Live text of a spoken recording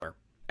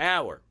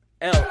our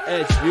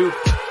LSU.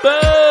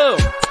 Boom!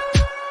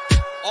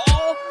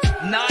 All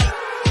night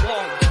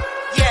long.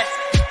 Yes.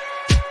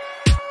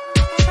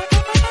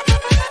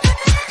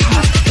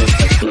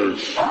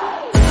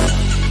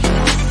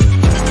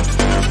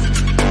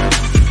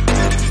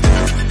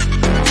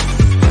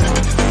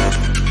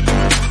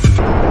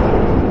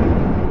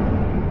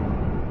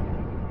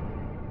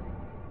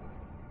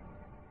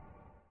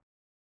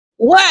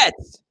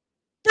 Let's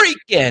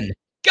freaking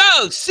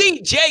go!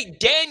 CJ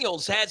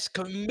Daniels has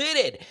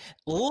committed.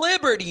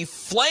 Liberty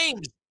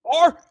Flames,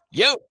 are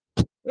you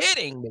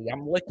kidding me?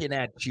 I'm looking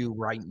at you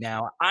right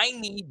now. I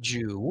need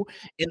you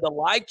in the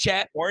live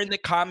chat or in the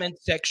comment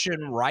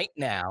section right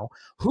now.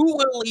 Who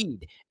will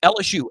lead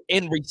LSU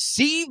in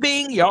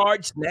receiving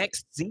yards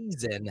next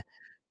season?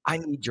 I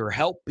need your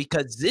help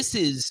because this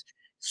is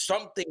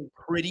something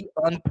pretty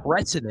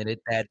unprecedented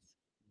that's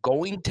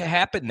going to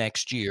happen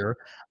next year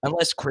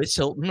unless Chris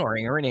Hilton or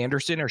Aaron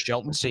Anderson or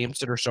Shelton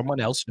Sampson or someone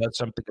else does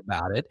something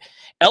about it.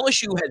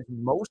 LSU has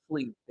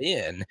mostly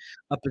been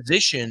a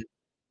position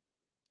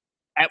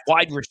at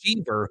wide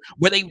receiver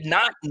where they've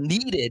not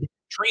needed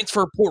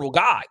transfer portal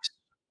guys.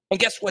 And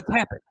guess what's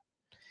happened?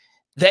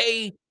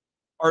 They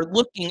are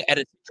looking at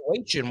a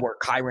situation where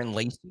Kyron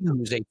Lacey,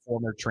 who's a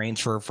former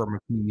transfer from a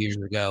few years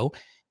ago,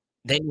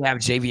 then you have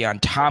Javion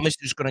Thomas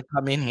who's going to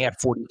come in. He had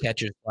 40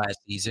 catches last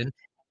season.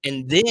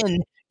 And then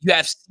you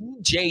have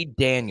CJ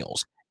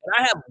Daniels. And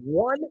I have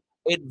one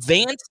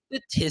advanced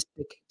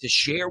statistic to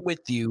share with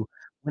you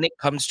when it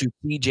comes to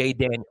CJ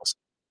Daniels.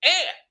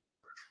 And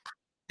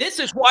this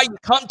is why you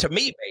come to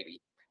me, baby.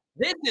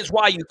 This is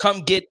why you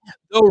come get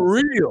the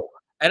real,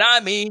 and I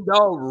mean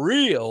the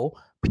real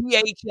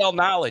PHL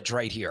knowledge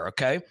right here,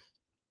 okay?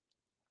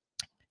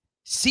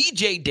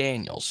 CJ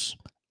Daniels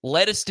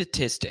led a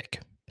statistic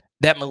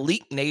that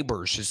Malik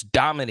Neighbors has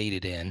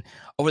dominated in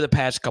over the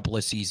past couple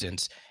of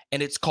seasons,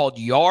 and it's called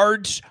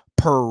yards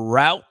per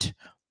route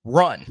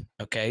run,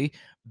 okay?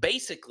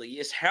 Basically,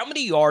 is how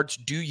many yards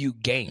do you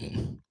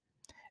gain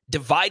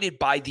divided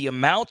by the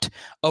amount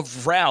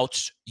of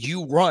routes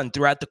you run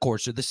throughout the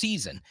course of the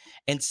season.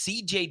 And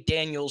CJ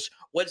Daniels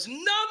was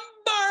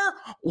number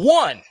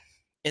one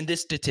in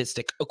this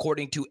statistic,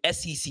 according to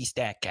SEC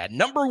StatCat.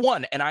 Number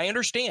one, and I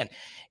understand,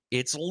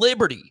 it's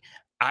Liberty.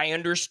 I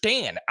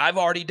understand. I've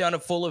already done a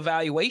full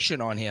evaluation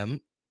on him,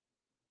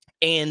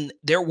 and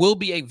there will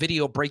be a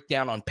video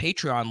breakdown on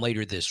Patreon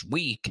later this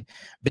week.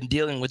 Been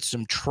dealing with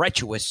some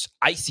treacherous,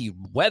 icy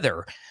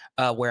weather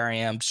where I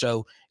am,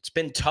 so it's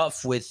been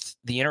tough with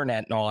the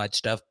internet and all that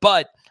stuff.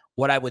 But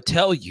what I would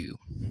tell you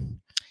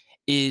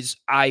is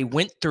I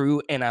went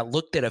through and I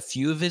looked at a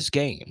few of his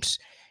games,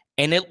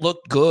 and it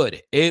looked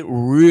good. It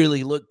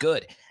really looked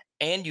good.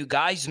 And you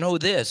guys know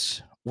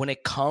this. When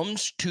it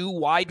comes to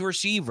wide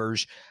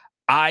receivers,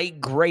 I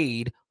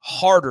grade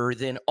harder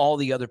than all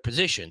the other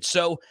positions.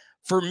 So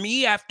for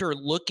me, after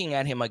looking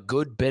at him a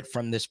good bit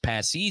from this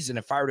past season,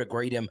 if I were to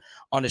grade him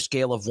on a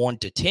scale of 1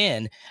 to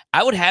 10,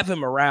 I would have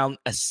him around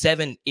a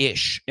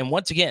 7-ish. And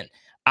once again,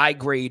 I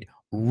grade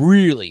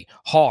really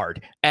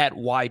hard at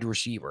wide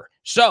receiver.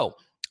 So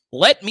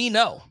let me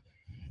know.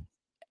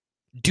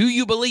 Do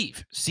you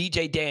believe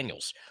CJ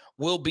Daniels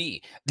will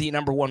be the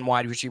number one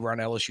wide receiver on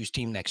LSU's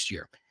team next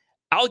year?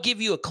 I'll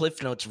give you a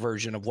Cliff Notes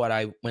version of what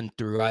I went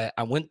through.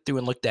 I went through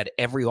and looked at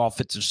every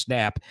offensive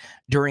snap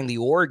during the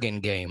Oregon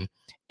game.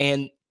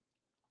 And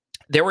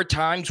there were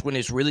times when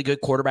his really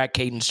good quarterback,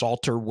 Caden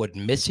Salter, would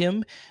miss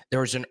him. There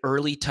was an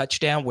early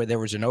touchdown where there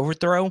was an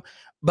overthrow.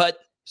 But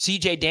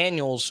CJ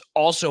Daniels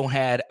also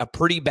had a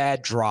pretty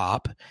bad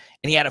drop,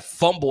 and he had a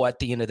fumble at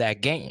the end of that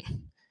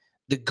game.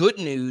 The good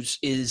news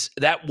is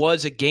that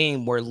was a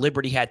game where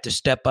Liberty had to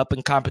step up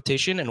in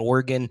competition, and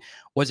Oregon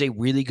was a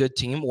really good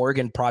team.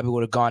 Oregon probably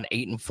would have gone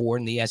 8-4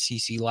 in the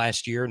SEC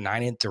last year,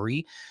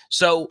 9-3.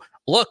 So,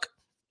 look,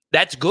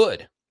 that's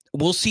good.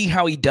 We'll see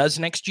how he does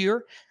next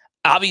year.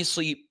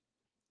 Obviously,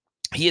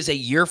 he is a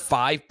year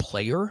 5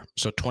 player,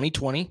 so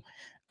 2020,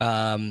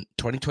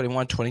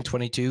 2021,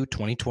 2022,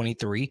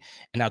 2023,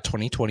 and now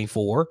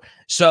 2024.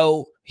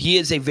 So he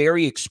is a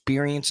very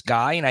experienced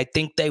guy, and I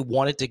think they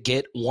wanted to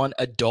get one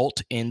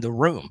adult in the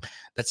room.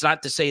 That's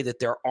not to say that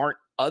there aren't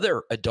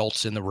other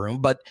adults in the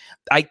room, but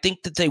I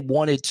think that they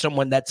wanted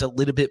someone that's a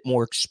little bit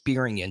more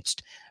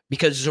experienced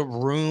because the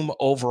room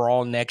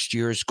overall next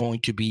year is going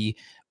to be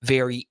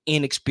very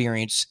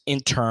inexperienced in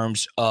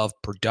terms of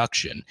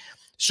production.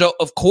 So,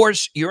 of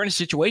course, you're in a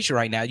situation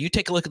right now. You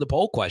take a look at the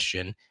poll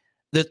question.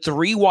 The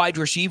 3 wide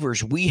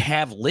receivers we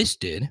have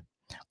listed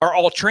are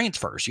all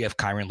transfers. You have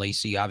Kyron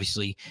Lacey,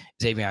 obviously,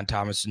 Javion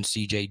Thomas, and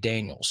CJ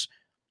Daniels.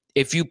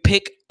 If you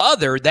pick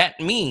other, that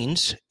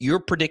means you're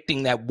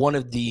predicting that one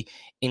of the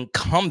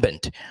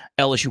incumbent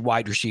LSU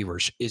wide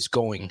receivers is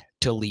going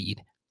to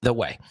lead the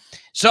way.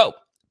 So,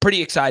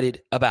 pretty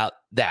excited about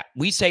that.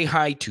 We say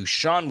hi to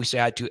Sean. We say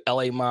hi to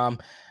LA Mom,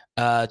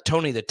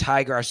 Tony the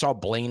Tiger. I saw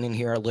Blaine in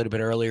here a little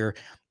bit earlier.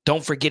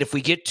 Don't forget, if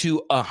we get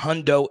to a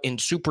hundo in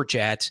Super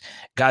Chats,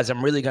 guys,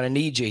 I'm really going to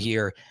need you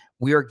here.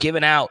 We are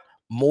giving out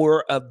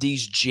more of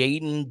these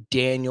Jaden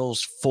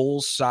Daniels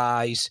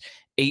full-size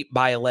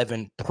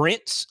 8x11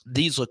 prints.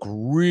 These look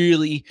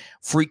really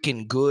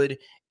freaking good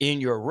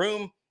in your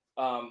room.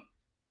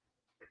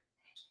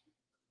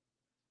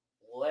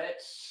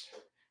 Let's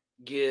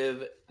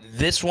give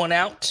this one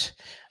out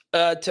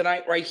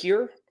tonight right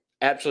here.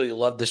 Absolutely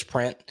love this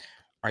print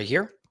right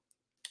here.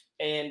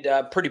 And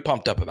pretty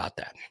pumped up about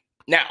that.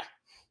 Now,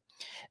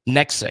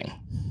 next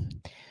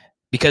thing,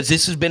 because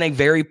this has been a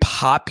very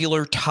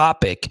popular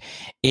topic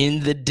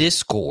in the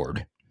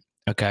Discord,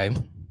 okay?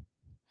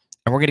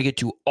 And we're going to get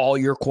to all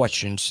your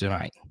questions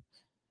tonight.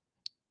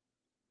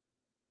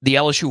 The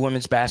LSU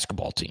women's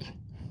basketball team.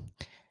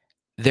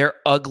 Their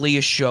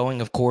ugliest showing,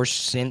 of course,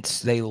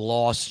 since they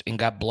lost and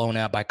got blown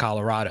out by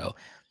Colorado.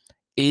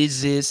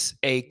 Is this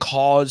a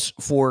cause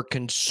for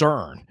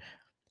concern?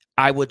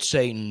 I would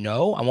say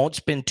no. I won't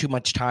spend too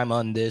much time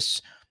on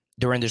this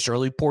during this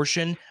early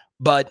portion,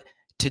 but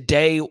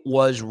today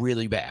was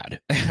really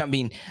bad. I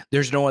mean,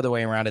 there's no other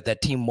way around it.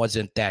 That team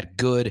wasn't that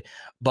good,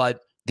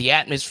 but the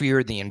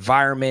atmosphere, the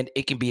environment,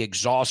 it can be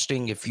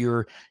exhausting if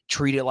you're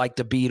treated like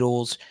the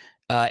Beatles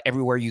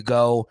everywhere you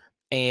go,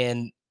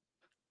 and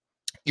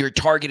your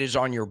target is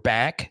on your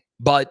back.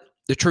 But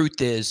the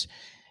truth is,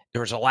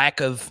 there was a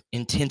lack of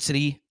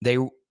intensity. They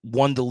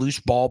won the loose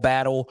ball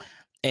battle,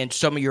 and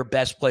some of your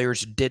best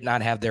players did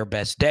not have their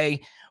best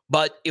day,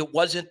 but it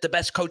wasn't the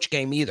best coach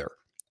game either,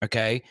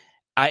 okay?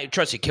 I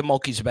trust you, Kim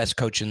Mulkey's the best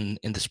coach in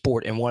the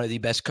sport and one of the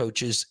best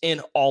coaches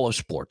in all of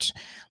sports.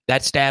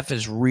 That staff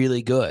is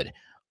really good,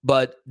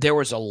 but there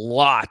was a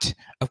lot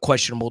of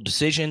questionable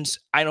decisions.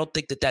 I don't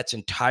think that that's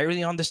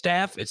entirely on the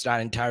staff. It's not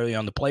entirely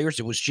on the players.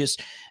 It was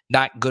just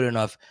not good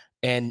enough,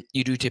 and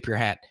you do tip your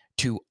hat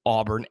to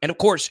Auburn. And, of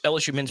course,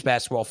 LSU men's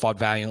basketball fought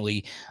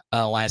valiantly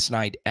last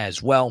night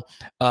as well.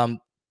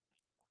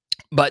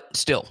 But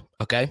still,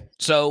 okay?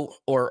 So,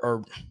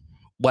 or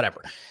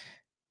whatever.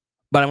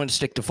 But I'm going to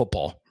stick to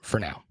football for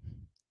now.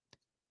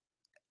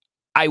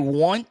 I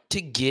want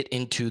to get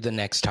into the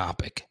next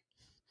topic,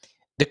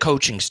 the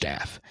coaching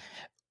staff.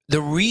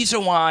 The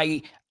reason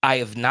why I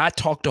have not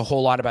talked a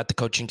whole lot about the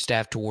coaching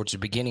staff towards the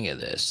beginning of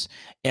this,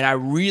 and I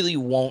really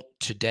won't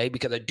today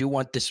because I do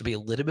want this to be a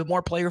little bit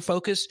more player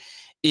focused,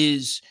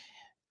 is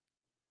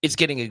it's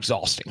getting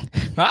exhausting.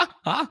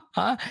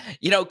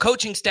 You know,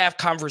 coaching staff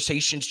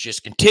conversations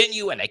just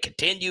continue and they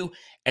continue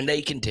and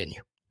they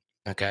continue.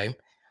 Okay.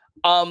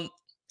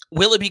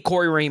 Will it be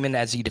Corey Raymond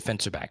as the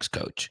defensive backs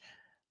coach?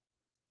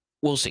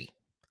 We'll see.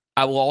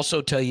 I will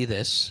also tell you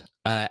this.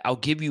 I'll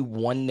give you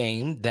one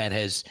name that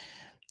has,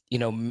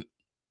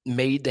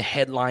 made the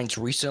headlines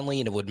recently,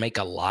 and it would make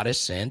a lot of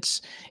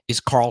sense, is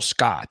Carl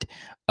Scott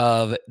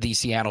of the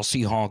Seattle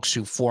Seahawks,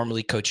 who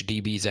formerly coached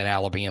DBs at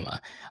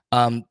Alabama.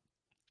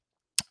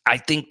 I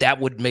think that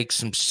would make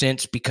some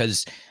sense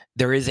because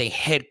there is a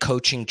head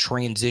coaching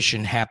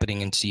transition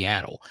happening in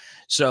Seattle.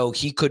 So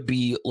he could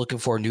be looking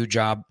for a new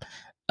job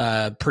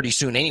pretty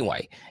soon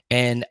anyway.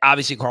 And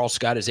obviously Carl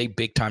Scott is a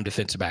big-time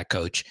defensive back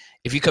coach.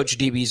 If you coach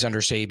DBs under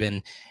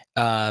Saban,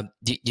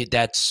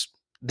 that's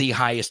the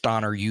highest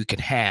honor you can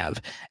have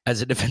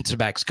as a defensive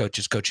backs coach,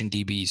 is coaching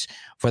DBs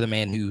for the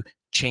man who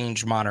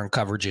changed modern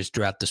coverages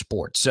throughout the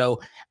sport. So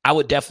I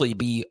would definitely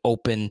be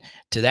open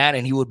to that,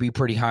 and he would be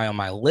pretty high on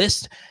my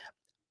list.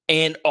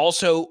 And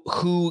also,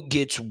 who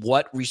gets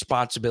what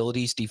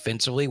responsibilities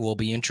defensively will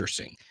be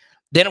interesting.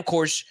 Then, of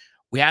course,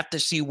 we have to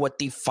see what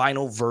the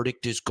final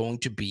verdict is going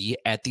to be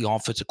at the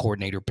offensive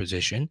coordinator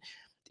position.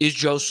 Is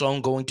Joe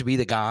Sloan going to be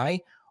the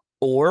guy,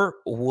 or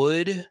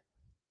would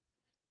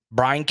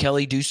Brian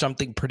Kelly do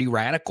something pretty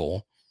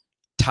radical?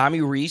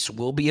 Tommy Rees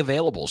will be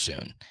available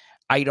soon.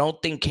 I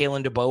don't think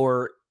Kalen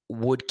DeBoer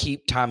would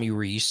keep Tommy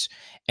Rees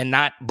and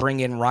not bring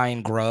in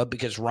Ryan Grubb,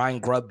 because Ryan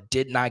Grubb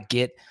did not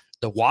get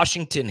the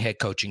Washington head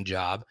coaching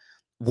job.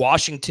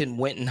 Washington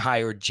went and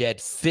hired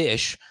Jed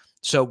Fish.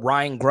 So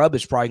Ryan Grubb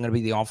is probably going to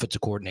be the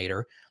offensive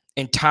coordinator,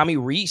 and Tommy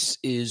Rees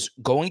is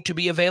going to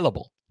be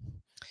available.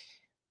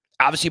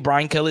 Obviously,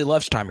 Brian Kelly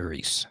loves Tommy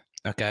Rees.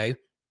 Okay.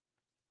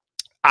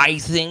 I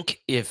think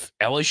if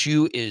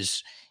LSU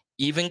is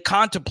even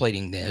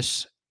contemplating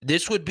this,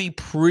 this would be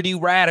pretty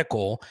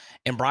radical.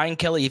 And Brian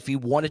Kelly, if he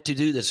wanted to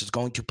do this, is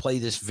going to play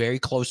this very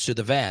close to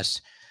the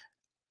vest.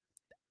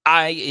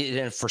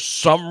 And for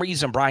some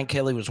reason, Brian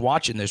Kelly was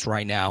watching this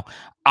right now,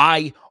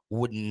 I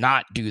would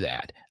not do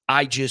that.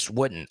 I just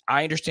wouldn't.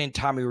 I understand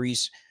Tommy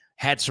Rees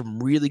had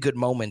some really good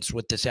moments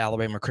with this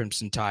Alabama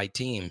Crimson Tide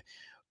team,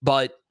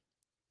 but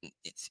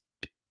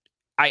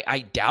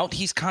I doubt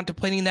he's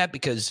contemplating that,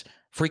 because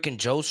freaking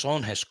Joe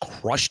Sloan has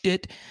crushed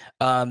it.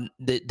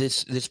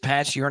 This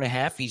past year and a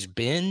half, he's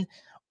been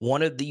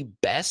one of the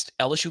best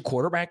LSU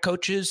quarterback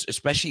coaches,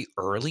 especially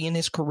early in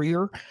his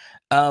career.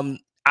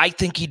 I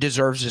think he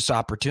deserves this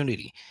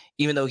opportunity,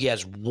 even though he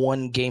has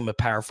one game of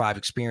Power 5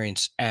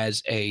 experience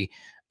as a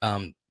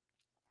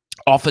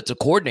offensive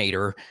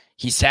coordinator.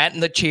 He sat in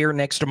the chair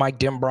next to Mike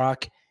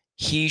Denbrock.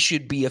 He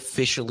should be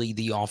officially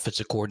the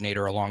offensive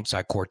coordinator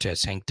alongside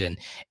Cortez Hankton,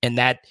 and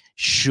that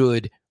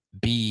should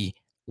be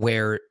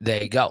where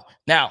they go.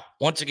 Now,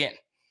 once again,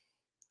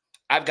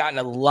 I've gotten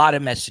a lot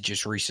of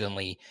messages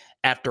recently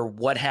after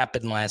what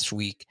happened last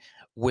week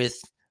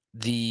with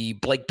the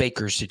Blake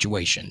Baker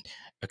situation,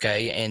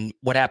 okay, and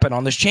what happened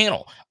on this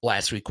channel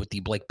last week with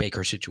the Blake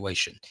Baker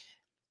situation.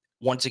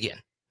 Once again,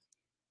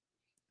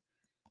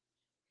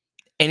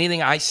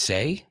 anything I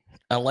say,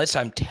 unless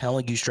I'm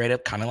telling you straight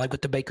up, kind of like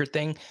with the Baker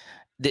thing,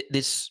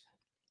 this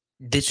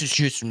is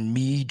just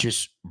me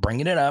just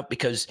bringing it up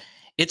because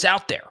it's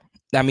out there.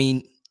 I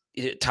mean,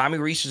 Tommy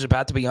Rees is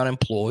about to be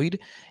unemployed,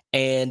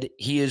 and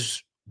he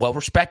is well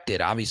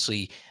respected.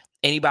 Obviously,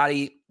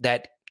 anybody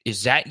that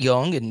is that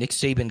young and Nick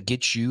Saban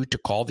gets you to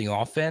call the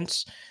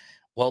offense,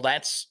 well,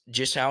 that's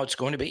just how it's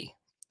going to be.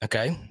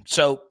 Okay,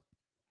 so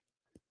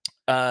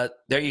there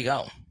you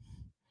go.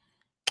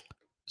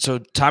 So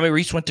Tommy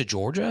Rees went to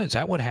Georgia. Is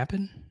that what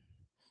happened?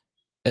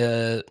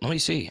 Let me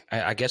see.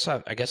 I guess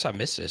I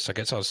missed this. I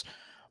guess I was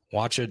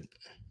watching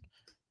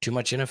too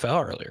much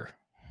NFL earlier.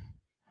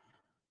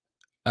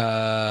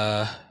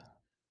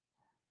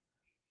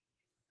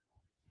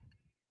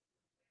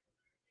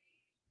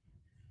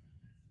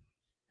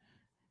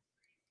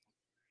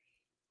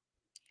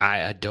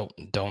 I don't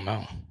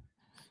know.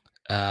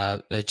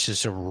 It's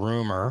just a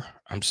rumor.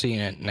 I'm seeing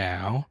it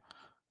now.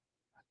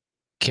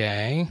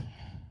 Okay.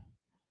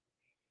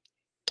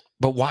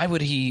 But why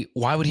would he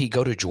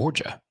go to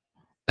Georgia?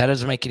 That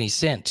doesn't make any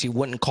sense. He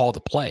wouldn't call the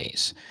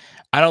plays.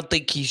 I don't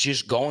think he's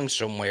just going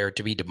somewhere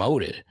to be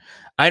demoted.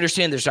 I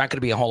understand there's not going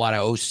to be a whole lot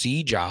of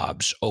OC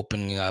jobs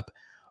opening up,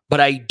 but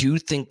I do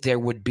think there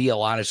would be a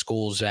lot of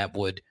schools that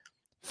would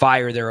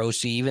fire their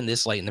OC even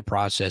this late in the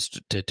process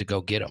to go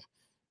get him.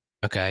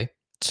 Okay.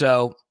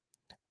 So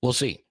we'll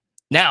see.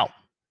 Now,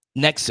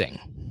 next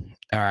thing.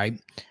 All right.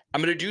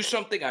 I'm going to do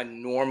something I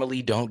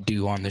normally don't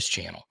do on this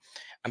channel.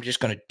 I'm just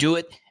going to do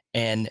it.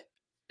 And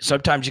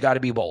sometimes you got to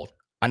be bold.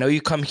 I know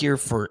you come here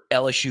for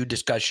LSU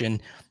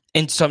discussion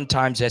and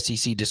sometimes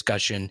SEC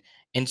discussion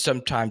and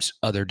sometimes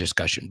other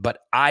discussion, but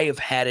I have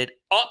had it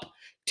up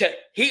to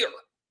here.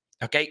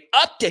 Okay.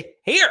 Up to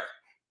here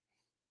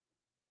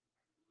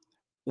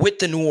with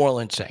the New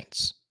Orleans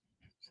Saints.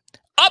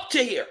 Up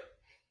to here.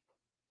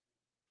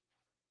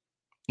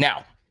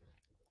 Now,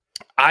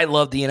 I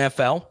love the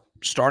NFL,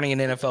 starting an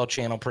NFL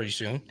channel pretty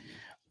soon.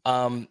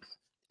 And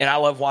I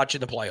love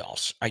watching the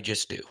playoffs. I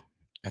just do.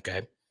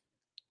 Okay.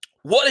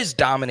 What has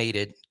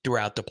dominated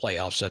throughout the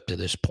playoffs up to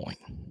this point?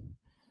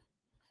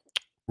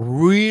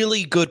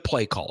 Really good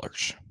play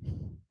callers.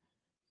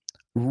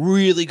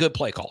 Really good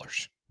play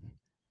callers.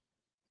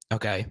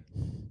 Okay.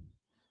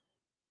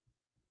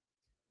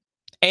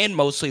 And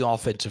mostly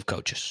offensive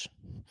coaches.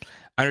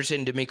 I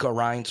understand D'Amico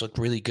Ryans looked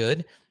really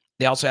good.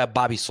 They also have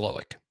Bobby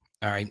Slowick.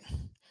 All right.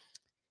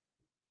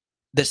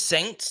 The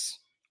Saints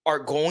are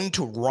going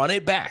to run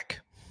it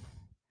back.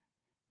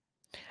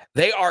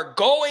 They are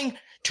going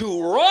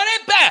to run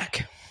it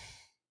back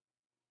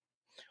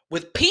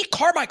with Pete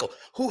Carmichael,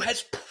 who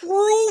has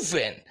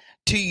proven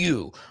to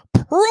you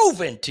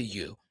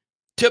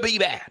to be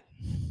bad.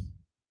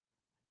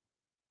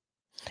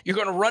 You're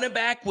going to run it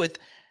back with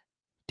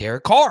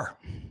Derek Carr.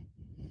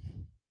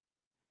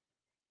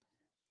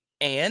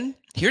 And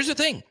here's the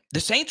thing. The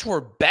Saints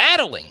were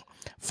battling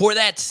for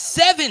that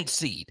 7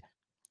 seed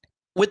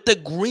with the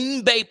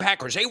Green Bay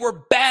Packers. They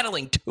were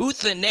battling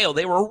tooth and nail.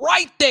 They were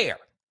right there.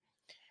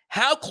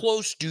 How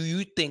close do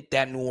you think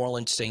that New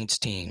Orleans Saints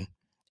team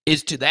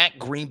is to that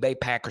Green Bay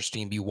Packers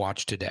team you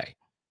watched today?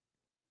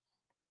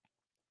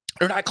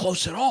 They're not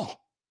close at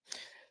all.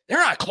 They're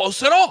not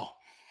close at all.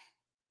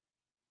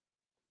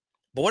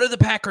 But what do the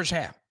Packers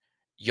have?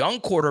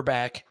 Young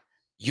quarterback,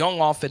 young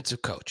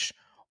offensive coach.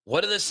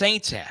 What do the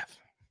Saints have?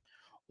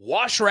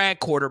 Wash rag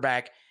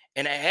quarterback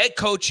and a head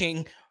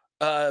coaching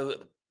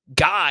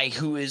guy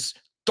who is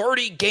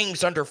 30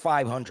 games under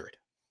 500.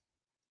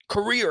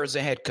 Career as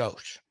a head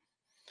coach.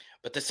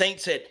 But the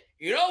Saints said,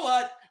 you know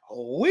what?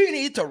 We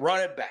need to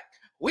run it back.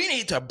 We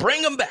need to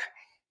bring them back.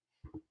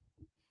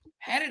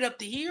 Had it up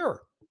to here.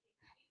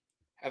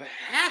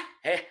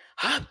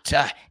 Up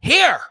to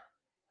here.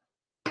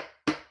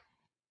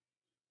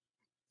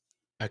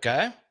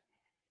 Okay?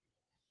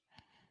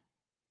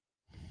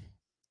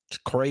 It's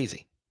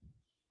crazy.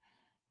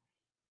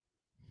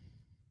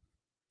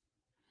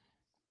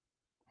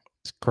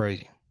 It's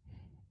crazy.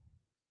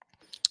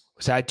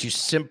 Was I to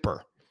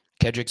simper?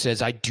 Kedrick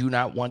says, I do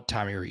not want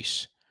Tommy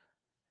Rees.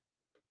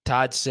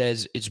 Todd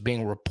says it's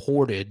being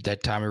reported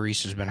that Tommy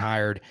Rees has been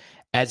hired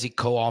as a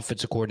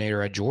co-offensive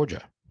coordinator at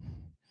Georgia.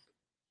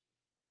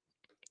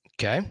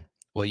 Okay.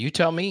 Well, you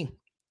tell me.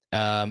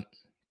 I've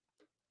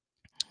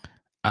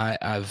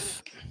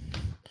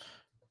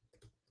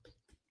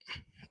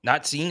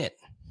not seen it.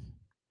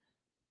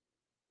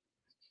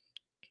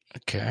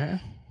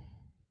 Okay.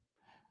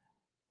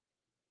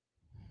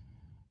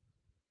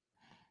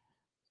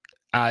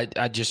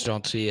 I just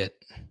don't see it.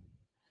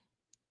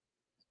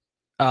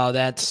 Oh,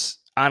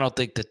 I don't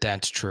think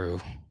that's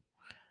true.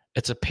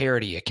 It's a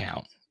parody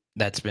account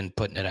that's been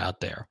putting it out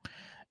there.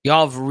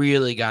 Y'all have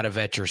really got to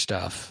vet your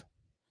stuff.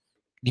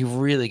 You've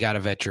really got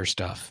to vet your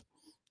stuff.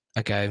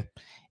 Okay.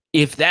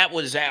 If that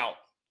was out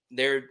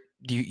there,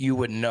 you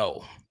would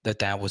know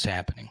that was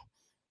happening.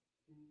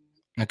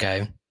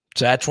 Okay.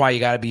 So that's why you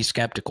got to be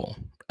skeptical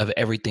of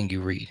everything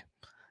you read.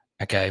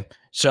 Okay.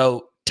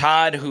 So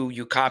Todd, who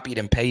you copied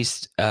and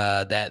pasted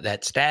that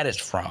status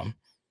from,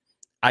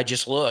 I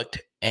just looked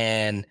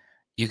and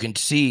you can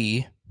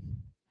see,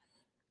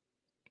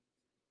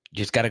 you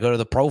just got to go to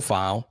the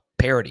profile,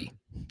 parody.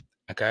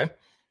 Okay.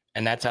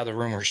 And that's how the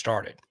rumor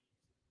started.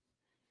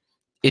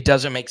 It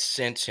doesn't make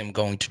sense him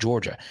going to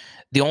Georgia.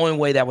 The only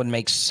way that would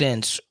make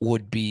sense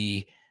would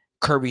be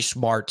Kirby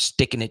Smart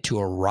sticking it to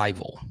a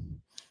rival.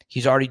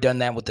 He's already done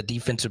that with the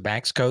defensive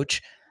backs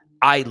coach.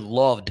 I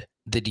loved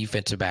the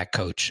defensive back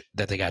coach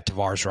that they got,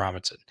 Tavares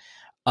Robinson.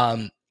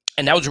 And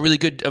that was a really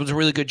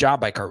good job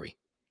by Kirby.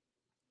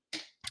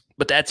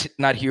 But that's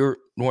not here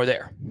nor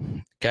there.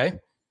 Okay.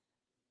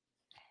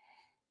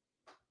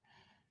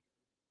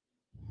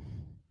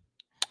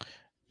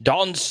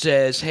 Dalton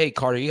says, hey,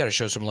 Carter, you got to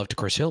show some love to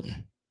Chris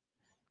Hilton.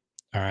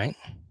 All right.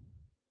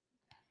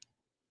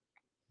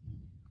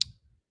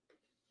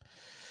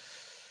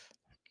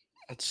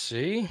 Let's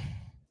see.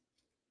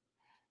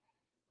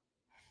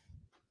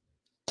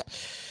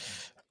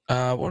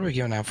 What are we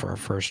giving out for our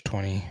first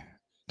 $20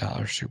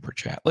 super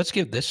chat? Let's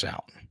give this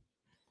out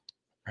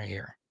right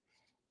here.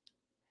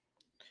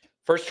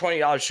 First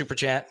 $20 super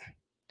chat,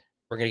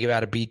 we're going to give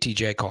out a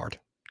BTJ card.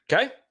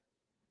 Okay?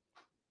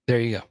 There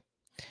you go.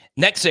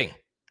 Next thing,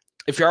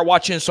 if you are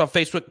watching this on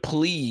Facebook,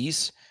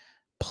 please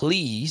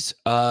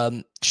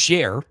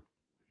share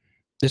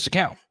this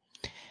account.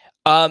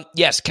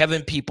 Yes,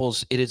 Kevin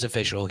Peoples, it is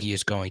official. He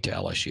is going to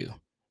LSU.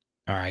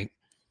 All right.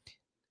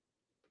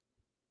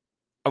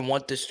 I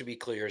want this to be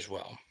clear as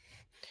well.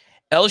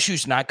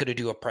 LSU's not going to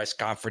do a press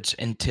conference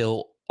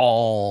until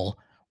all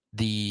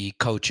the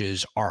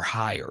coaches are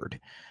hired,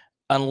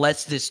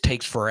 unless this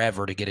takes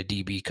forever to get a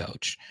DB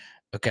coach.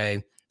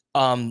 Okay.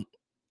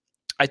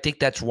 I think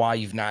that's why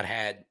you've not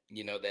had,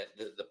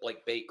 the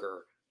Blake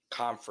Baker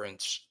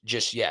conference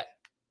just yet.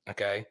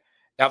 Okay.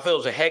 Now, if it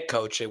was a head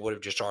coach, they would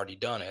have just already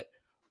done it.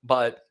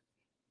 But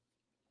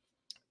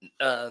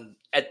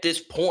at this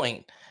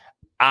point,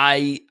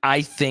 I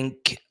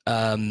think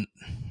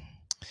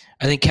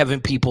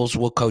Kevin Peoples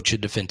will coach the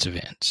defensive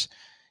ends.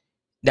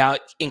 Now,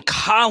 in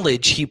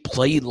college, he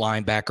played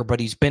linebacker, but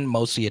he's been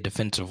mostly a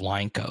defensive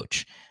line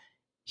coach.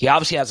 He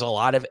obviously has a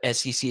lot of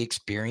SEC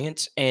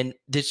experience, and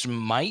this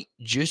might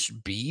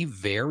just be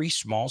very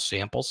small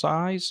sample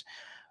size,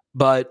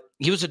 but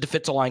he was a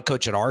defensive line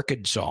coach at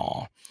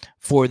Arkansas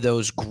for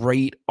those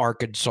great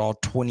Arkansas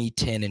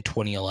 2010 and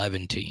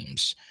 2011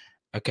 teams.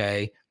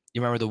 Okay.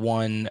 You remember the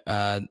one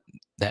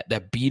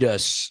that beat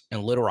us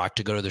in Little Rock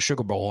to go to the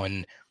Sugar Bowl,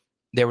 and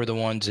they were the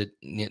ones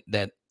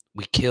that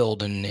we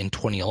killed in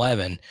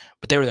 2011,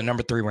 but they were the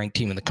number 3 ranked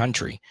team in the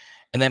country.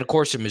 And then, of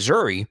course, in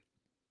Missouri's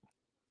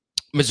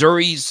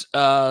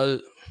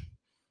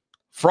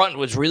front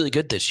was really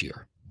good this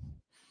year,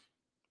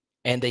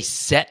 and they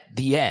set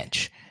the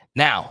edge.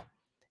 Now,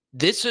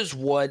 this is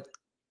what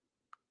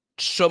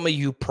some of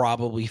you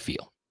probably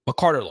feel. But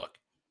Carter, look,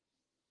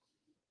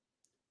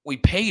 we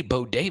paid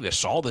Bo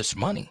Davis all this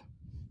money,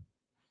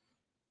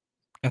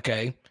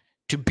 okay,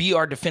 to be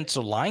our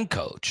defensive line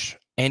coach,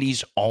 and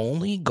he's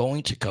only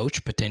going to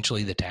coach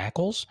potentially the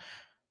tackles.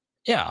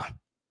 Yeah,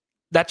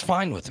 that's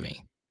fine with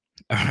me.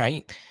 All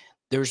right.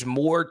 There's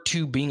more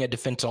to being a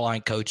defensive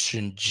line coach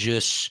than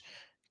just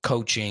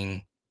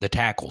coaching the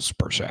tackles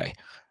per se.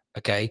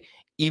 Okay.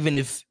 Even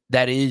if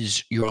that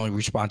is your only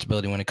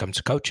responsibility when it comes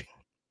to coaching,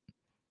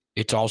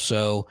 it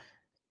also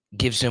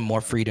gives him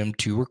more freedom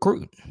to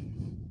recruit.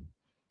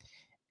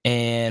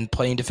 And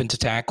playing defensive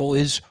tackle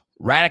is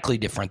radically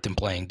different than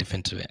playing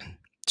defensive end.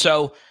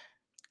 So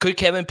could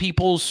Kevin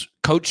Peoples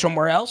coach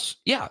somewhere else?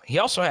 Yeah. He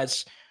also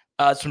has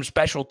some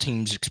special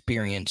teams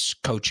experience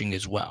coaching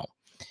as well.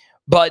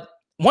 But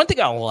one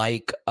thing I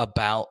like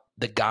about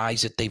the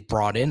guys that they've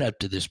brought in up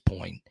to this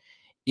point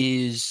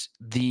is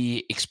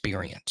the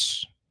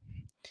experience.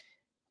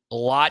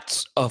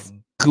 Lots of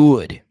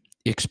good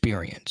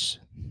experience.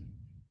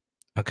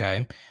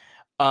 Okay.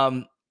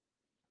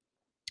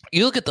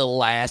 You look at the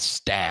last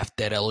staff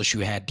that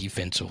LSU had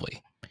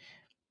defensively.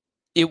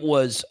 It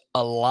was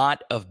a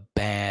lot of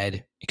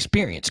bad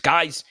experience.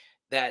 Guys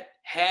that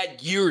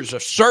had years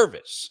of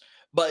service,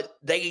 but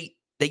they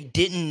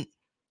didn't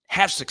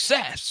have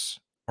success,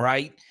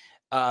 right?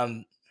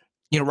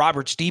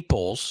 Robert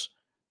Steeples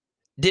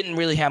didn't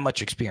really have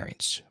much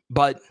experience,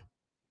 but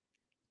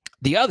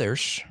the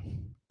others,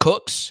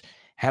 Cooks,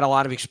 had a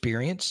lot of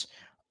experience.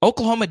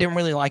 Oklahoma didn't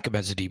really like him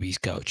as a DB's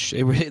coach.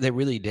 They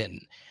really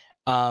didn't.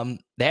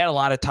 They had a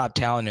lot of top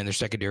talent, and their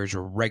secondaries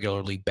were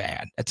regularly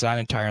bad. It's not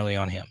entirely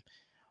on him.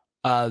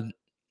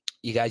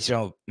 You guys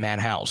know Matt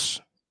House,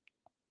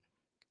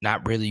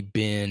 not really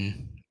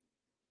been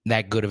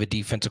that good of a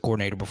defensive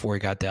coordinator before he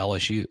got to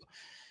LSU.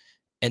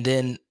 And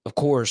then, of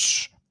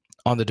course,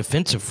 on the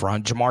defensive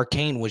front, Jamar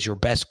Cain was your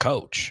best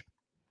coach,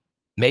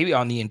 maybe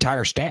on the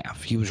entire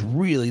staff. He was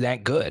really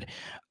that good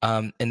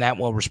and that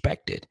well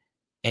respected.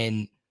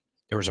 And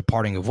there was a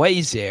parting of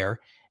ways there.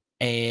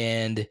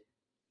 And,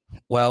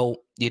 well,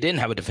 you didn't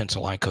have a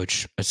defensive line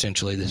coach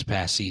essentially this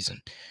past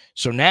season.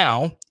 So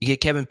now you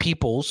get Kevin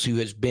Peoples, who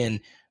has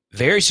been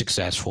very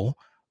successful,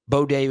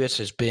 Bo Davis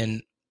has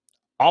been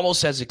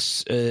almost as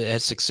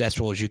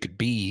successful as you could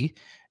be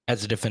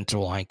as a defensive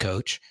line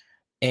coach.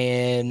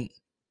 And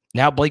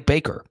now Blake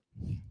Baker,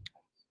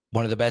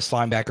 one of the best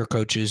linebacker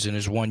coaches in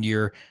his 1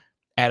 year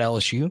at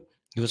LSU.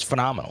 He was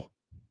phenomenal.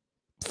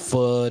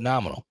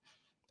 Phenomenal.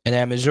 And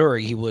at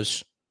Missouri, he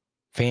was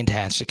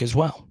fantastic as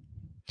well.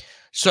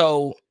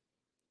 So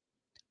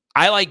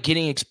I like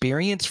getting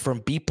experience from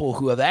people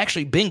who have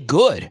actually been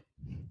good.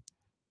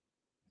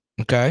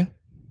 Okay?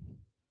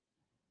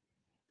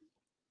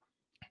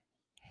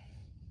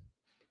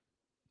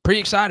 Pretty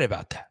excited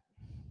about that.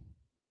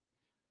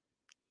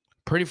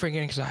 Pretty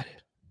freaking excited.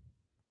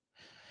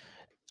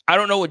 I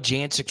don't know what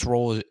Jancic's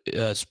role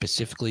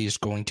specifically is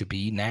going to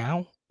be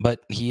now,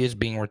 but he is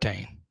being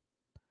retained.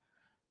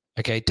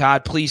 Okay,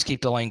 Todd, please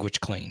keep the language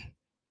clean.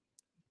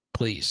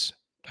 Please.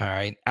 All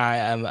right.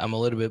 I'm a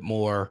little bit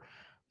more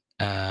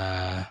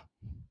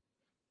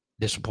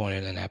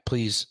disappointed in that.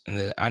 Please.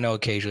 I know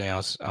occasionally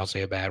I'll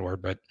say a bad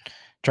word, but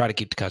try to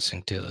keep the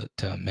cussing to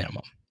a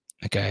minimum.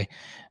 Okay.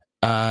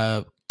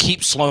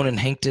 Keep Sloan and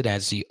Hankton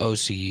as the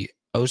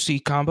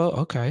OC combo.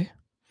 Okay.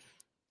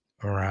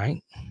 All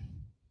right.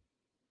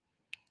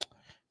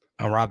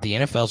 Rob, the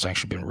NFL's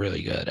actually been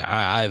really good.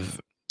 I've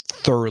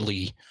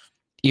thoroughly,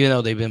 even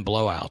though they've been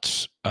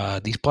blowouts,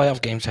 these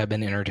playoff games have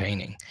been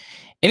entertaining.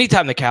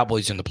 Anytime the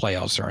Cowboys in the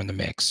playoffs are in the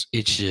mix,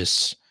 it's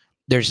just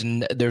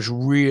there's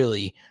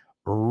really,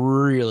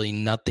 really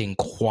nothing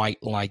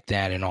quite like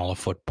that in all of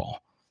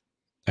football.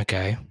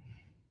 Okay.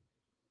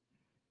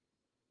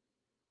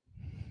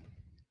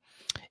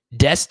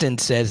 Destin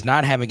says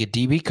not having a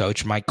DB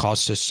coach might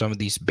cost us some of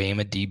these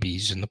Bama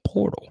DBs in the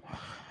portal.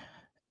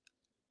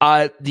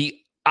 The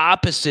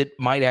opposite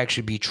might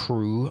actually be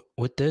true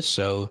with this,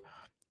 so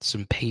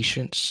some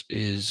patience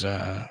is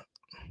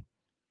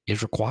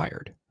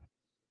required.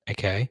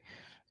 Okay.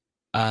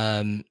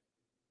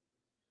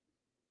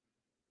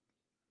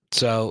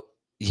 So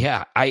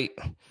yeah, I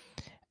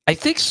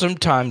think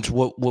sometimes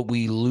what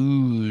we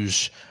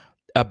lose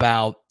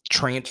about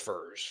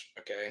transfers,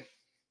 okay,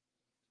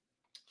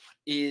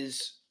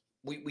 is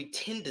we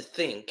tend to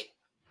think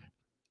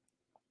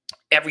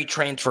every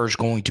transfer is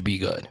going to be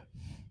good.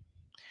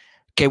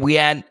 Okay, we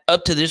had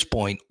up to this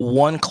point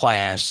one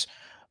class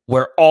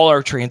where all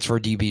our transfer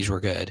DBs were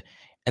good,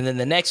 and then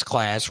the next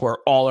class where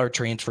all our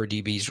transfer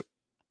DBs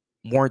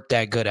weren't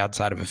that good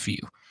outside of a few.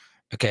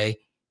 Okay.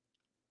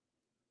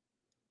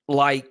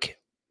 Like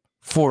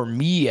for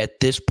me at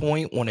this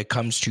point, when it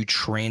comes to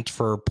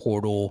transfer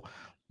portal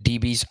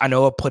DBs, I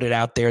know I put it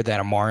out there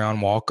that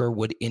Amarion Walker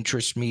would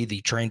interest me,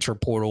 the transfer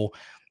portal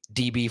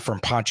DB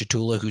from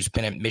Ponchatoula, who's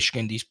been at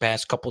Michigan these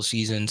past couple of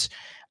seasons.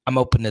 I'm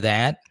open to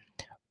that.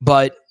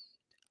 But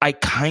I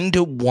kind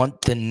of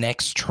want the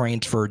next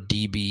transfer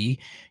DB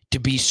to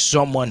be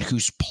someone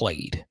who's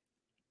played.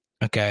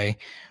 Okay.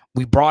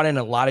 We brought in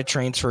a lot of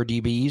transfer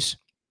DBs.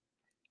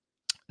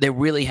 They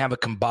really have a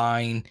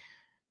combined,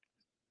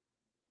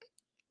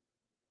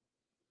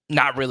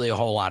 not really a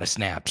whole lot of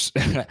snaps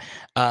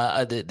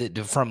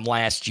from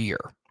last year.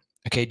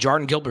 Okay.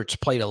 Jordan Gilbert's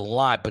played a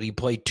lot, but he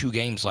played 2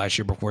 games last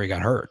year before he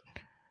got hurt.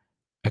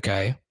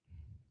 Okay.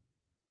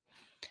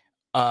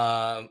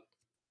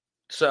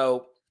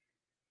 So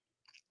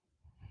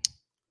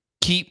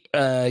keep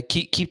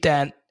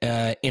that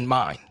in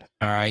mind.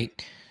 All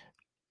right.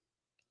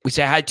 We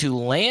say hi to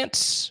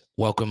Lance.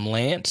 Welcome,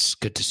 Lance.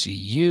 Good to see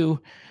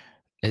you.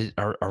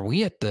 Are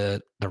we at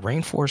the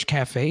Rainforest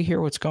Cafe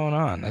here? What's going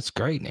on? That's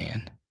great,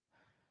 man.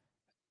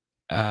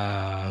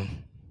 And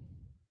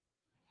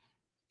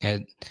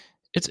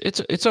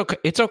it's okay.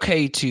 It's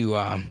okay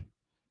to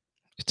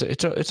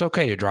it's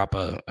okay to drop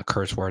a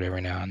curse word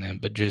every now and then,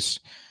 but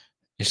just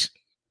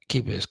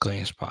keep it as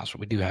clean as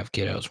possible. We do have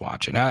kiddos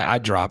watching. I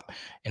drop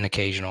an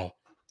occasional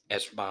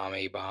S-bomb,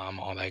 A-bomb,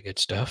 all that good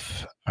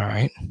stuff. All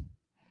right.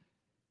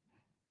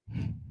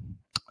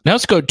 Now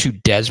let's go to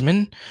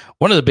Desmond,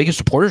 one of the biggest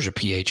supporters of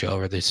PH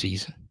over this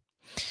season.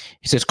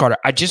 He says, Carter,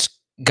 I just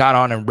got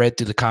on and read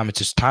through the comments.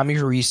 Is Tommy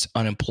Reese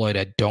unemployed?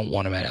 I don't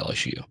want him at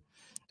LSU.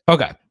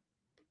 Okay.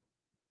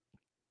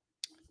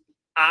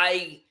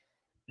 I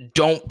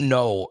don't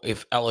know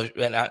if LSU,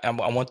 and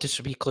I want this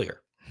to be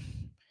clear.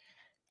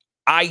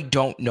 I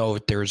don't know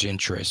if there's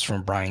interest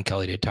from Brian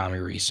Kelly to Tommy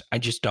Reese. I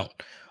just don't.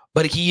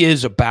 But he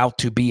is about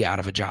to be out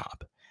of a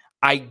job.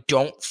 I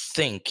don't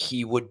think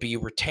he would be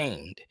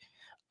retained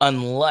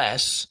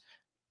unless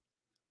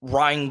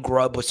Ryan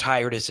Grubb was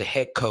hired as a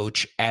head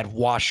coach at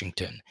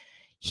Washington.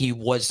 He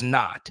was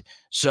not.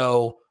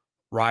 So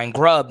Ryan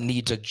Grubb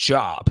needs a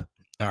job.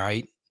 All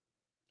right.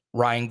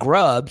 Ryan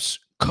Grubb's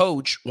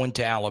coach went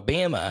to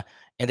Alabama,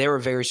 and they were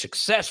very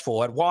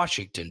successful at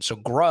Washington. So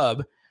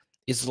Grubb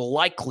is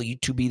likely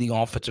to be the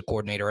offensive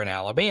coordinator in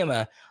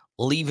Alabama,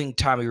 leaving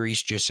Tommy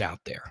Reese just out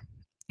there.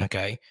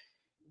 Okay.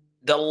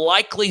 The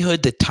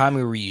likelihood that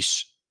Tommy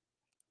Reese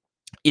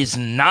is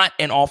not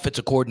an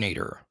offensive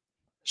coordinator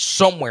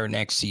somewhere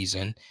next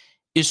season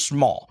is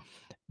small.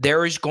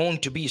 There is going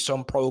to be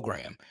some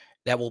program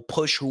that will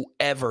push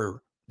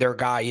whoever their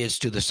guy is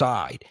to the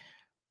side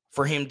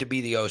for him to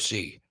be the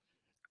OC.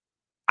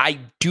 I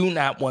do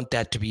not want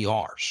that to be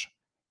ours.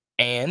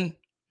 And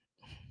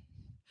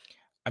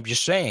I'm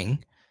just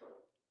saying,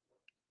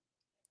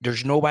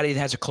 there's nobody that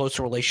has a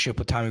closer relationship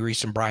with Tommy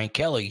Rees than Brian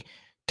Kelly.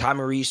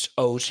 Tommy Rees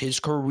owes his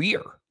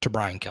career to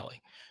Brian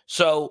Kelly.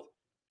 So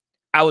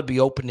I would be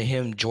open to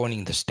him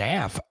joining the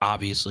staff,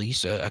 obviously.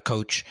 He's a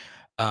coach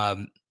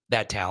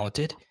that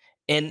talented.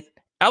 And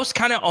I was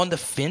kind of on the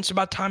fence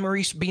about Tommy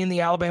Rees being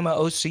the Alabama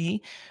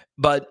OC,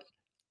 but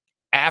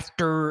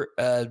after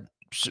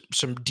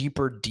some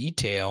deeper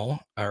detail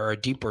or a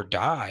deeper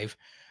dive,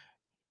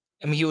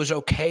 I mean, he was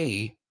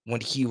okay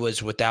when he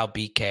was without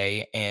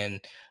BK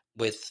and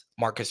with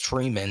Marcus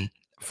Freeman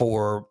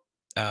for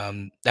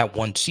that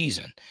one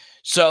season.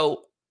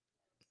 So,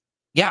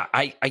 yeah,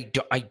 I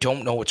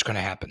don't know what's going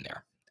to happen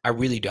there. I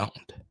really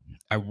don't.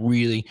 I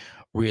really,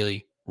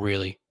 really,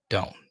 really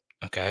don't.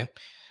 Okay.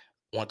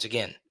 Once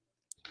again,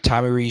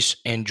 Tommy Rees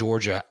and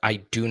Georgia, I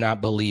do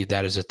not believe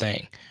that is a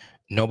thing.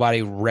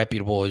 Nobody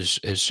reputable is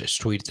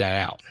tweeted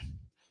that out.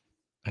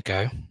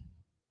 Okay.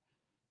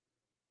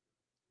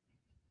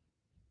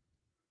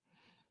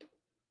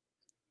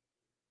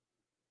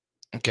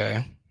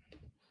 Okay.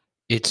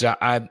 It's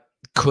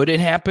could it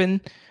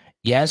happen?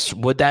 Yes.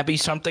 Would that be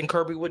something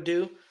Kirby would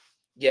do?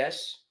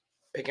 Yes.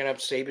 Picking up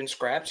Saban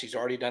scraps. He's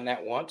already done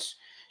that once.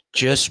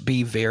 Just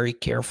be very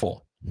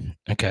careful.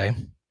 Okay.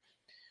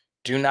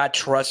 Do not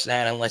trust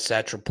that unless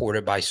that's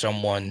reported by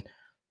someone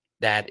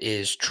that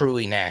is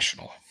truly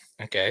national.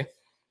 Okay.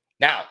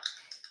 Now,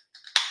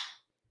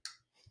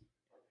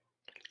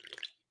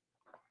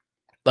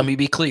 let me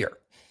be clear.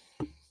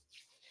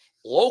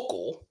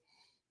 Local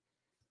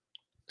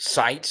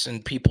sites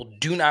and people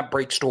do not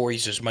break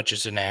stories as much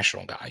as the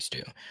national guys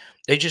do.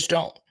 They just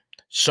don't.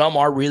 Some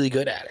are really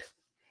good at it.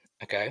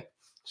 Okay.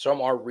 Some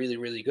are really,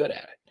 really good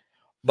at it.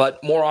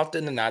 But more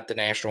often than not, the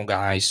national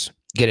guys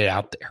get it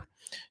out there.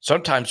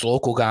 Sometimes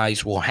local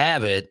guys will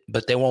have it,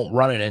 but they won't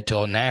run it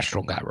until a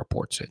national guy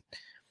reports it.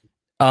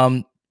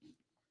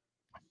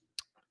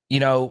 You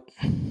know,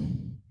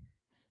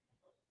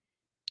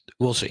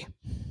 we'll see.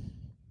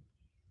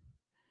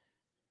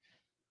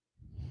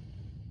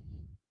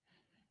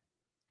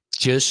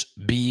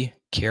 Just be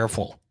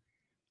careful.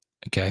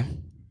 Okay.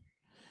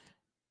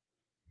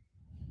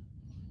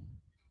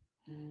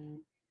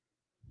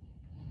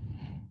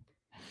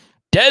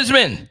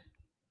 Desmond,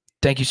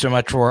 thank you so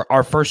much for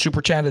our first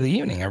super chat of the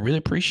evening. I really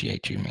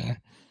appreciate you, man.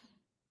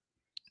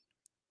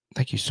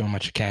 Thank you so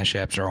much. Cash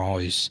apps are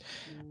always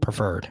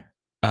preferred.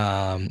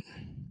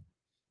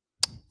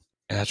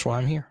 And that's why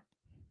I'm here.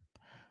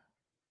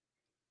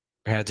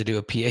 I had to do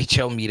a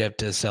PHL meetup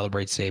to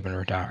celebrate Saban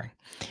retiring.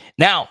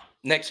 Now,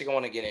 next thing I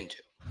want to get into,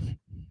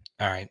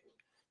 all right,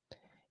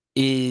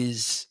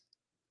 is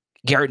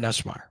Garrett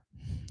Nussmeier.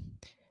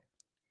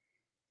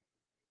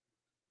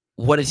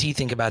 What does he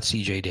think about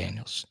CJ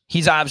Daniels?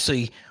 He's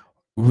obviously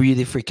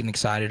really freaking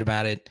excited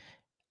about it.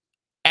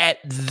 At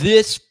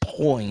this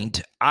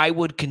point, I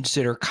would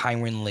consider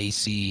Kyron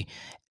Lacey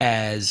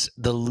as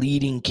the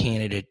leading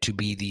candidate to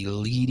be the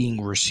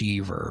leading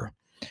receiver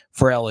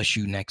for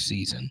LSU next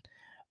season.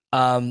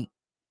 But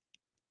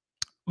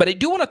I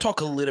do want to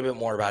talk a little bit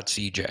more about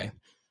CJ.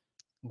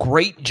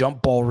 Great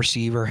jump ball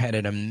receiver, had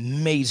an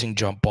amazing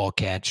jump ball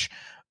catch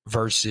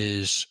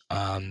versus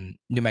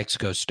New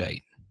Mexico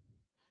State.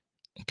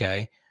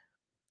 Okay.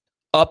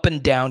 Up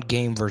and down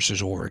game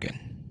versus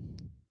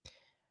Oregon.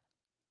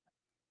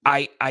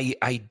 I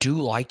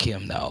do like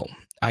him though.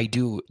 I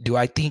do. Do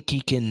I think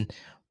he can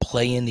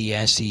play in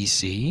the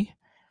SEC?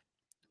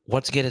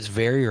 Once again, it's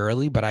very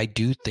early, but I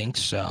do think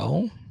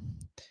so.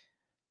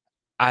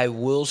 I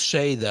will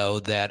say though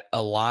that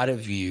a lot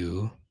of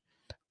you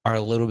are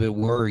a little bit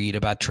worried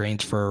about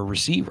transfer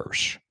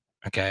receivers.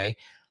 Okay.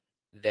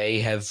 They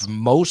have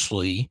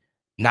mostly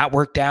not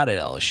worked out at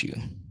LSU.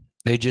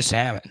 They just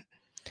haven't.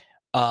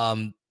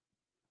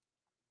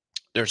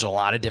 There's a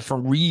lot of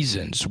different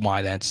reasons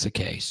why that's the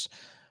case.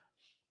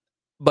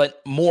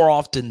 But more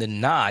often than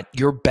not,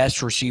 your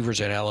best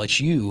receivers at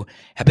LSU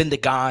have been the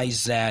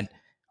guys that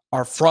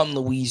are from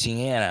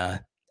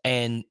Louisiana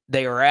and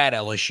they are at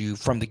LSU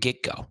from the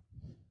get-go.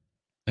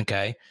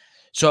 Okay?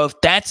 So if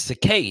that's the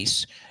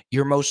case,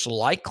 your most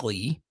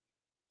likely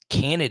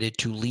candidate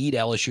to lead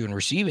LSU in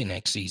receiving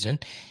next season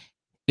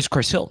is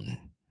Chris Hilton.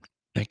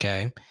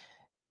 Okay?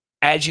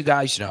 As you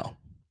guys know,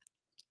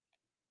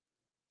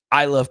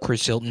 I love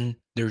Chris Hilton.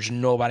 There's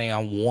nobody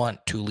I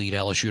want to lead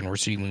LSU in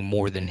receiving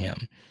more than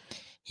him.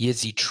 He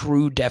is the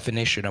true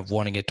definition of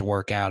wanting it to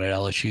work out at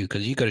LSU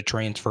because he could have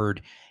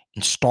transferred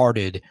and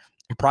started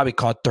and probably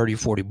caught 30,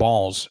 40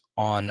 balls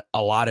on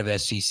a lot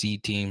of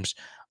SEC teams,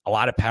 a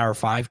lot of Power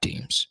 5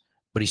 teams.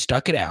 But he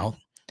stuck it out,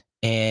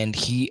 and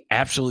he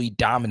absolutely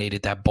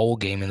dominated that bowl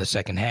game in the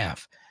second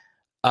half.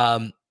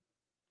 But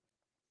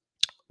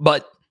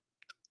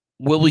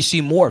will we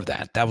see more of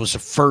that? That was the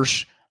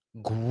first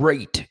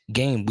great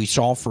game we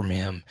saw from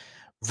him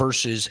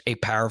versus a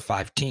Power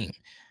 5 team.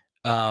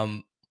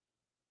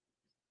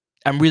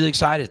 I'm really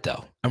excited,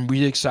 though. I'm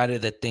really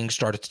excited that things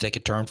started to take a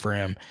turn for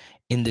him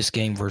in this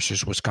game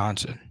versus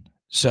Wisconsin.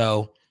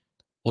 So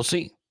we'll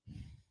see.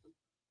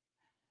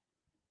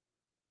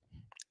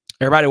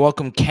 Everybody,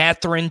 welcome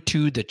Catherine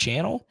to the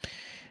channel.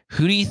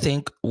 Who do you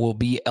think will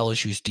be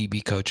LSU's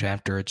DB coach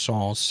after it's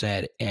all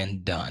said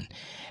and done?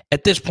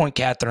 At this point,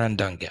 Catherine, I'm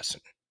done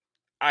guessing.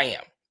 I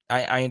am.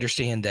 I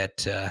understand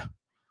that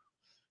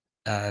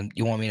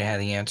you want me to have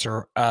the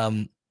answer.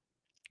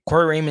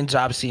 Corey Raymond's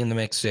obviously in the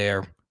mix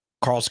there.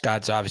 Carl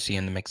Scott's obviously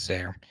in the mix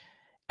there.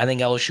 I think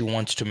LSU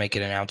wants to make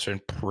an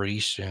announcement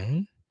pretty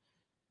soon.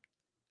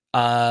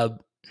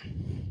 But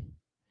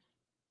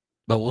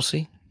we'll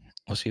see.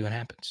 We'll see what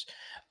happens.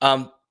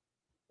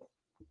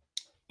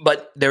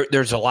 But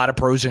there's a lot of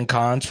pros and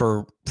cons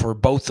for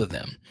both of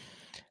them.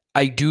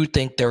 I do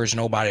think there's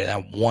nobody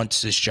that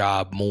wants this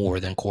job more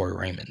than Corey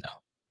Raymond,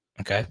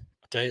 though. Okay?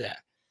 I'll tell you that.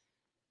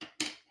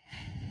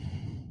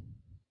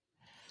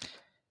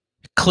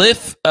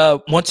 Cliff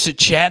wants to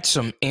chat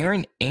some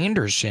Aaron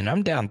Anderson.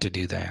 I'm down to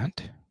do that.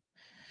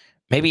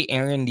 Maybe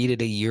Aaron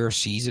needed a year of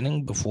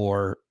seasoning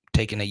before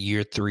taking a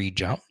year 3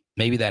 jump.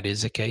 Maybe that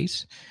is the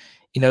case.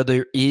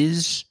 There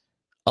is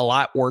a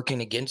lot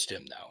working against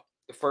him, though.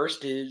 The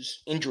first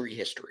is injury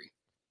history.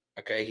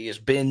 Okay, he has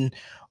been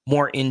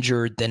more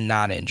injured than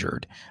not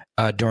injured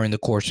during the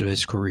course of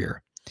his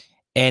career.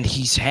 And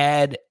he's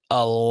had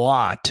a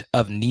lot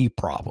of knee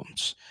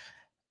problems,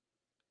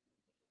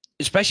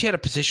 especially at a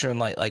position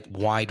like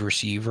wide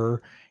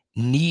receiver.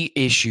 Knee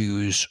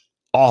issues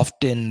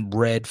often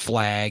red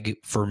flag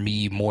for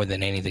me more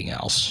than anything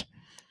else.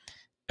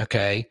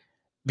 Okay,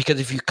 because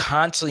if you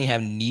constantly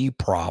have knee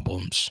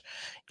problems,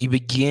 you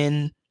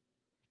begin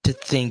to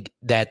think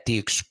that the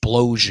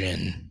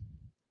explosion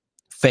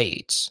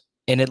fades.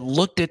 And it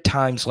looked at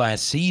times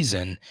last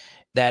season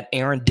that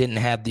Aaron didn't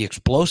have the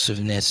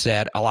explosiveness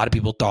that a lot of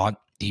people thought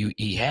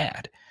he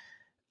had.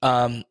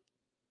 The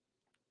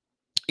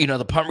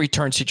punt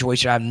return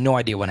situation, I have no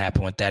idea what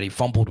happened with that. He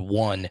fumbled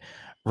one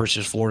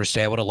versus Florida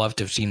State. I would have loved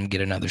to have seen him get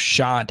another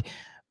shot,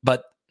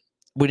 but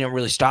we didn't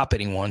really stop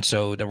anyone,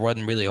 so there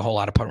wasn't really a whole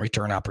lot of punt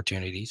return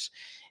opportunities.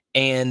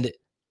 And,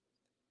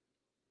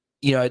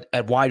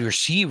 at wide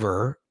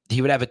receiver,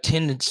 he would have a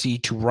tendency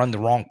to run the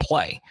wrong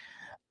play.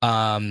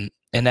 And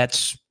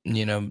that's,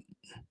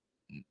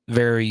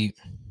 very,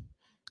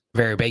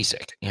 very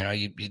basic.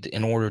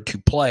 In order to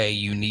play,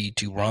 you need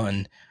to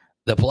run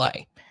the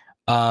play.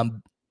 But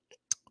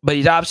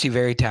he's obviously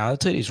very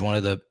talented. He's one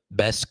of the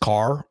best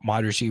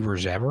wide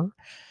receivers ever.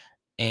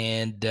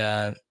 And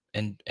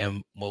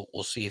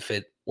we'll see if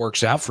it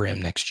works out for him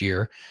next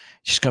year.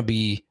 It's just going to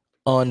be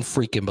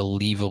unfreaking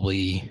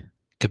believably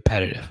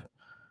competitive.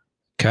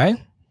 Okay?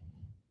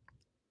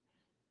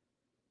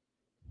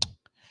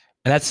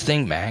 And that's the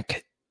thing,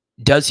 Mac.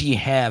 Does he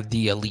have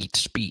the elite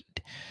speed?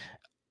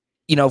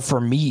 For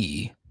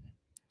me,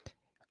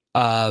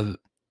 the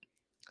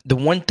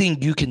one thing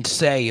you can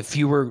say if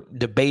you were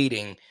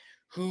debating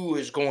who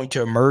is going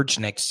to emerge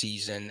next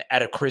season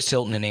out of Chris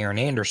Hilton and Aaron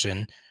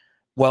Anderson,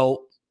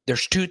 well,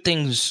 there's two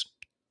things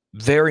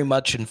very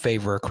much in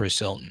favor of Chris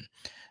Hilton.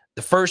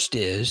 The first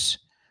is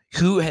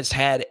who has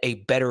had a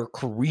better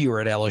career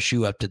at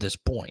LSU up to this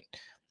point?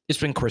 It's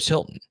been Chris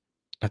Hilton,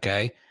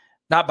 okay?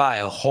 Not by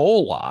a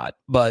whole lot,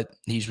 but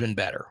he's been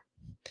better.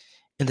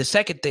 And the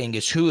second thing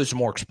is who is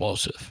more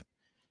explosive?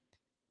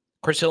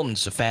 Chris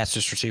Hilton's the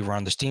fastest receiver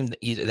on this team.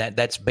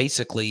 That's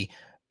basically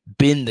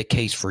been the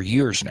case for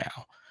years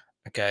now,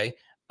 okay?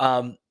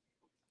 But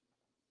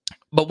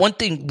one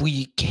thing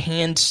we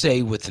can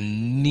say with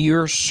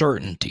near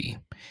certainty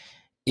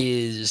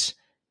is,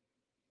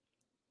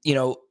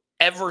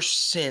 ever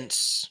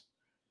since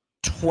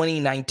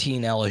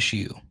 2019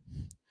 LSU,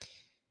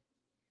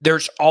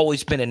 there's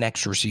always been a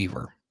next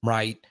receiver,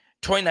 right?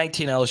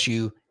 2019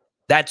 LSU,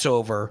 that's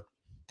over.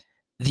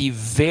 The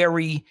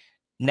very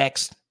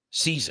next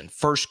season,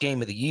 first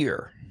game of the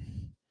year,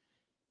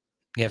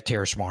 you have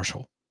Terrace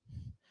Marshall.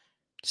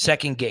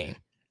 Second game,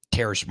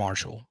 Terrace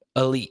Marshall.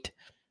 Elite.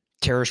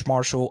 Terrace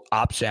Marshall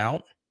opts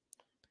out.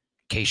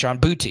 Kayshon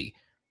Boutte,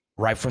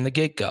 right from the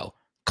get-go.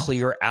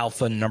 Clear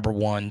alpha number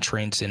 1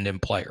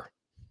 transcendent player.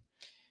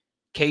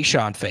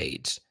 Kayshon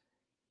fades.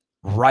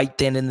 Right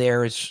then and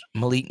there is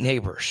Malik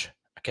Neighbors.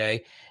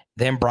 Okay.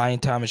 Then Brian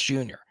Thomas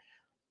Jr.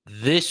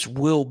 This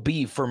will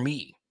be, for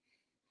me,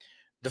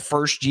 the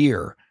first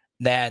year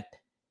that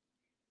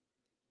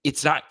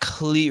it's not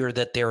clear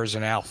that there is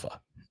an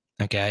alpha.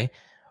 Okay.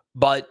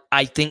 But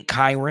I think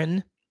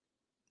Kyron,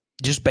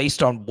 just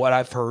based on what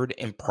I've heard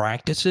in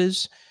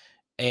practices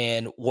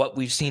and what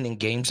we've seen in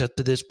games up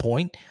to this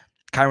point,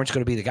 Kyron's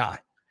going to be the guy.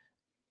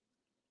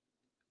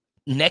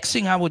 Next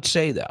thing I would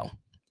say, though,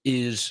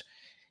 is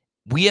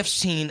we have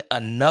seen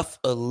enough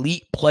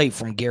elite play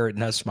from Garrett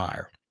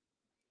Nussmeier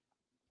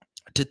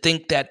to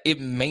think that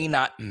it may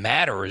not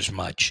matter as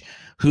much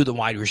who the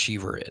wide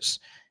receiver is.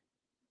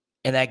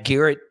 And that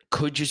Garrett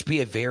could just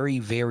be a very,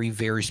 very,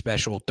 very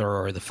special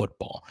thrower of the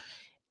football.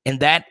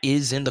 And that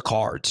is in the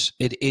cards.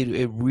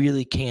 It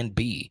really can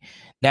be.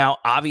 Now,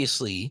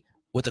 obviously,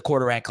 with a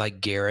quarterback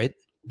like Garrett,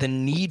 the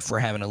need for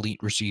having elite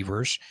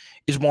receivers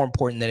is more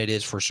important than it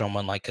is for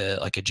someone like a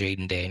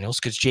Jaden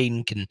Daniels, because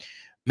Jaden can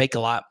make a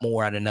lot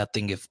more out of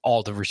nothing if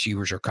all the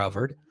receivers are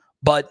covered.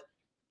 But,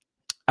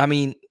 I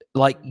mean,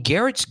 like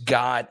Garrett's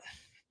got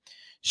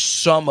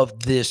some of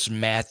this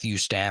Matthew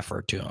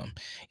Stafford to him.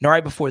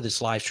 Right before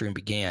this live stream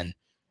began,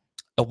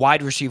 a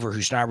wide receiver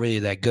who's not really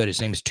that good,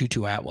 his name is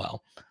Tutu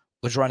Atwell,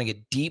 was running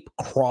a deep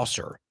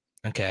crosser,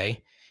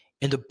 okay?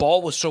 And the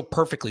ball was so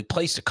perfectly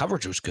placed, the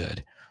coverage was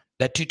good,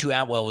 that Tutu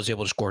Atwell was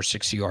able to score a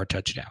 60-yard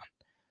touchdown.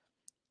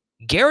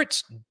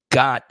 Garrett's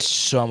got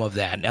some of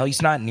that. Now,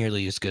 he's not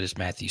nearly as good as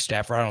Matthew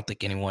Stafford. I don't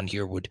think anyone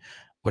here would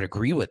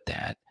agree with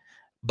that.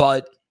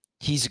 But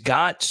he's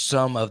got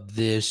some of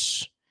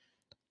this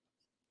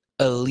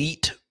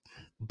elite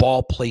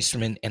ball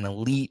placement and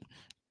elite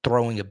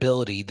throwing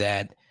ability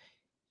that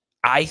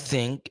I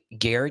think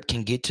Garrett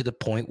can get to the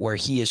point where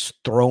he is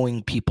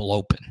throwing people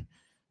open,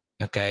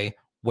 okay,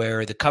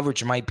 where the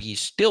coverage might be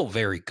still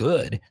very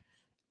good,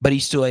 but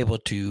he's still able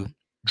to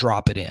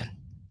drop it in.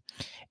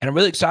 And I'm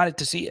really excited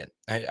to see it.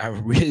 I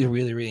really,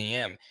 really, really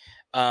am.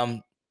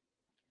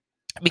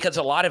 Because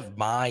a lot of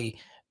my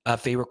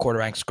favorite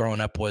quarterbacks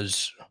growing up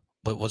was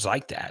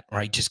like that,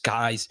 right? Just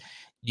guys,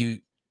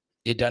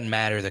 it doesn't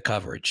matter the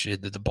coverage.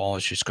 The ball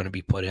is just going to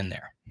be put in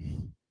there.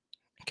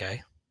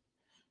 Okay.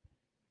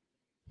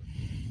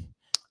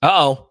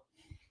 Uh-oh.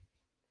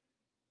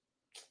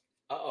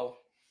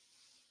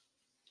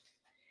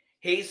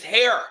 He's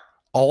here.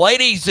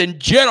 Ladies and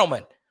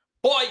gentlemen,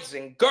 boys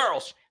and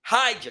girls,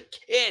 hide your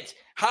kids,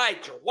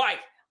 hide your wife.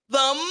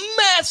 The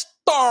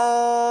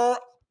Master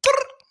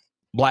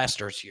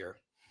Blaster's here.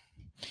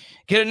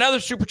 Get another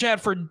super chat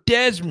for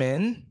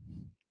Desmond.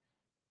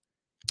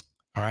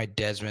 All right,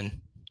 Desmond.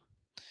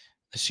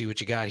 Let's see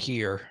what you got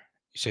here.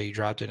 You say you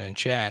dropped it in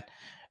chat.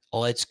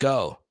 Let's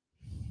go.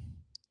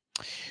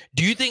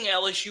 Do you think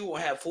LSU will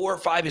have 4 or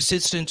 5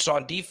 assistants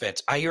on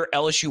defense? I hear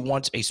LSU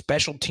wants a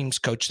special teams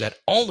coach that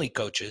only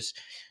coaches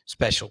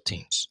special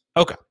teams.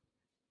 Okay.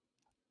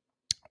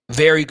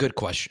 Very good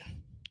question.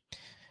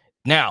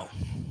 Now,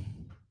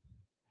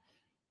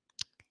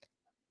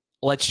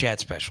 let's chat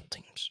special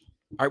teams.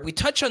 All right, we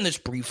touched on this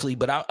briefly,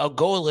 but I'll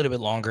go a little bit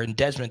longer. And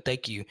Desmond,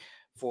 thank you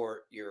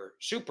for your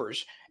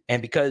supers.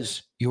 And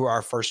because you were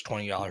our first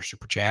 $20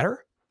 super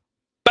chatter,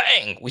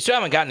 bang, we still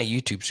haven't gotten a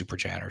YouTube super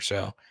chatter.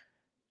 So,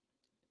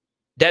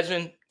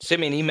 Desmond,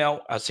 send me an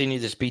email. I'll send you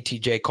this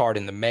BTJ card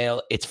in the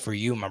mail. It's for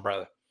you, my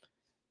brother.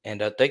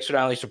 And thanks for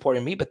not only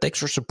supporting me, but thanks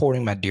for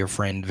supporting my dear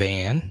friend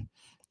Van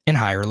in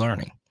higher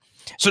learning.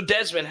 So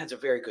Desmond has a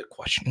very good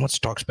question. Let's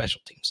talk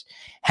special teams.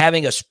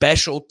 Having a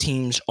special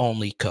teams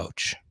only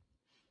coach.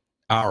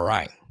 All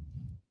right.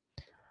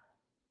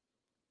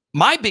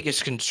 My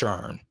biggest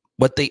concern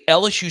with the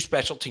LSU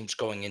special teams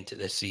going into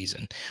this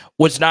season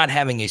was not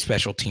having a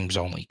special teams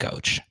only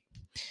coach.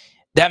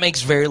 That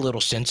makes very little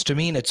sense to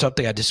me, and it's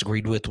something I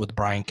disagreed with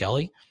Brian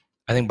Kelly.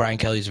 I think Brian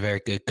Kelly is a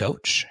very good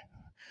coach.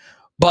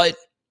 But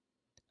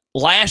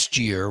last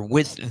year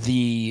with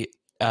the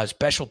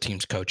special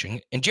teams coaching,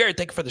 and Jared,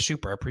 thank you for the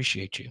super. I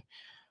appreciate you.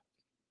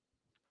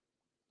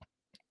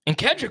 And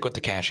Kedrick with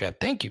the Cash App.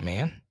 Thank you,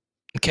 man.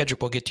 And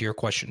Kedrick, we'll get to your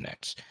question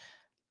next.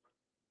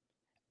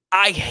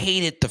 I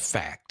hated the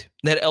fact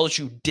that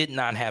LSU did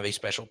not have a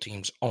special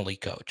teams only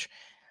coach.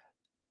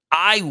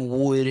 I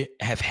would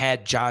have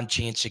had John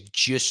Jancic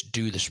just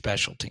do the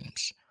special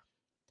teams.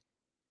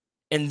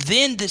 And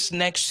then this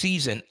next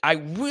season, I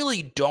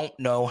really don't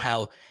know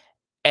how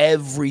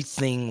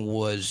everything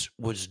was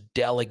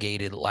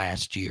delegated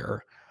last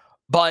year.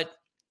 But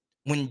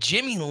when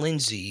Jimmy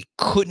Lindsey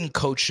couldn't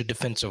coach the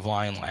defensive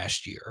line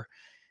last year,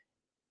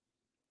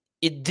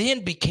 it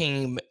then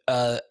became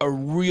a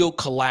real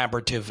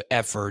collaborative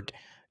effort,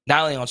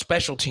 not only on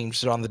special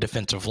teams, but on the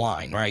defensive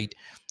line, right?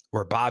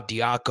 Where Bob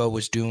Diaco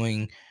was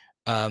doing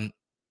some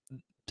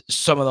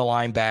of the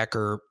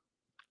linebacker,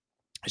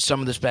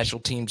 some of the special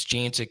teams.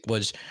 Jancic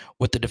was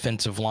with the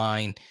defensive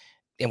line,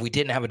 and we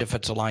didn't have a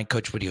defensive line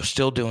coach, but he was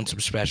still doing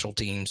some special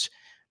teams.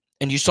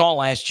 And you saw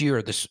last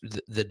year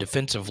the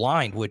defensive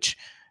line, which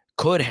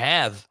could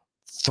have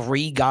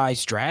 3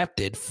 guys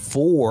drafted,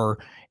 4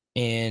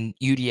 in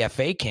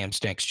UDFA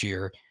camps next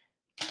year.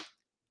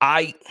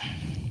 I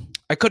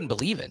couldn't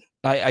believe it.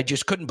 I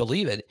just couldn't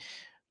believe it.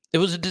 It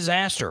was a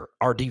disaster,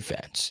 our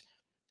defense.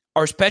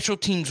 Our special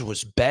teams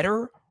was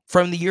better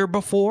from the year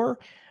before,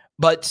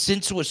 but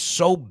since it was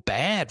so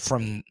bad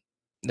from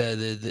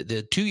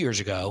the 2 years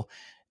ago,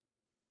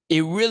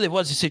 it really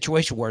was a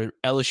situation where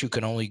LSU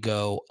could only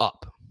go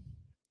up.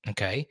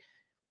 Okay?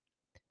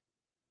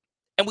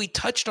 And we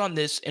touched on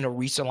this in a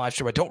recent live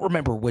stream. I don't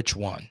remember which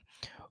one,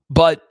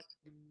 but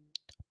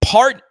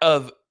part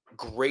of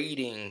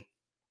grading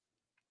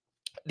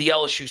the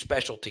LSU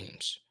special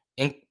teams,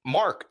 and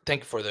Mark,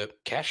 thank you for the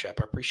Cash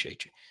App. I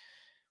appreciate you.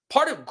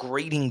 Part of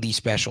grading these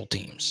special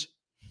teams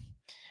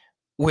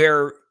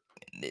where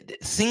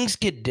things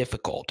get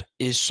difficult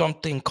is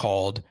something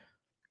called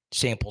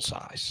sample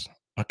size,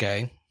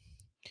 okay?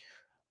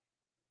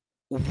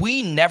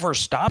 We never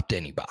stopped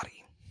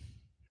anybody.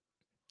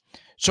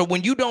 So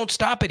when you don't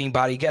stop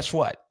anybody, guess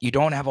what? You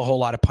don't have a whole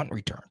lot of punt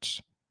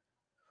returns.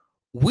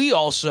 We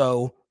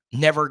also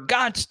never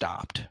got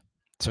stopped.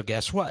 So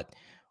guess what?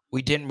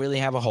 We didn't really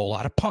have a whole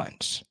lot of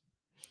punts.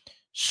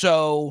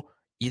 So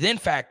you then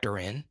factor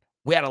in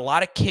We had a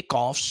lot of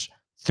kickoffs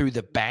through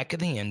the back of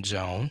the end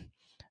zone,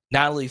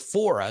 not only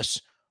for us,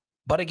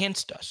 but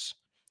against us.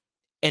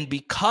 And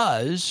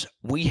because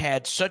we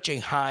had such a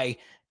high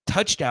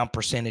touchdown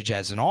percentage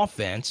as an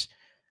offense,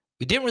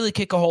 we didn't really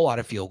kick a whole lot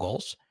of field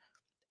goals.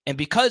 And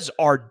because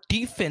our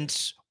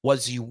defense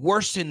was the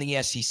worst in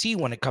the SEC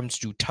when it comes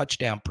to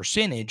touchdown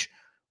percentage,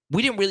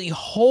 we didn't really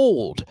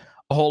hold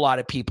a whole lot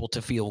of people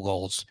to field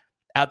goals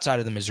outside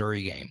of the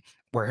Missouri game,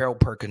 where Harold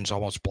Perkins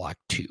almost blocked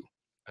 2.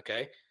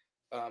 Okay.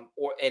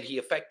 And he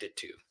affected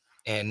 2.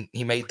 And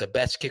he made the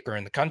best kicker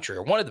in the country,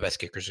 or one of the best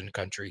kickers in the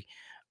country,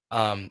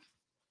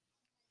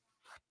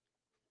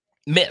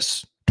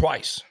 miss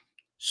twice.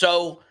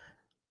 So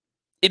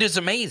it is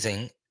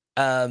amazing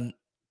how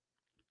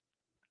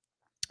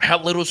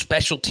little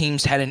special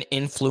teams had an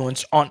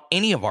influence on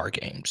any of our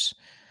games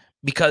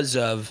because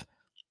of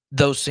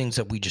those things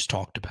that we just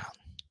talked about.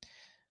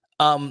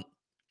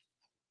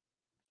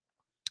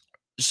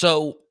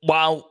 So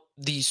while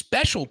the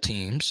special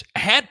teams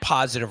had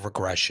positive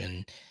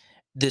regression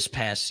this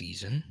past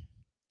season,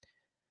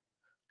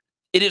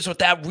 it is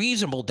without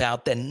reasonable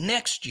doubt that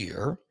next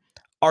year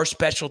our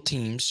special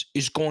teams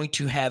is going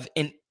to have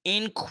an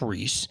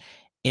increase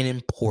in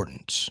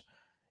importance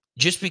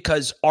just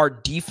because our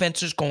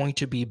defense is going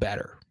to be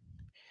better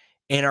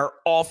and our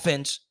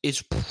offense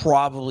is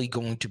probably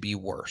going to be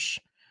worse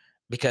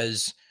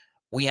because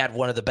we had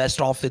one of the best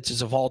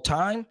offenses of all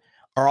time.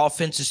 Our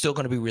offense is still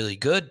going to be really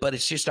good, but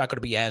it's just not going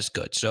to be as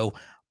good. So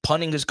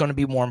punting is going to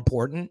be more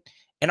important,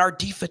 and our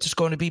defense is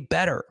going to be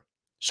better.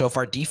 So if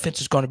our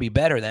defense is going to be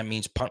better, that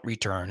means punt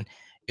return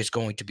is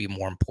going to be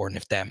more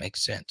important, if that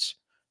makes sense.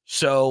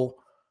 So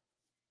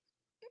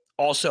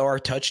also our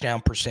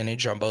touchdown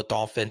percentage on both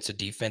offense and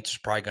defense is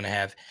probably going to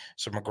have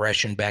some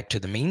regression back to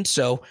the mean.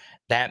 So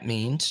that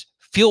means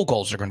field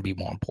goals are going to be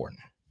more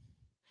important.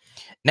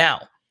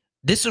 Now,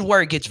 this is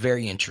where it gets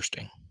very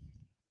interesting.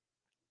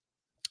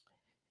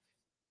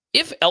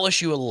 If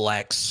LSU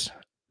elects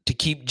to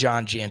keep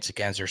John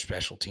Jancic as their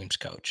special teams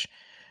coach,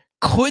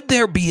 could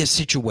there be a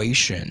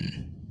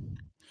situation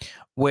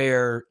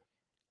where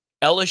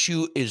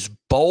LSU is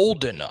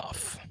bold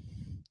enough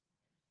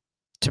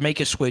to make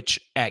a switch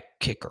at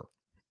kicker?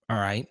 All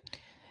right.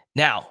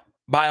 Now,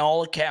 by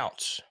all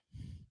accounts,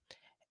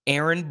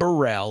 Aaron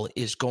Burrell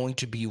is going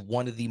to be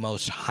one of the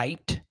most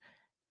hyped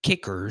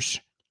kickers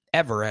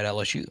ever at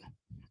LSU.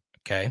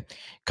 Okay.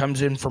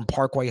 Comes in from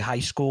Parkway High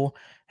School,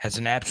 has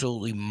an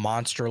absolutely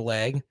monster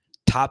leg,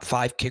 top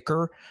 5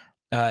 kicker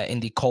in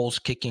the Coles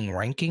kicking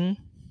ranking.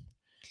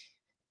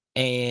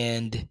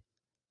 And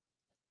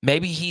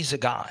maybe he's a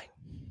guy.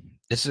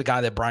 This is a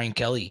guy that Brian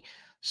Kelly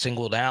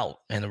singled out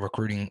in the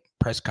recruiting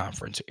press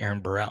conference, Aaron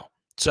Burrell.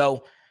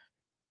 So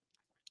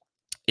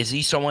is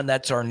he someone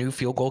that's our new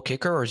field goal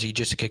kicker, or is he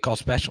just a kickoff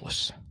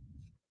specialist?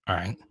 All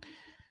right.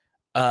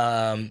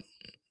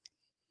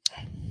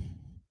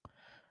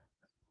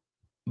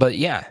 But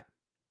yeah.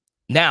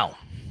 Now,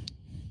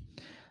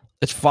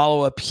 let's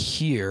follow up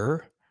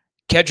here.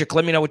 Kedrick,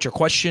 let me know what your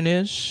question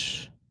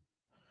is.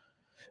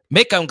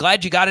 Mick, I'm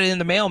glad you got it in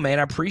the mail, man.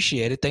 I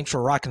appreciate it. Thanks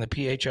for rocking the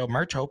PHL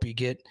merch. Hope you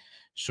get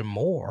some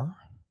more.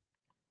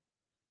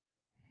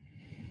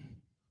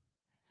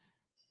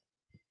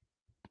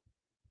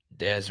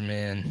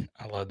 Desmond,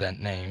 I love that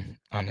name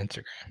on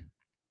Instagram.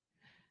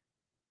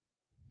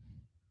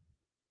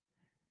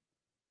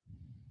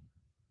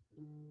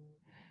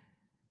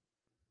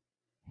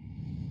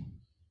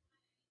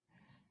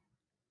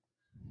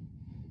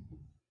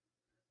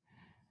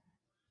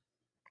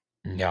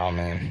 Y'all,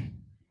 man,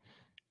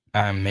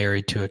 I'm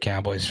married to a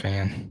Cowboys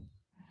fan.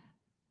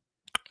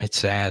 It's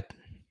sad.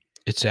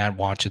 It's sad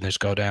watching this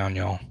go down,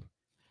 y'all.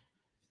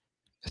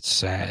 It's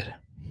sad.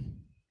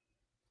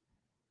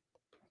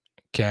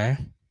 Okay.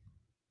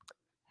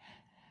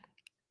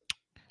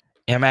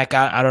 And Mac,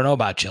 I don't know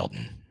about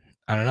Chilton.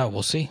 I don't know.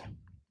 We'll see.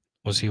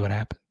 We'll see what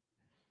happens.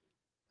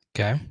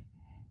 Okay.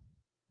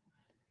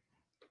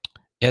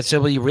 Yeah,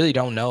 so you really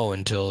don't know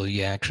until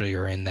you actually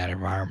are in that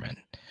environment.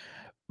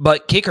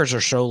 But kickers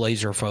are so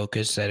laser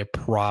focused that it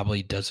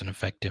probably doesn't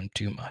affect him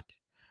too much.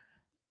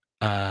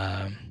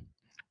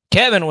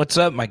 Kevin, what's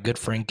up, my good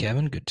friend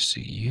Kevin? Good to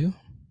see you.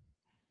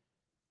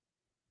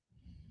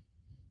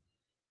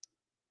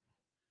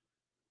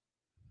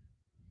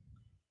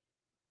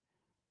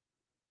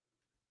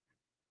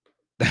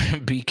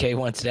 BK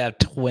wants to have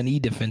 20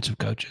 defensive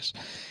coaches.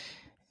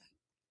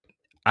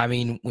 I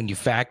mean, when you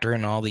factor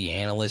in all the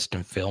analysts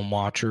and film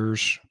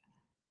watchers,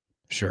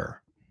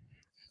 sure.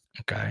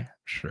 Okay,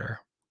 sure.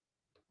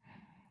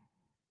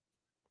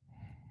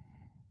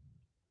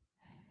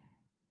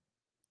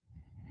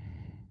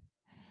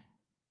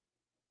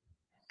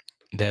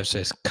 Dev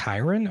says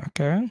Kyron.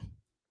 Okay.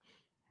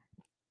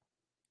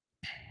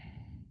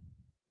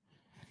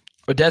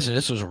 But Desmond,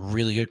 this was a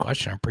really good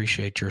question. I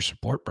appreciate your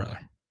support, brother.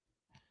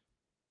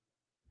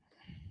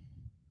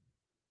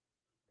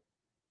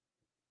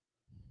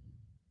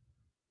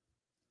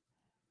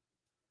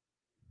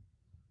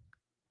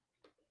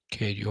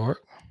 Cade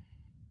York.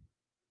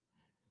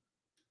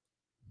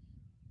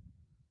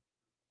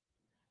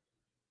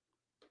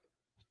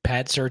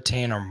 Pat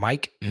Surtain or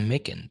Mike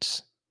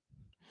Mickens?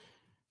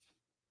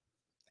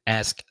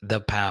 Ask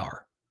the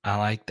Power. I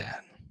like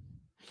that.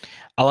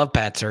 I love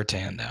Pat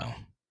Surtain, though.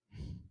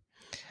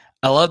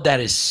 I love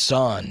that his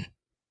son,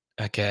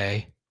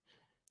 okay,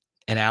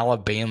 in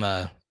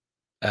Alabama,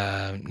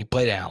 he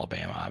played at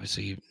Alabama,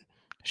 obviously. He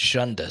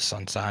shunned us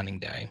on signing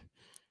day.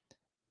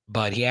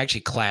 But he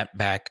actually clapped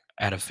back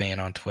at a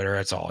fan on Twitter.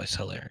 That's always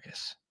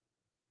hilarious.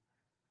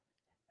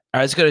 All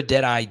right, let's go to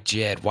Deadeye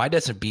Jed. Why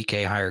doesn't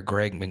BK hire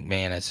Greg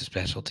McMahon as a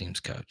special teams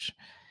coach?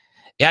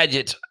 Yeah,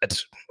 it's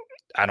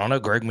I don't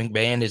know. Greg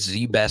McMahon is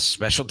the best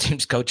special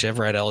teams coach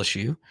ever at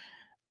LSU.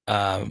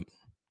 I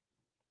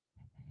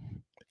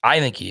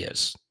think he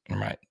is. There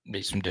might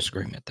be some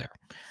disagreement there.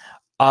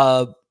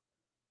 I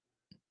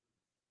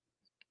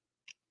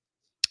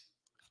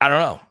don't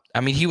know.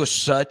 I mean, he was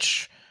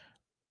such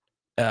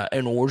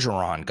an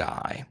Orgeron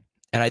guy,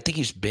 and I think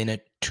he's been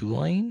at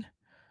Tulane.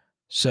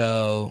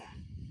 So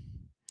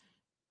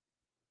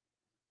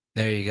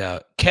there you go.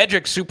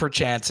 Kedrick super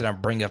chats, and I'm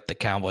bringing up the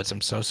Cowboys.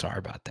 I'm so sorry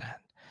about that.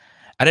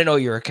 I didn't know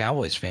you were a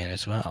Cowboys fan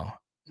as well.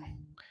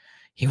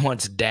 He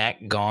wants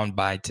Dak gone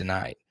by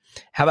tonight.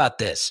 How about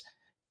this?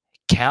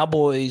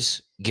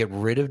 Cowboys get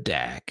rid of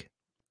Dak,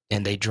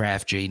 and they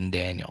draft Jaden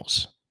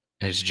Daniels.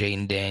 And it's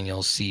Jaden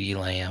Daniels, CeeDee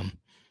Lamb,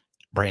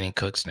 Brandon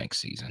Cooks next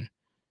season.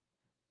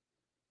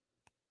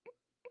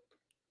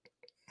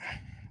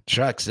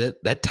 Shucks,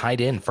 that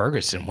tight end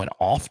Ferguson went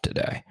off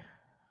today.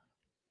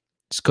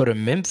 Let's go to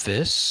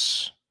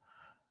Memphis.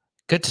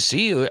 Good to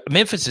see you.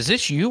 Memphis, is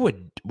this you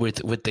with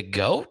the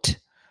GOAT?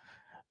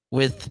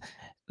 With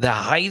the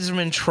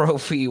Heisman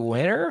Trophy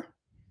winner?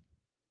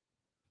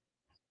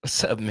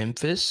 What's up,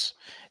 Memphis?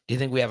 Do you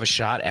think we have a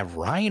shot at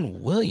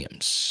Ryan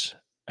Williams?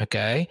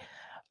 Okay.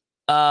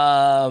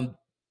 That's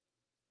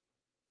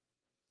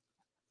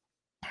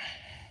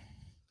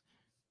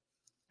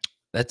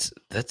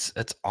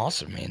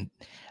awesome, man.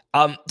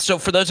 So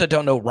for those that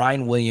don't know,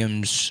 Ryan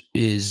Williams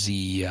is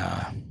the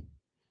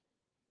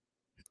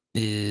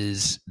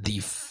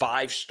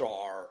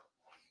 5-star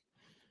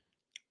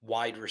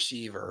wide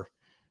receiver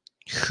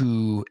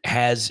who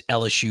has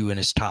LSU in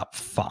his top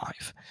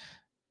 5.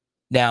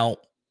 Now,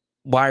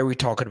 why are we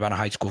talking about a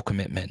high school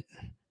commitment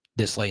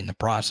this late in the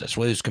process?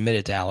 Well, he was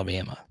committed to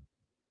Alabama.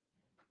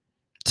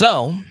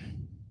 So,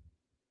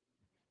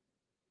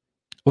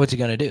 what's he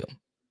going to do?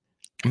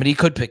 I mean, he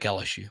could pick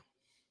LSU.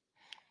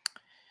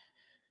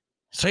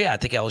 So, yeah, I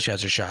think LSU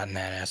has a shot in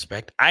that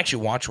aspect. I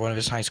actually watched one of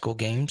his high school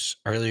games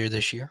earlier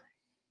this year.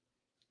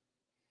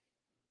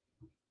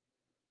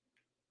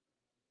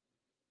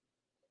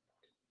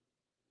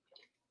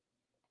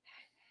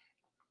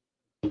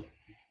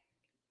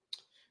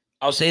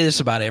 I'll say this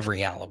about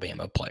every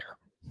Alabama player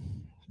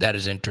that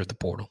has entered the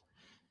portal.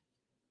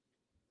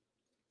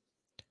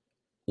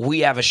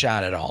 We have a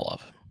shot at all of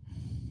them.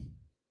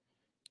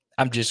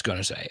 I'm just going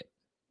to say it.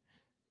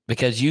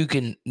 Because you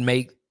can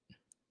make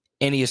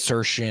any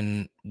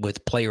assertion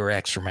with player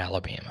X from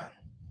Alabama.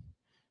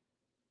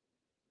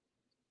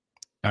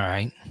 All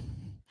right.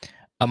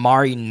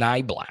 Amari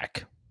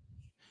Niblack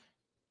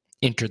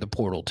entered the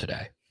portal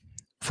today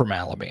from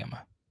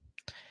Alabama.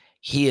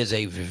 He is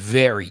a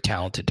very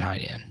talented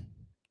tight end.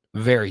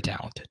 Very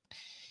talented.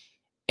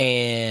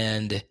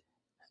 And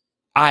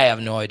I have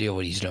no idea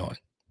what he's doing.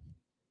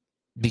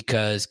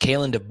 Because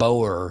Kalen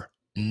DeBoer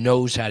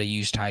knows how to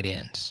use tight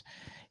ends.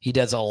 He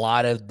does a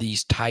lot of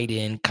these tight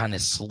end kind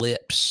of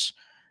slips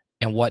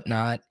and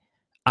whatnot.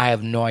 I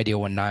have no idea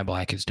what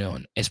Niblack is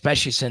doing,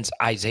 especially since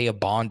Isaiah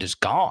Bond is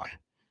gone.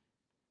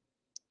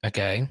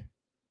 Okay.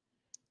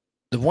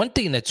 The one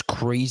thing that's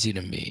crazy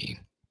to me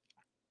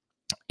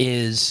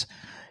is,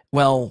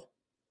 well,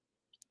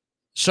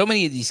 so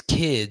many of these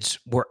kids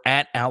were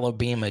at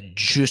Alabama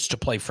just to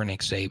play for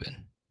Nick Saban.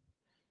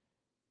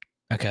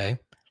 Okay.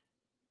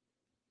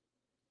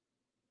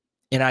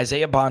 And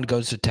Isaiah Bond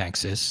goes to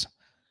Texas.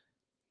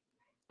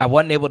 I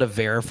wasn't able to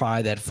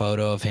verify that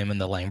photo of him in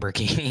the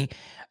Lamborghini.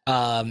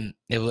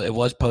 It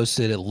was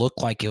posted. It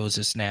looked like it was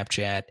a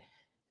Snapchat.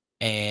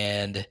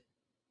 And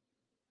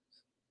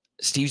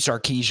Steve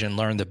Sarkisian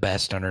learned the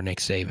best under Nick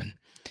Saban.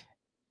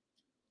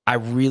 I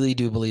really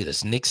do believe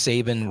this. Nick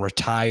Saban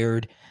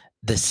retired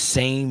the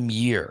same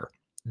year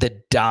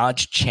the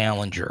Dodge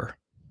Challenger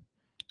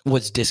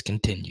was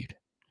discontinued.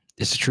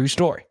 It's a true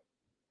story.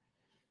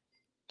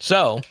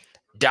 So,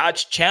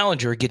 Dodge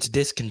Challenger gets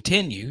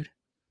discontinued.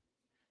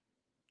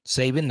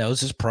 Saban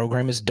knows his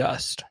program is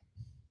dust.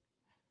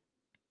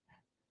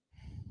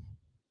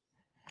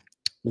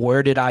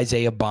 Where did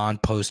Isaiah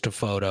Bond post a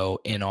photo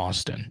in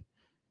Austin?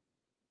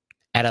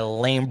 At a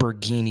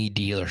Lamborghini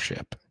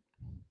dealership.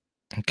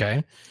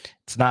 Okay?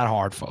 It's not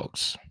hard,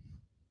 folks.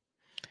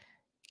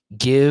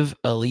 Give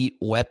Elite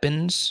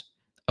Weapons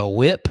a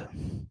whip.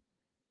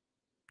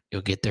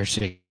 You'll get their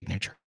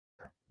signature.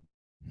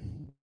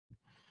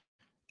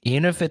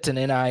 Even if it's an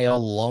NIL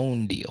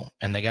loan deal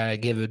and they got to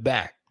give it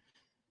back.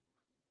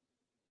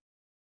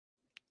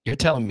 You're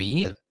telling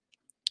me a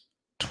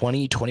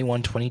 20,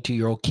 21,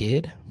 22-year-old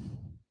kid,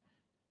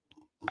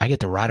 I get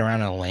to ride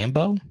around in a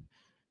Lambo,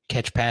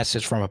 catch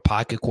passes from a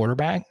pocket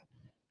quarterback,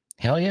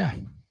 Hell yeah.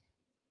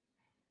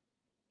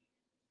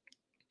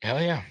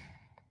 Hell yeah.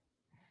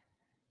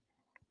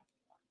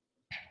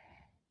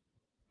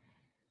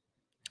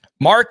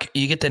 Mark,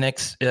 you get the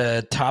next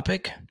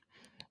topic.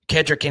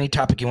 Kedrick, any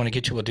topic you want to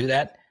get to, we'll do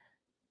that.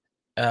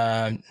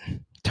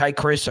 Ty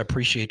Chris, I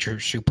appreciate your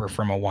super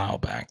from a while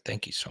back.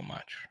 Thank you so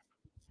much.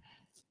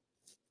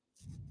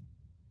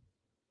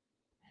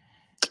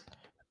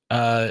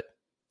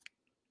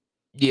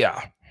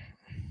 Yeah,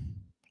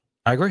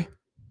 I agree.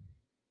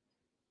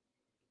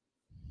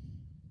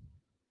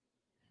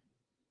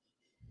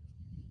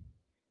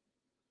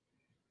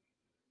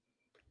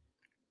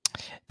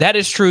 That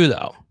is true,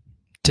 though.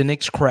 To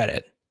Nick's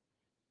credit,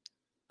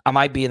 I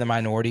might be in the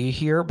minority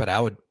here, but I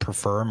would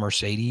prefer a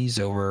Mercedes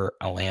over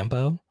a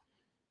Lambo.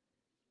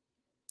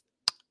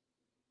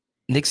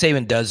 Nick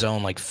Saban does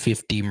own like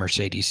 50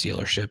 Mercedes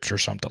dealerships or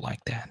something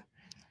like that.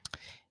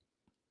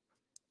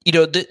 You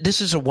know,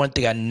 this is one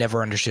thing I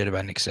never understood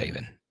about Nick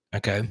Saban,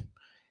 okay?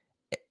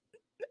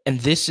 And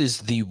this is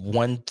the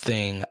one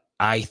thing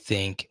I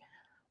think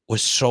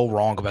was so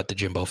wrong about the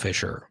Jimbo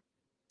Fisher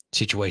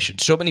situation.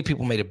 So many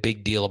people made a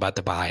big deal about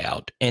the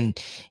buyout, and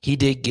he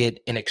did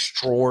get an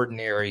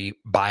extraordinary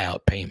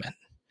buyout payment.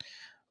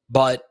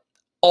 But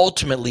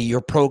ultimately,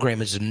 your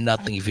program is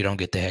nothing if you don't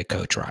get the head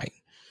coach right.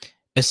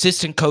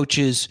 Assistant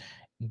coaches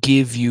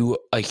give you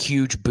a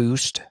huge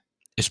boost,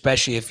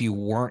 especially if you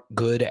weren't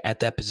good at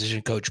that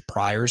position coach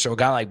prior. So a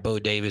guy like Bo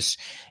Davis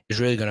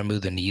is really going to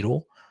move the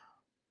needle.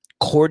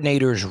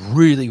 Coordinators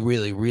really,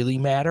 really, really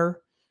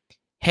matter.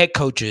 Head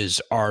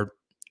coaches are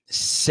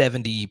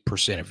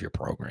 70% of your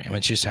program.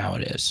 It's just how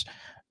it is.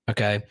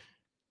 Okay.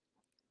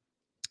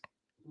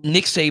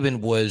 Nick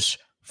Saban was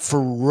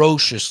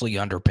ferociously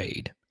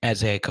underpaid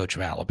as head coach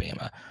of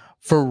Alabama.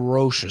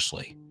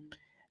 Ferociously.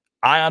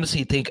 I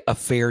honestly think a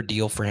fair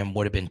deal for him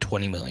would have been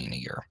 $20 million a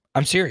year.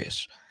 I'm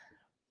serious.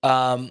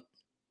 And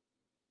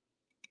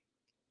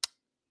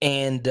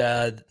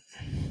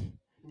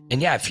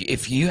yeah,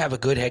 if you have a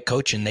good head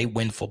coach and they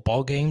win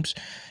football games,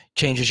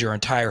 changes your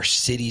entire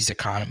city's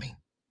economy.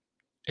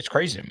 It's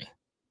crazy to me.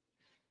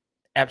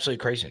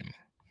 Absolutely crazy to me.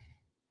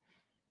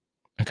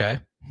 Okay.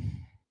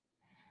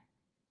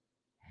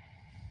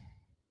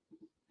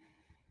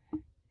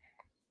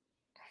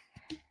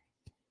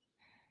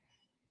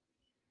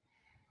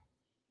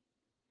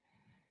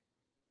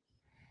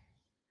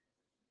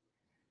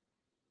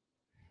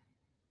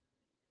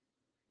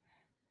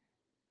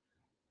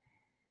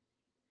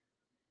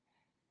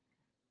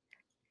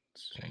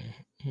 Let's see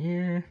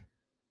here.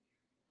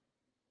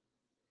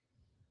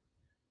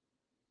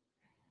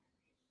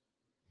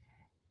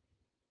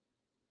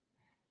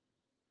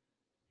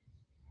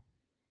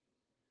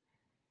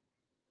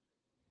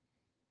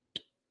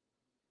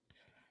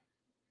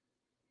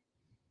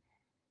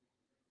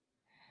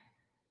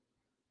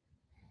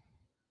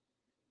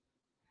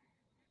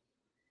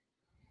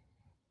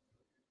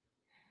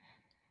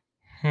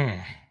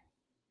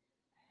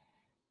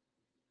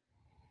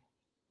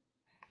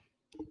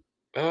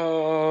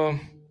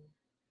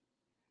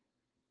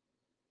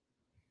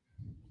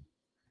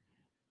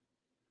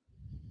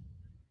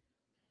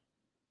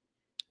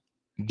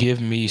 Give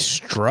me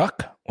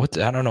Struck. I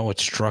don't know what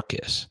Struck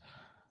is.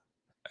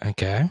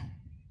 Okay.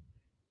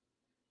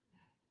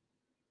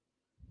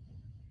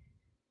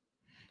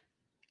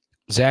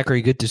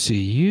 Zachary, good to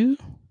see you.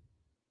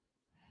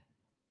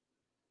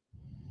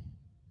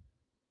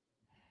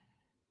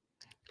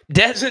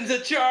 Desmond's the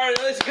chart.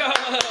 Let's go.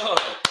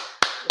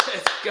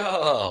 Let's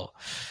go.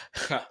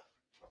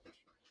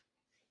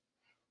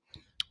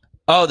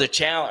 Oh, the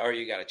challenge. Or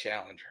you got a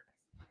challenger.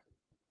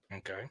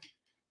 Okay.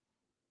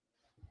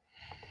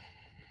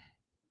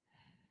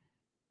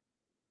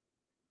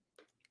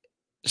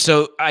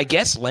 So I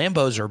guess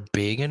Lambos are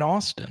big in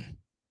Austin.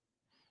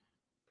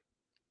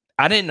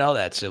 I didn't know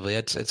that, Sylvia.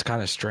 It's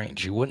kind of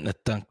strange. You wouldn't have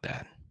thunk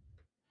that.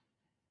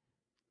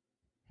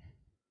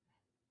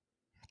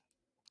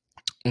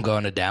 I'm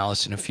going to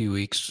Dallas in a few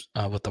weeks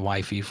with the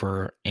wifey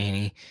for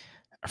Annie,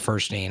 our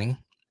first Annie,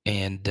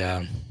 and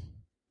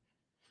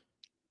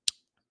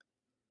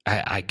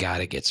I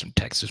gotta get some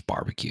Texas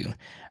barbecue.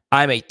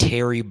 I'm a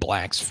Terry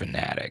Black's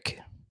fanatic,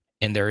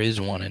 and there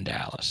is one in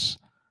Dallas,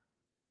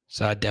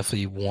 so I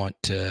definitely want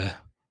to.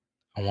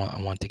 I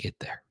want to get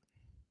there.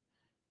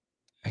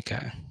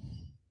 Okay,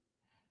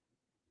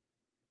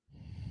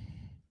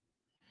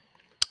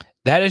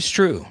 that is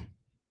true.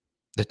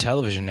 The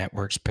television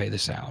networks pay the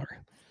salary.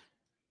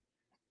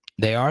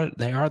 They are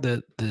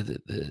the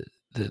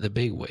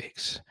big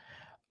wigs.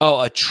 Oh,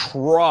 a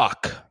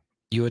truck.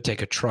 You would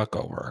take a truck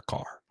over a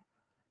car.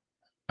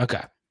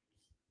 Okay.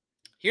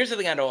 Here's the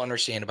thing I don't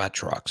understand about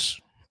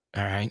trucks.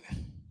 All right.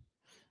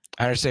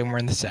 I understand we're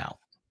in the South.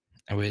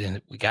 And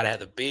we gotta have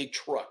the big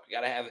truck. We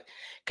gotta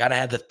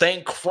have the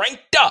thing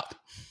cranked up.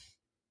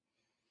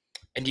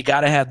 And you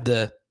gotta have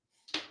the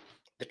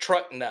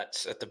truck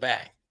nuts at the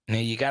back. And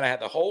then you gotta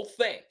have the whole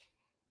thing.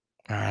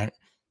 All right.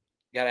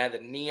 You gotta have the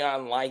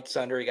neon lights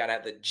under. You gotta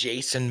have the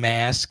Jason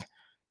mask.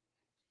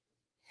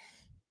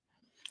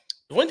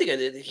 One thing,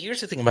 here's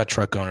the thing about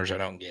truck owners I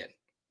don't get.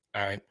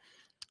 All right.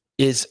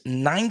 is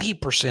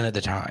 90% of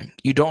the time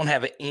you don't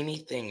have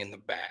anything in the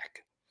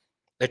back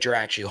that you're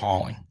actually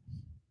hauling.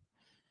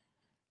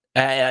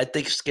 And I don't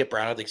think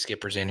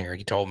Skipper's in here.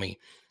 He told me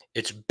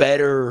it's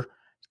better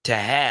to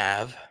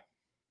have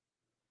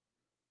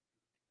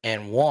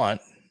and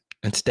want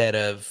instead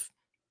of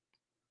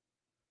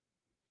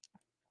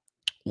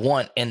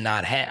want and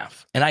not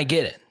have. And I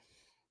get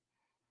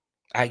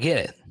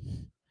it.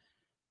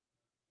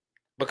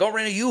 But go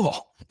rent a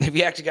U-Haul if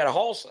you actually got to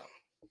haul something.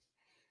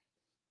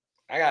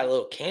 I got a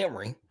little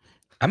Camry.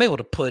 I'm able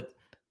to put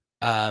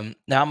now I'm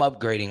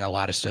upgrading a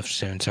lot of stuff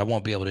soon, so I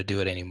won't be able to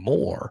do it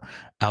anymore.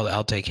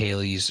 I'll take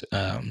Haley's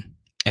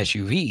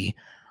SUV.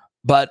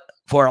 But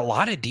for a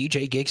lot of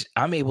DJ gigs,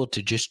 I'm able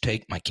to just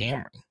take my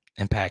Camry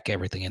and pack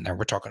everything in there.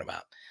 We're talking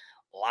about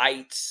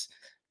lights,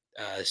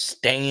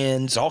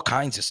 stands, all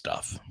kinds of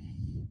stuff.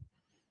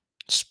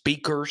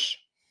 Speakers.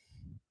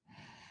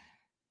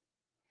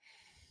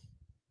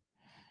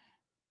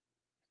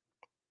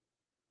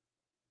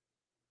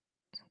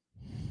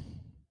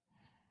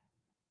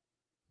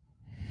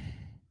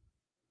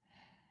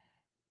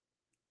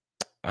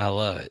 I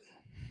love it.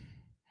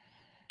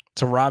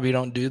 So, Rob, you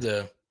don't do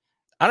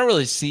I don't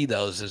really see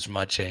those as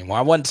much anymore.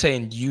 I wasn't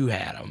saying you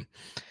had them,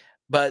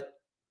 but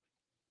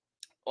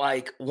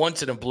like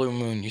once in a blue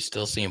moon, you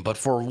still see them. But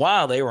for a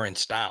while, they were in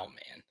style,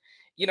 man.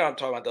 You know, I'm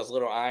talking about those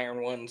little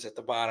iron ones at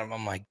the bottom.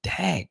 I'm like,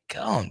 dang,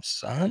 gum,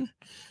 son.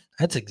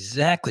 That's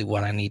exactly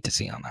what I need to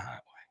see on the highway.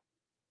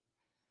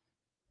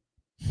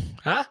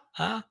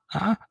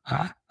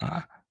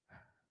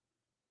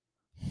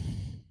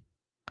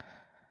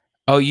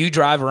 Oh, you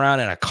drive around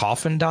in a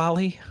coffin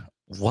dolly?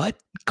 What,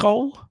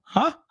 Cole?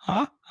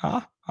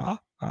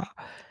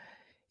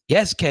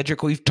 Yes,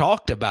 Kedrick, we've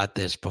talked about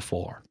this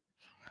before.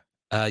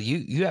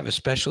 You have a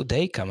special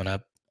day coming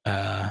up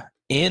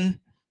in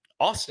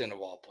Austin, of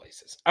all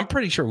places. I'm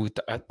pretty sure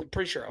I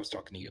was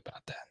talking to you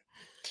about that.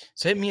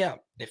 So hit me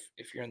up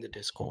if you're in the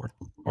Discord,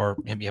 or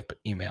hit me up an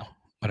email,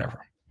 whatever.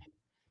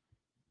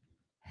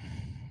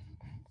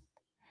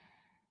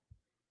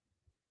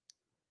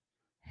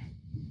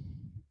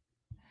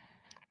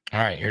 All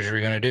right, here's what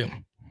we're going to do.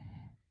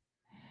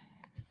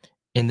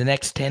 In the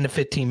next 10 to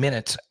 15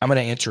 minutes, I'm going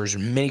to answer as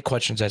many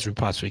questions as we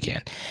possibly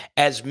can.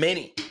 As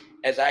many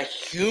as I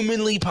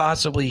humanly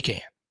possibly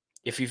can.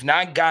 If you've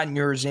not gotten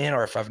yours in,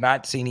 or if I've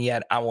not seen it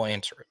yet, I will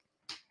answer it.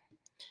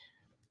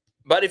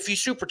 But if you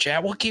super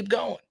chat, we'll keep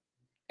going.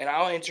 And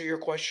I'll answer your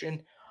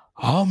question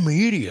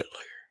immediately.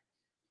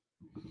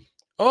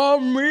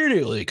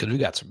 Because we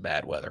got some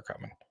bad weather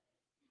coming.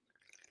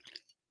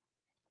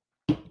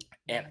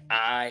 And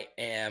I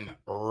am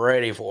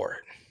ready for it.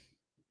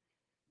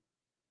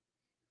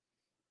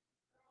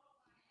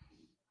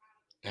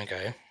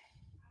 Okay.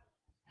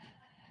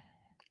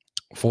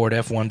 Ford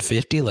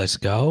F-150, let's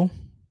go.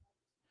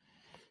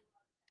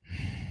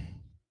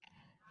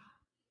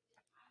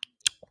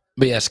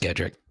 But yes,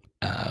 Kedrick,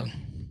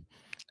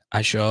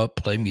 I show up,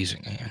 play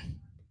music, man.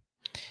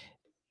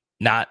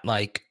 Not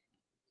like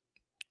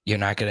you're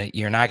not gonna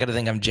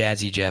think I'm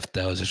Jazzy Jeff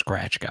though as a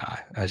scratch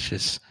guy.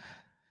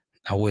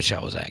 I wish I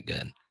was that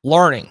good.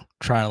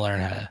 Trying to learn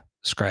how to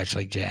scratch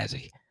like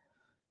Jazzy.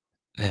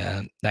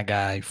 Yeah, that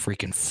guy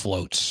freaking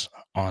floats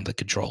on the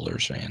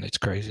controllers, man. It's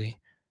crazy.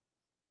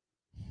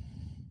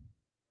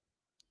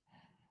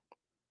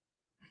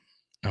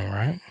 All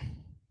right.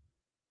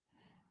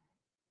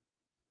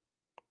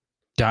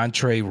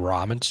 Dontre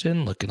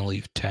Robinson looking to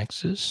leave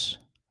Texas.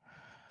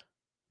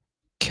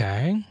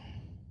 Okay.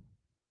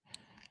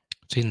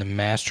 Seeing the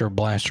Master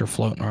Blaster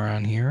floating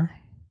around here.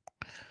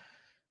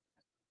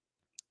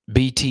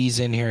 BT's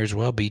in here as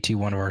well. BT,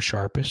 one of our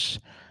sharpest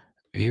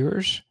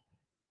viewers.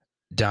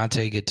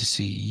 Dante, good to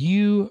see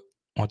you.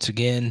 Once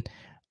again,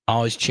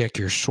 always check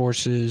your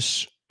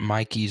sources.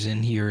 Mikey's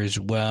in here as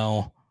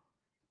well.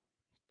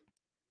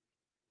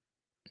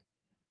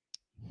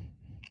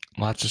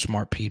 Lots of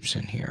smart peeps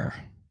in here.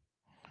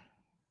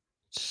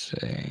 Let's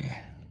see.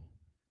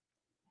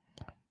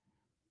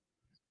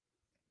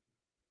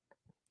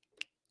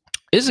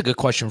 This is a good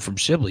question from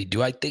Sibley.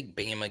 Do I think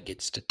Bama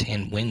gets to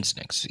 10 wins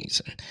next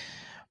season?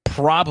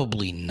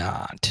 Probably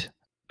not.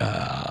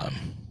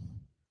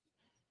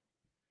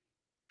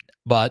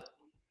 But,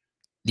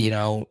 you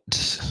know,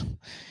 it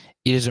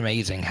is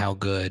amazing how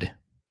good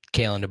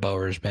Kalen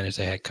DeBoer has been as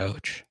a head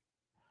coach.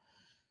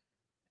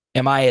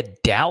 Am I a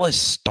Dallas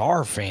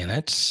Star fan?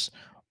 That's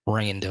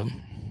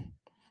random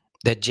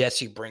that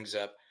Jesse brings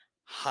up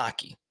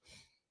hockey.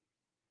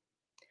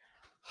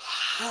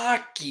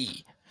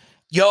 Hockey.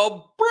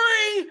 Yo,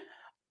 bring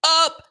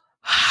up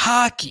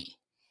hockey.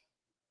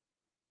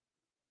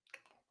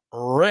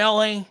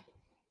 Really?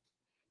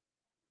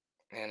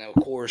 And of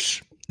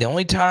course, the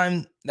only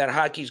time that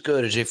hockey's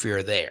good is if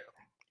you're there.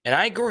 And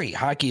I agree.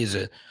 Hockey is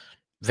a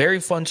very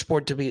fun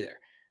sport to be there.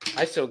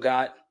 I still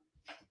got,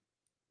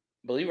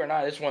 believe it or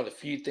not, it's one of the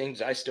few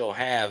things I still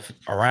have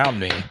around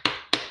me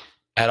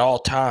at all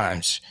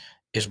times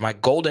is my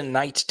Golden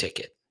Knights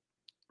ticket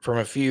from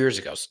a few years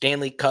ago.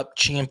 Stanley Cup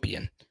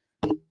champion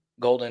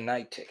Golden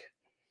Knight ticket.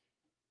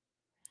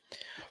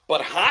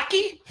 But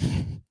hockey?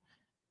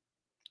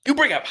 You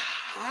bring up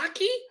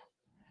hockey?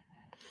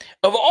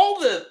 Of all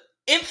the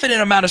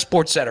infinite amount of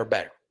sports that are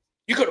better,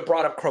 you could have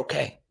brought up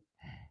croquet.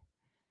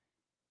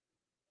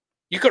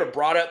 You could have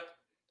brought up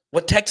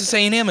what Texas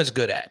A&M is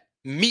good at,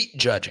 meat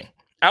judging.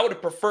 I would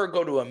have preferred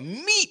go to a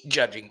meat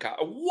judging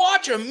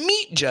watch a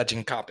meat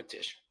judging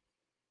competition.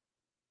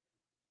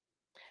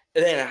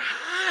 And then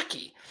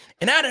hockey.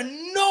 And out of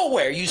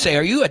nowhere, you say,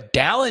 are you a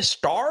Dallas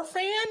Star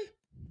fan?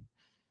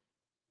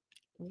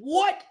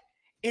 What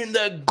in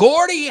the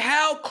Gordie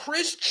Howe,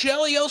 Chris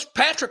Chelios,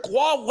 Patrick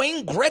Waugh,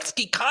 Wayne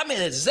Gretzky comment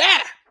is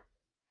that?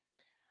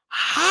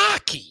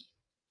 Hockey.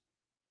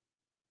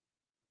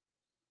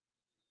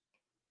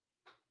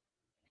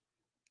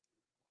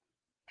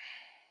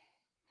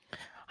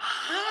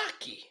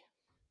 Hockey.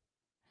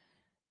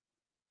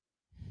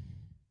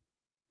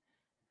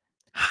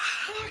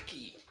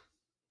 Hockey.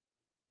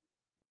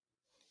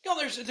 You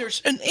know,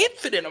 there's an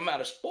infinite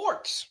amount of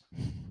sports.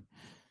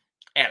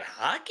 And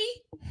hockey?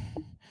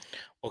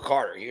 Well,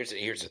 Carter, here's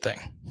the thing.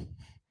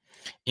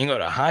 You can go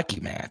to a hockey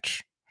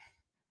match,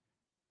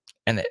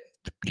 and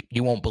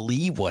you won't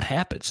believe what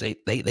happens.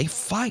 They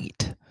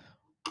fight.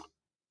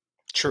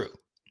 True.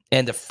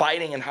 And the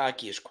fighting in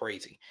hockey is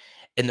crazy.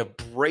 And the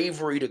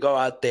bravery to go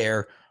out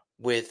there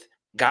with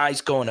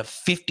guys going at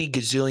 50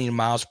 gazillion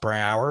miles per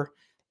hour,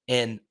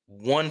 and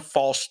one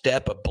false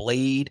step, a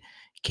blade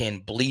can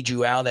bleed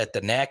you out at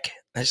the neck.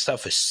 That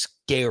stuff is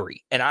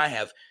scary. And I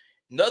have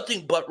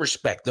nothing but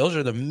respect. Those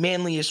are the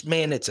manliest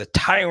men. It's a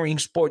tiring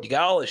sport. You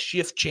got all the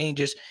shift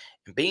changes,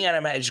 and being at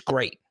a match is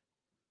great.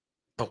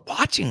 But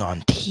watching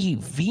on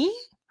TV,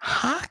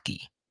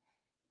 hockey.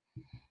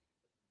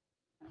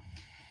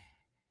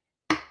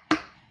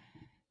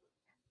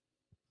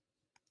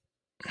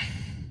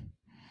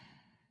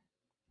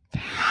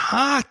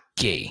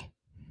 Hockey.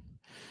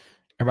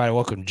 Everybody,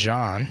 welcome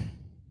John.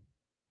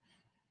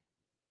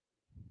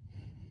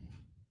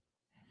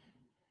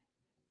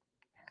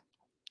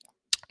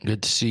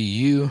 Good to see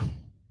you.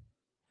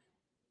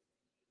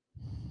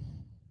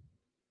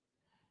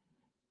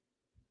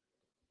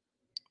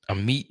 A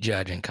meat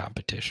judging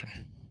competition.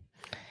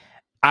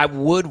 I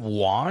would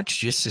watch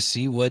just to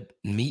see what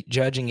meat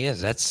judging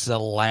is. That's the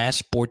last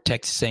sport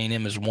Texas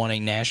A&M has won a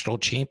national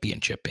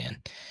championship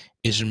in,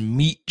 is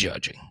meat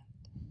judging.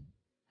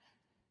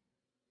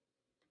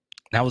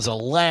 That was the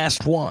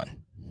last one.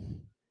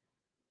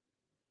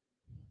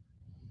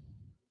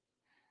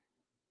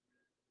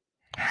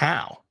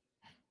 How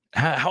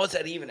is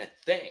that even a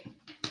thing?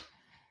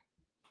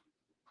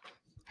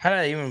 How did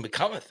that even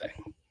become a thing?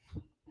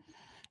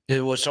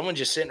 Was someone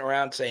just sitting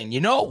around saying,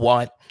 you know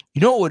what?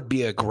 You know what would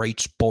be a great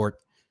sport?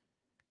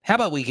 How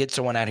about we get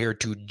someone out here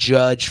to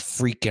judge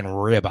freaking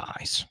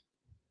ribeyes?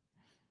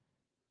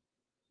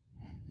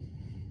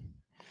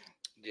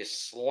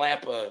 Just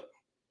slap a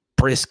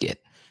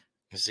brisket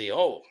and see,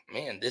 oh,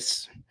 man,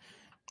 this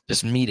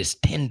meat is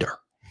tender.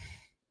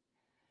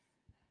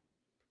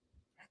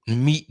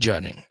 Meat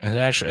judging.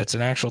 It's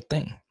an actual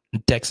thing.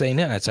 Texas A&M,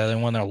 that's how they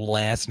won their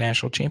last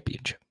national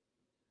championship.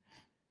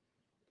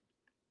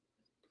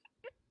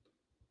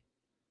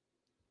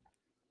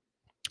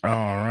 All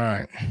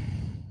right.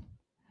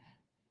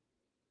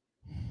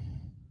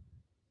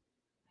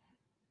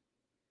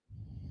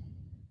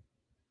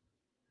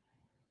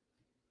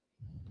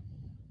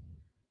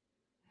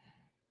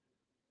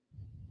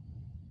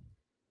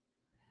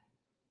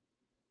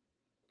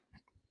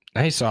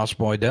 Hey, Sauce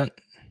Boy, don't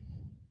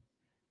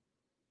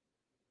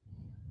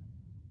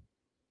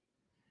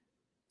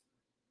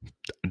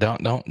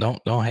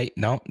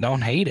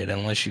hate it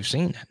unless you've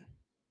seen it.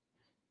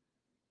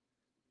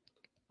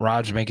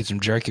 Rod's making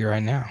some jerky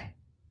right now.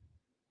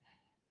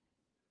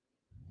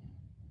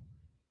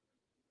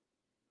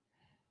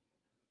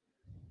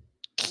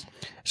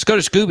 Let's go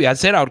to Scooby. I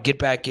said I would get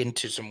back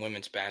into some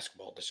women's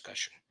basketball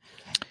discussion.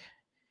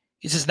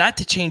 He says, not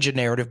to change the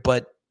narrative,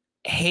 but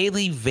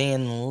Haley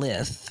Van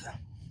Lith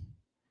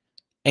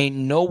ain't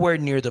nowhere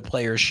near the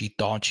player she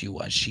thought she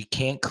was. She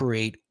can't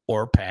create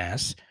or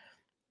pass.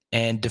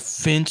 And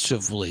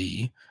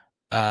defensively,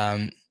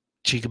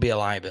 she could be a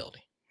liability.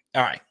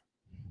 All right.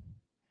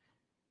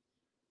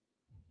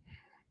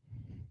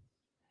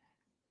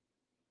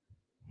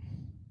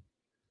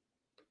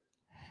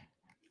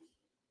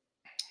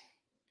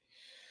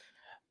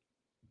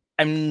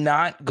 I'm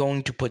not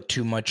going to put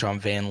too much on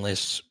Van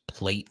Lith's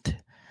plate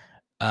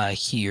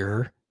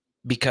here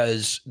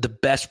because the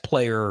best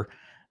player,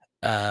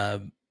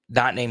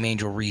 not named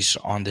Angel Reese,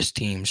 on this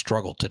team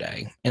struggled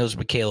today. It was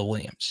Michaela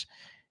Williams.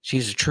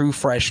 She's a true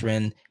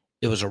freshman.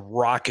 It was a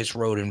raucous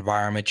road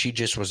environment. She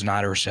just was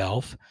not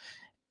herself.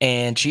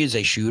 And she is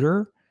a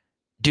shooter.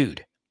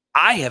 Dude,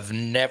 I have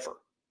never,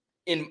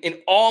 in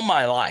all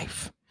my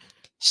life,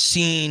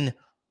 seen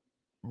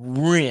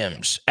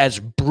rims as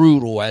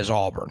brutal as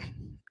Auburn.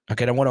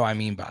 Okay, now what do I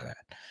mean by that?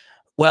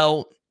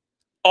 Well,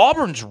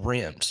 Auburn's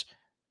rims,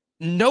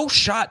 no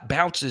shot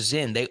bounces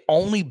in. They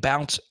only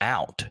bounce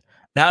out.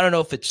 Now, I don't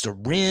know if it's the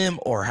rim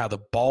or how the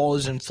ball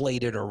is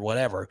inflated or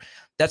whatever.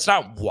 That's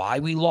not why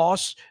we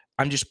lost.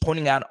 I'm just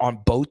pointing out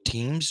on both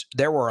teams,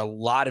 there were a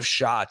lot of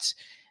shots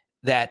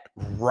that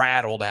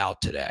rattled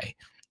out today,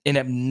 an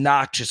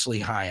obnoxiously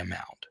high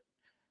amount.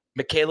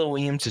 Michaela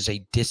Williams is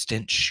a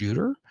distant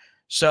shooter.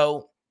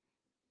 So,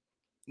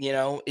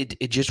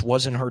 it just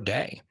wasn't her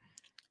day.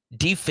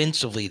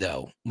 Defensively,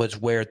 though, was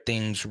where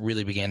things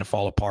really began to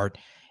fall apart.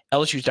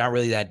 LSU's not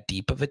really that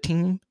deep of a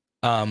team.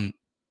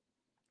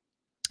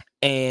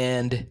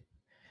 And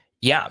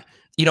yeah,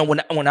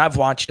 when I've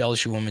watched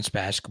LSU women's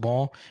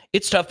basketball,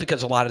 it's tough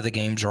because a lot of the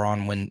games are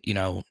on when,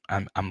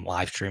 I'm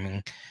live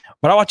streaming.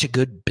 But I watch a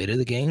good bit of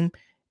the game.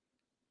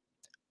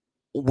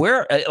 I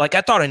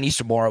thought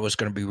Anissa Mora was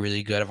going to be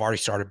really good. I've already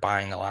started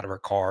buying a lot of her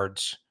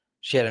cards.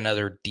 She had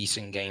another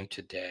decent game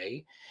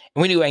today.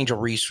 And we knew Angel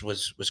Reese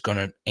was going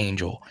to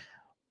Angel.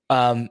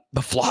 But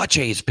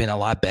Flau'jae has been a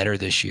lot better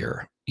this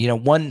year.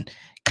 One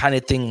kind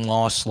of thing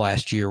lost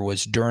last year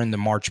was during the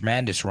March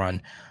Madness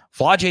run,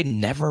 Flau'jae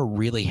never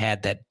really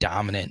had that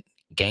dominant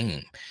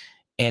game.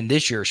 And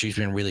this year she's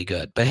been really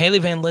good. But Haley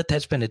Van Lith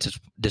has been a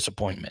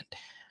disappointment.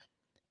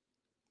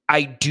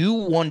 I do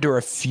wonder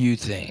a few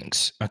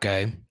things,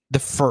 okay? The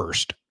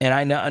first, and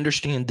I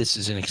understand this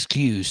is an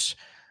excuse,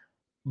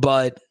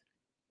 but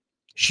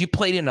she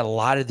played in a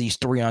lot of these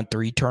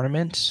 3-on-3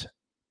 tournaments.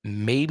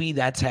 Maybe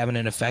that's having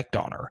an effect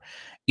on her.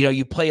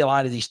 You play a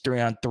lot of these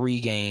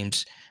 3-on-3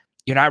 games.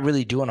 You're not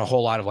really doing a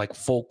whole lot of like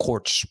full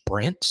court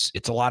sprints.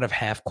 It's a lot of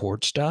half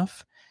court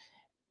stuff.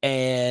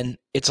 And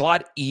it's a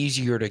lot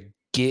easier to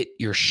get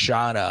your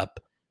shot up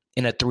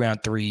in a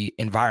 3-on-3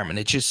 environment.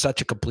 It's just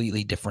such a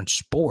completely different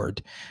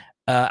sport.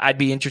 I'd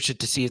be interested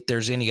to see if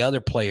there's any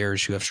other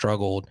players who have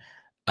struggled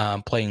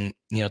playing,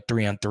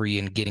 3-on-3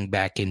 and getting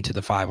back into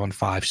the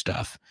 5-on-5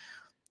 stuff.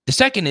 The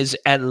second is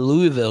at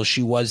Louisville,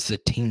 she was the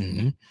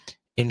team.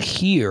 And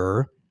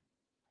here,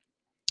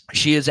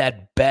 she is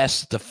at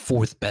best the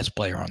fourth best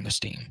player on this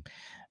team.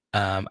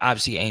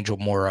 Obviously, Angel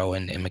Morrow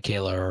and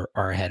Michaela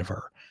are ahead of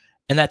her.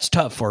 And that's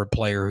tough for a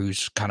player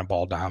who's kind of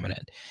ball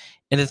dominant.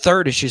 And the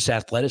third is just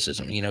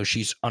athleticism.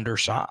 She's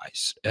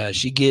undersized.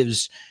 She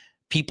gives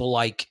people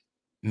like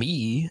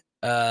me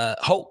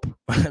hope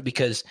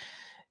because,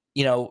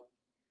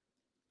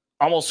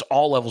 almost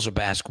all levels of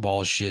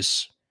basketball is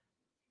just,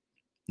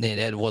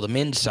 the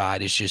men's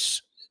side is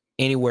just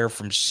anywhere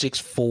from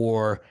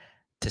 6'4"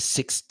 to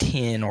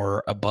 6'10"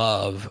 or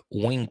above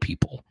wing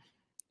people,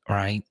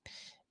 right?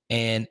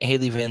 And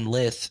Haley Van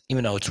Lith,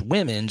 even though it's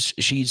women's,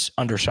 she's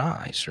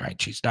undersized,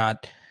 right? She's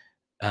not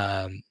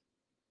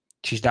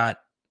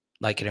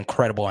like an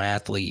incredible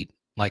athlete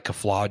like a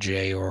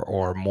Flau'jae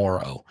or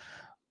Morrow.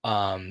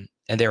 And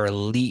they're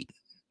elite.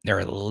 They're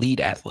elite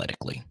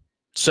athletically.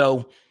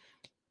 So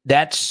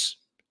that's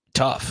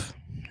tough.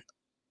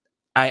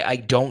 I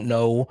don't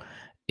know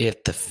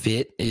if the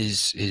fit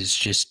is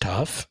just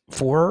tough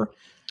for her,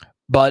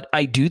 but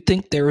I do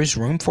think there is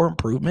room for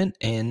improvement,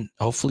 and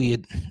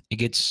hopefully it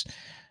gets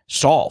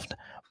solved.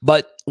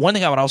 But one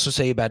thing I would also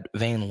say about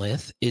Van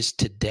Lith is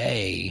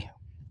today,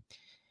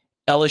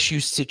 LSU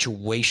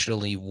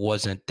situationally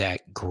wasn't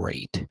that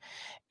great.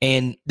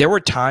 And there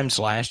were times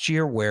last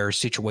year where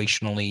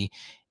situationally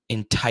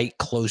in tight,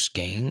 close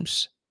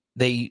games,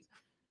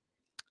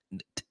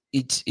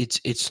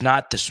 it's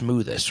not the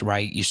smoothest,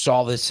 right? You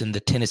saw this in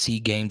the Tennessee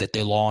game that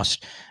they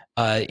lost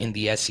in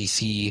the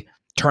SEC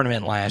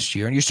tournament last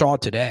year, and you saw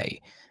it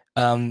today.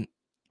 For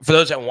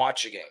those that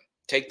watch the game,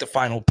 take the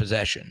final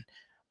possession.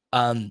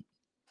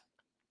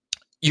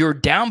 You're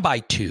down by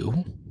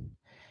 2,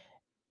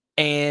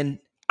 and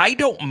I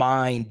don't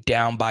mind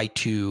down by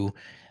 2.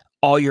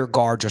 All your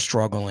guards are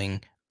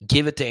struggling.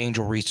 Give it to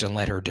Angel Reese and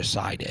let her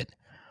decide it.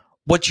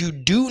 What you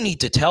do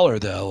need to tell her,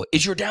 though,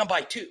 is you're down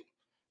by 2.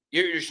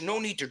 There's no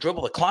need to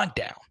dribble the clock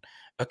down,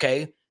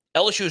 okay?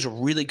 LSU is a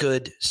really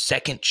good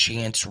second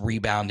chance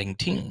rebounding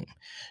team.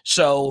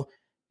 So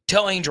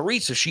tell Angel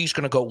Reese if she's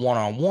going to go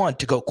one-on-one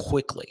to go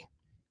quickly.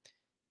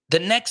 The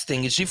next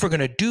thing is if we're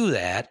going to do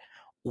that,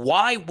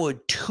 why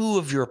would 2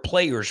 of your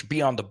players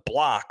be on the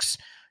blocks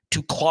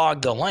to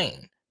clog the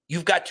lane?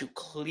 You've got to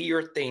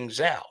clear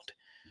things out.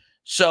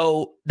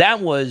 So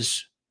that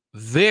was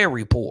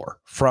very poor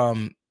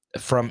from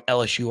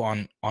LSU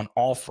on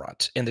all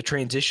fronts, and the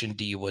transition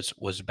D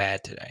was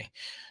bad today.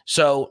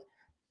 So,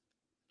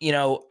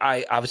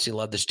 I obviously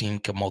love this team.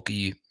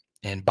 Kamoki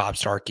and Bob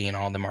Starkey and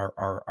all of them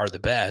are the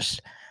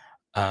best.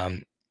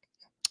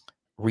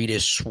 Rita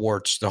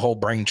Swartz, the whole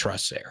brain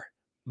trust there.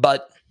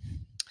 But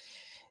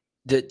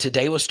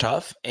today was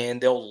tough,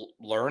 and they'll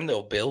learn,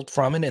 they'll build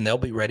from it, and they'll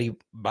be ready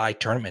by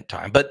tournament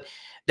time. But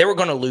they were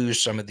going to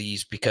lose some of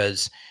these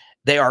because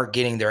they are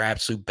getting their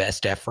absolute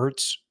best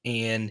efforts,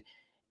 and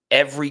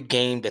every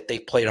game that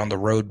they've played on the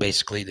road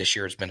basically this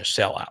year has been a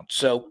sellout.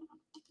 So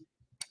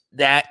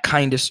that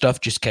kind of stuff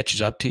just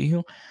catches up to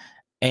you.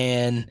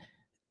 And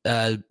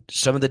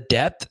some of the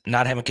depth,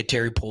 not having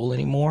Kateri Poole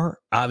anymore,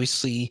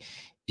 obviously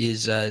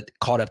is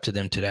caught up to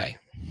them today.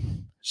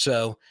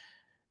 So,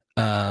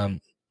 yeah,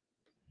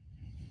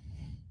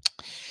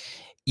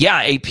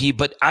 AP,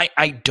 but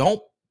I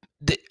don't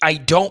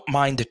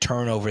mind the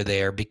turnover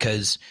there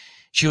because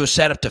she was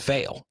set up to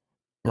fail,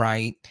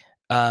 right?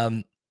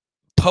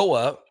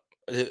 Poa,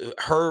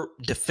 her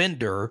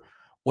defender,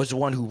 was the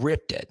one who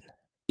ripped it.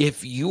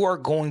 If you are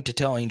going to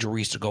tell Angel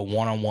Reese to go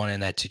one-on-one in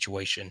that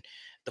situation,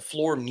 the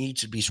floor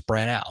needs to be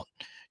spread out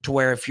to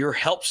where if your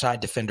help side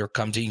defender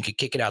comes in, you can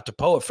kick it out to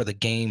Poet for the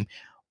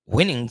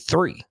game-winning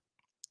 3.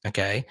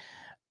 Okay.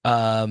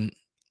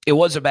 It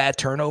was a bad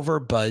turnover,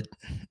 but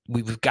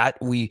we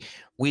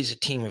as a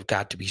team have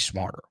got to be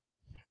smarter.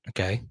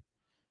 Okay.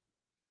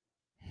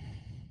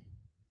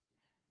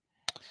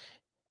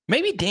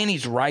 Maybe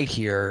Danny's right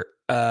here.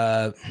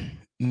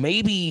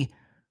 Maybe.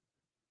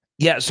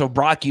 Yeah. So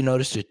Brock, you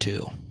noticed it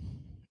too.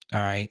 All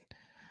right.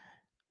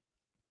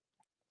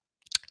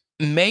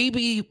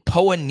 Maybe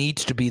Poa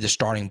needs to be the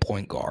starting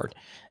point guard,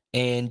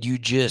 and you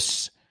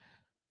just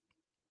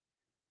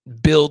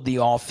build the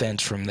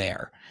offense from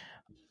there.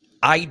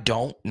 I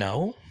don't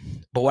know,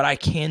 but what I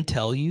can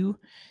tell you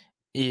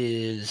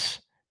is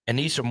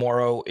Anissa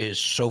Morrow is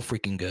so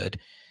freaking good,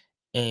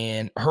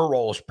 and her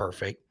role is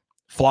perfect.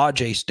 Flaw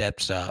J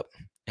steps up,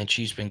 and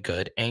she's been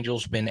good.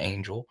 Angel's been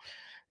Angel.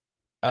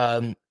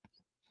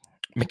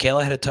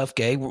 Michaela had a tough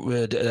day,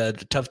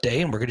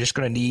 and we're just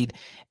going to need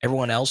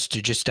everyone else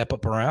to just step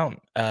up around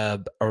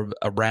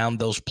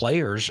those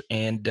players,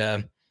 and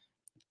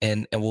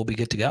we'll be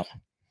good to go.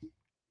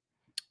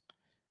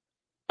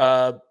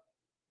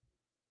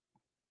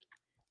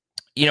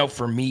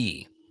 For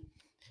me,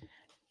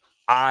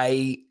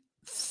 I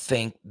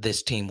think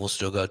this team will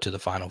still go to the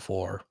Final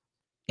Four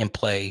and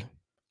play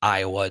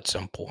Iowa at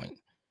some point.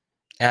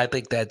 And I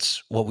think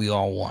that's what we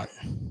all want.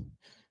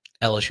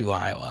 LSU,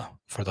 Iowa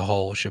for the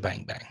whole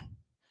shebang bang.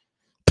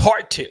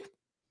 Part 2.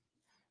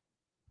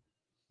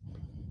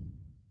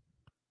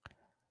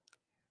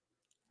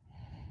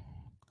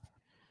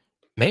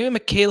 Maybe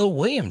Michaela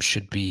Williams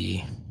should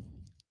be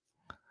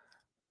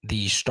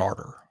the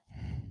starter.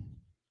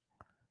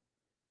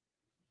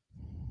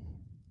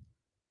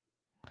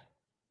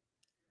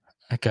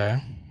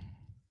 Okay.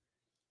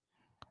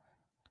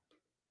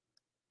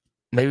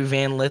 Maybe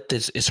Van Lith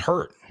is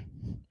hurt.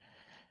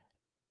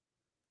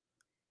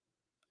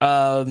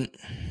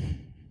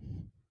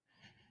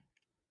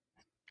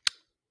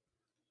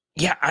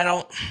 Yeah, I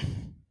don't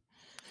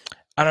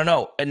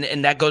know.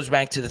 And that goes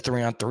back to the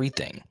 3-on-3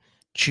 thing.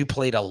 She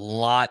played a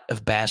lot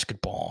of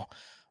basketball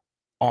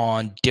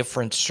on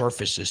different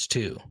surfaces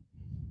too.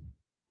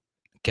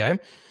 Okay.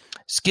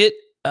 Let's get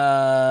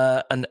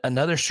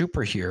another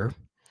super here.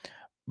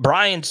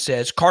 Brian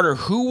says, Carter,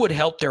 who would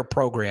help their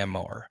program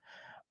more?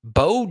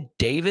 Bo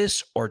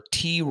Davis or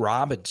T.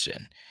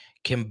 Robinson?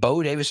 Can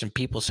Bo Davis and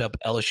Peoples help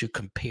LSU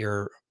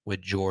compare with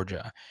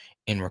Georgia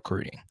in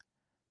recruiting?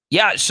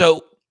 Yeah,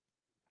 so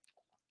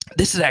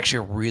this is actually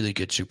a really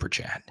good super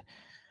chat.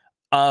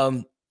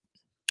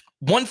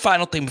 One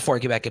final thing before I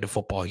get back into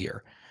football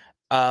here.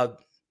 I've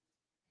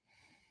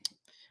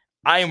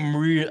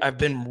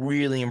been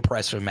really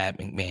impressed with Matt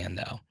McMahon,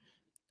 though.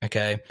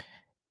 Okay.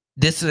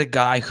 This is a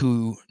guy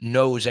who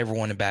knows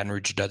everyone in Baton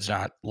Rouge does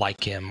not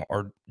like him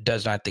or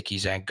does not think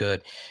he's that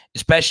good,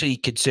 especially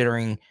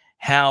considering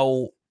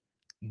how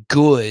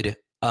good,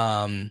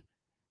 freaking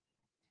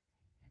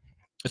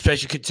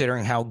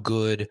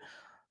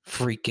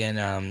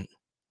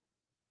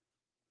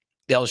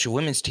the LSU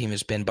women's team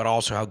has been, but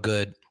also how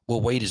good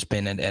Will Wade has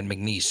been at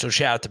McNeese. So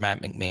shout out to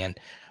Matt McMahon.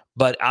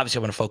 But obviously,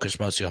 I want to focus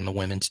mostly on the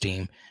women's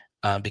team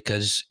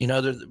because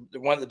they're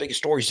one of the biggest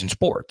stories in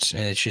sports,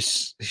 and it's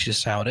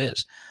just how it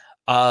is.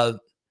 But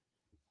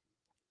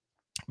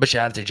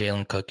shout out to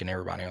Jalen Cook and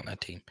everybody on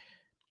that team.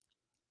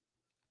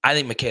 I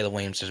think Michaela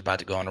Williams is about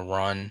to go on a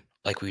run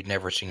like we've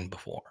never seen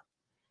before.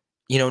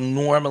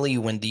 Normally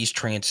when these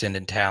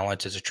transcendent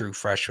talents as a true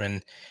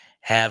freshman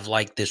have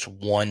like this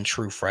one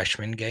true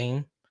freshman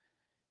game,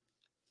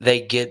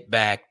 they get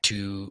back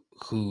to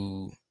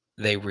who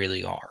they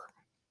really are.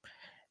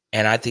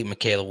 And I think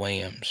Michaela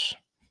Williams,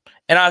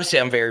 and obviously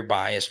I'm very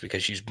biased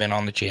because she's been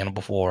on the channel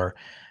before.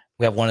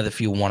 We have one of the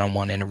few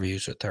one-on-one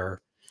interviews with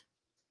her.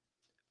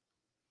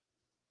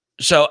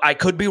 So I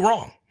could be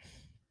wrong.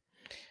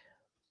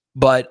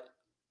 But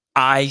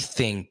I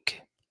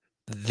think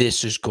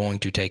this is going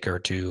to take her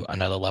to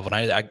another level.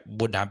 And I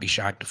would not be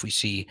shocked if we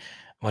see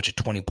a bunch of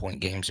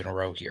 20-point games in a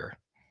row here.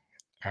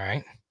 All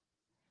right.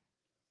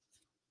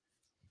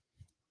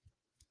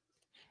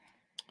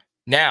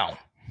 Now,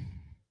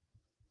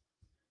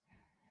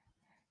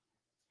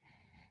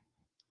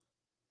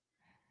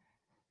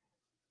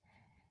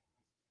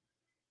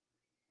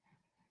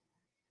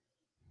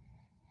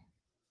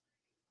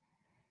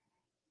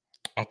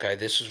 okay,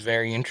 this is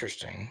very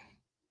interesting.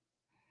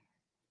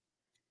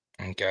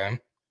 Okay.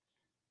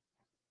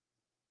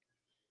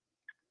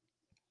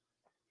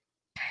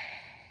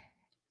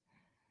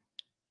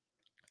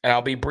 And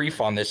I'll be brief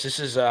on this. This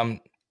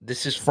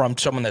is from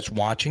someone that's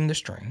watching the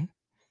stream.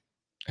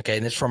 Okay,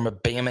 and this is from a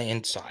Bama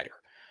insider.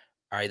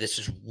 All right, this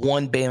is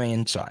one Bama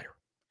insider.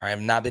 I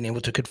have not been able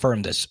to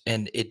confirm this,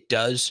 and it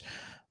does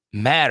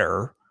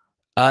matter.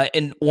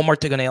 And one more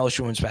thing on the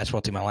LSU women's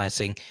basketball team, my last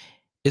thing,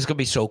 it's going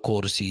to be so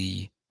cool to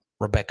see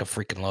Rebecca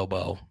freaking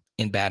Lobo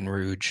in Baton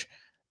Rouge.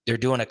 They're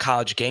doing a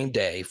college game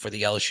day for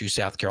the LSU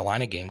South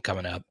Carolina game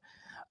coming up.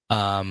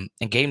 And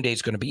game day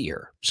is going to be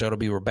here. So it'll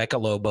be Rebecca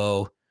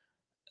Lobo,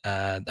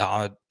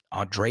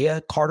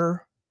 Andrea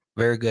Carter,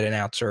 very good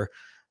announcer.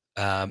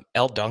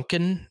 Elle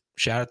Duncan,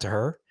 shout out to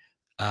her.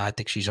 I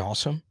think she's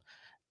awesome.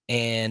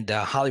 And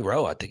Holly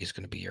Rowe, I think, is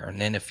going to be here. And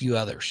then a few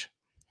others.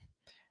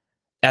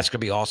 That's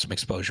going to be awesome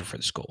exposure for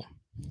the school.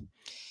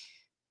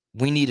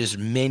 We need as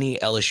many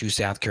LSU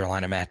South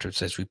Carolina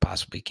matchups as we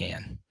possibly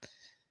can.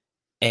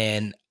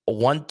 And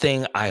one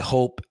thing I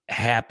hope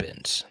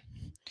happens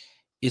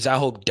is I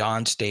hope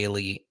Don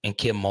Staley and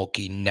Kim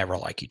Mulkey never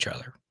like each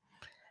other.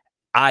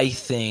 I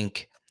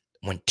think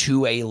when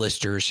two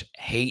A-listers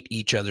hate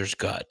each other's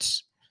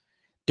guts,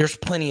 there's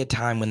plenty of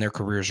time when their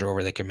careers are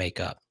over they can make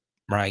up,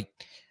 right?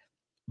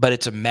 But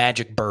it's a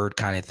magic bird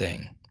kind of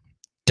thing.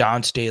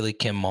 Don Staley,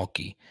 Kim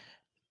Mulkey,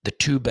 the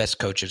two best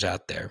coaches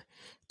out there.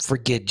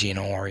 Forget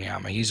Gino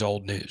Auriemma. He's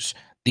old news.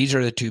 These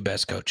are the two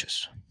best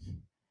coaches.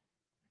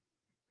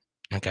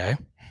 Okay.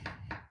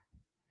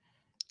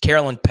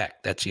 Carolyn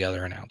Peck, that's the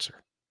other announcer.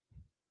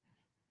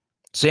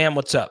 Sam,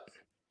 what's up?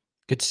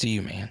 Good to see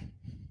you, man.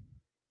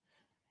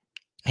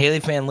 Haley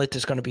Van Lith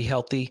is going to be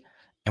healthy,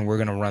 and we're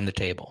going to run the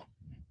table.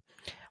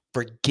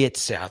 Forget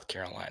South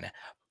Carolina.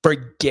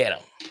 Forget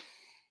them.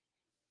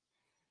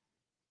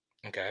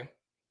 Okay.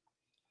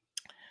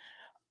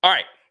 All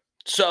right.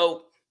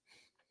 So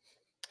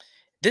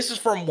this is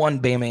from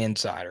one Bama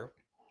insider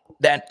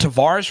that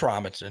Tavares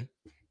Robinson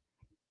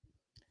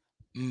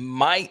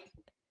might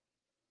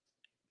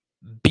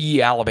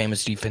be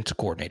Alabama's defensive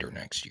coordinator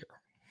next year.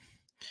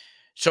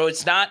 So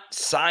it's not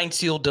signed,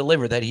 sealed,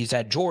 delivered that he's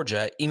at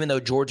Georgia, even though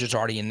Georgia's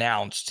already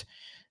announced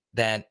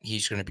that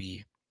he's going to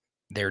be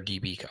their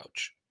DB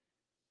coach.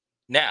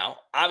 Now,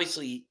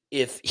 obviously,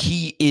 if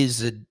he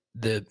is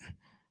the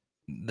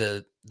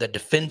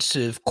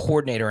defensive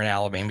coordinator in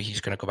Alabama,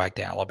 he's going to go back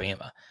to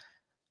Alabama.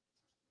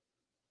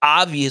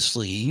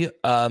 Obviously,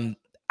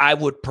 I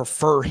would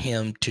prefer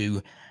him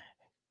to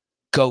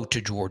go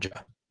to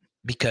Georgia,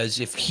 because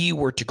if he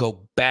were to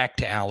go back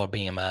to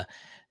Alabama,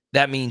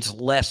 that means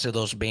less of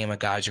those Bama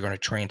guys are going to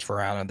transfer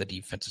out on the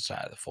defensive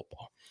side of the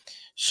football.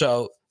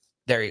 So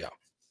there you go.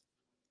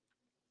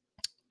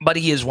 But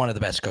he is one of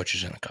the best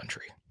coaches in the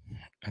country.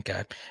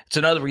 Okay. It's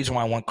another reason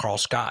why I want Carl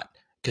Scott,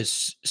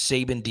 because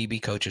Saban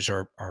DB coaches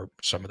are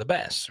some of the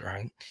best,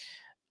 right?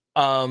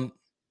 But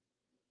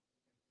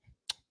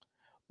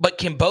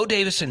can Bo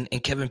Davis and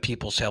Kevin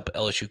Peoples help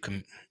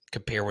LSU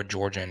compare with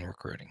Georgia in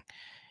recruiting?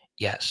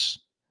 Yes.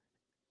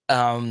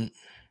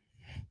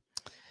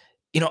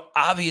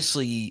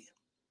 Obviously,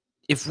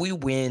 if we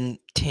win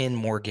 10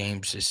 more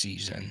games this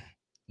season,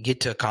 get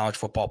to a college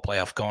football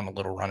playoff, go on a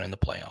little run in the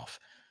playoff,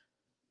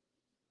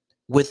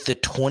 with the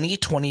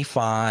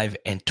 2025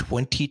 and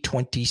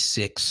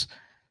 2026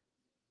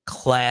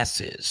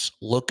 classes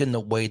looking the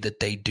way that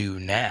they do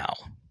now.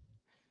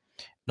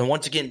 Now,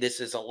 once again, this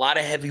is a lot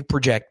of heavy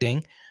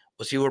projecting.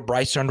 We'll see what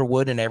Bryce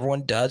Underwood and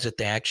everyone does if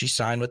they actually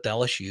sign with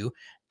LSU.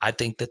 I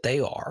think that they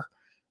are.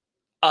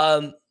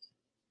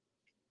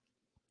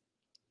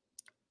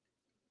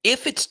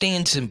 If it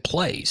stands in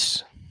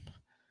place,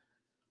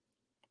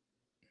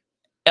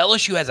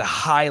 LSU has a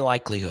high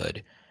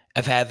likelihood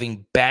of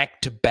having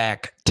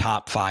back-to-back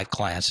top 5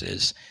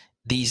 classes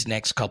these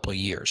next couple of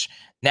years.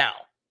 Now,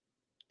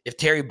 if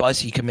Terry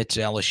Bussey commits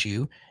to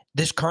LSU,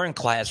 this current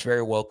class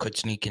very well could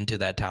sneak into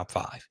that top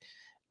 5.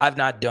 I've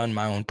not done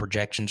my own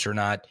projections or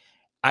not.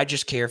 I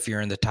just care if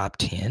you're in the top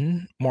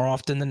 10 more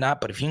often than not.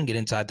 But if you can get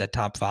inside that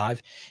top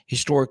 5,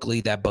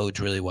 historically, that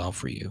bodes really well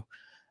for you.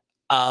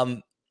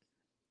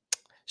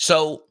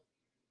 So,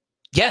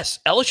 yes,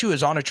 LSU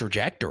is on a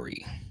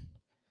trajectory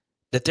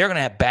that they're going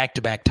to have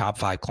back-to-back top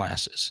 5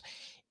 classes.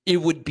 It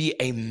would be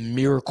a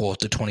miracle if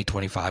the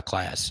 2025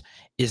 class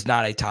is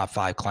not a top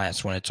 5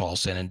 class when it's all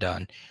said and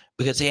done,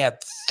 because they have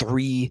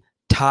 3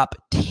 top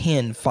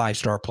 10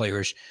 5-star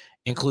players,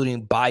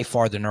 including by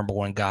far the number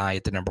 1 guy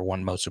at the number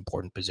 1 most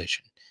important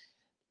position.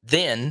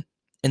 Then,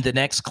 in the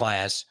next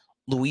class,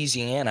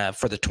 Louisiana,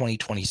 for the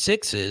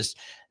 2026s,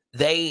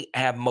 they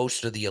have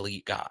most of the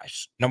elite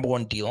guys. Number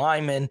 1 D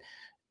lineman,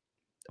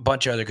 a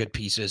bunch of other good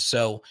pieces.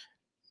 So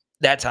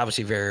that's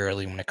obviously very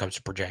early when it comes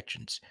to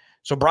projections.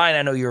 So, Brian,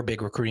 I know you're a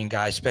big recruiting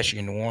guy, especially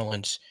in New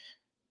Orleans.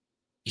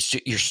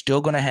 You're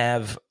still going to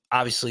have,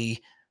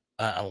 obviously,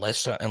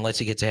 unless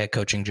he gets a head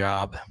coaching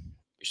job,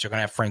 you're still going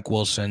to have Frank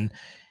Wilson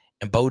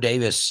and Bo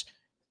Davis.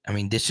 I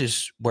mean, this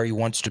is where he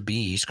wants to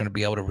be. He's going to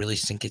be able to really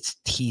sink his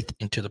teeth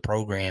into the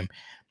program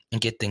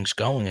and get things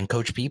going. And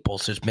Coach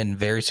Peoples has been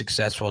very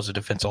successful as a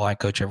defensive line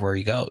coach everywhere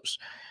he goes.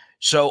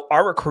 So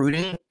our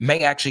recruiting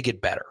may actually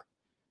get better,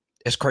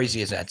 as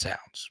crazy as that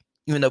sounds.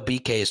 Even though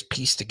BK has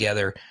pieced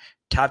together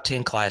top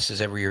 10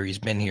 classes every year he's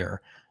been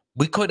here,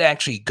 we could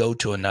actually go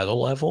to another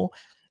level.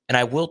 And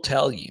I will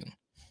tell you,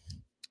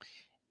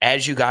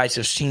 as you guys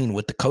have seen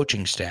with the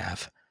coaching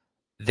staff,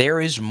 there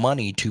is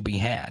money to be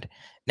had.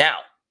 Now,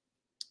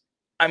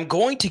 I'm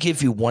going to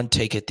give you one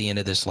take at the end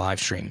of this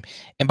live stream.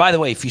 And by the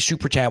way, if you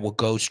super chat, we'll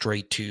go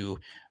straight to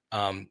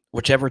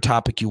whichever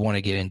topic you want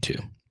to get into.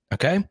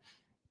 Okay?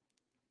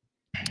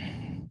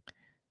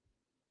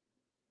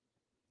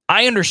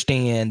 I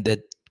understand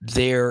that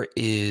there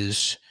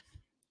is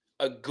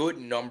a good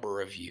number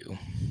of you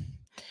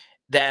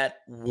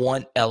that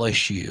want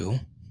LSU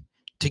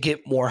to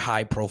get more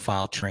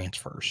high-profile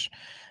transfers.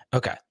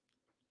 Okay.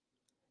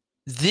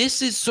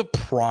 This is the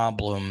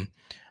problem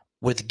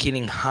with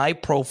getting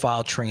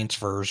high-profile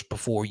transfers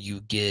before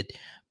you get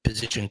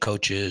position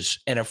coaches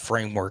and a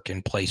framework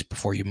in place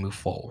before you move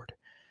forward.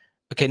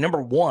 Okay,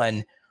 number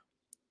one,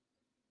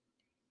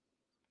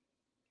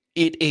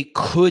 it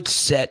could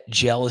set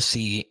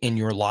jealousy in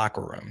your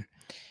locker room.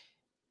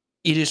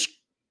 It's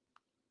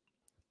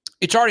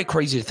already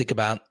crazy to think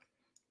about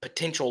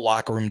potential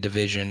locker room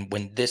division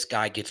when this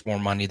guy gets more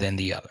money than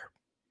the other.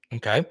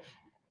 Okay.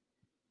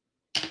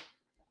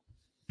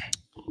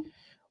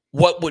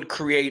 What would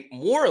create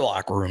more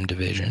locker room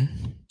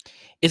division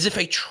is if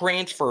a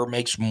transfer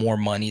makes more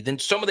money than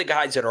some of the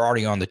guys that are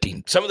already on the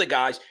team, some of the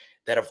guys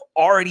that have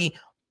already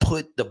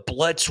put the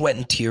blood, sweat,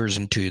 and tears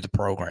into the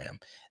program.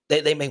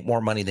 They make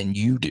more money than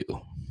you do.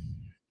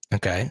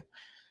 Okay.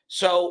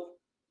 So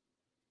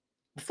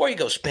before you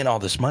go spend all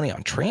this money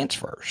on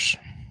transfers,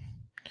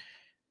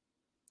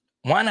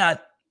 why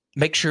not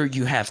make sure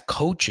you have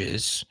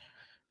coaches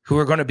who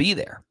are going to be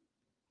there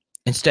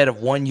instead of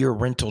 1-year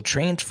rental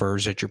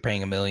transfers that you're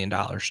paying $1 million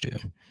to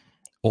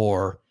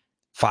or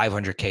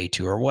 $500K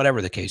to or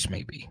whatever the case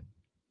may be?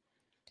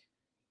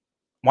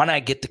 Why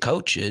not get the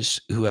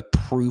coaches who have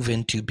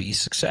proven to be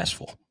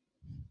successful?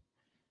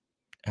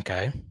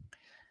 Okay.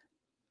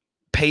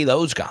 Pay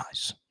those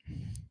guys.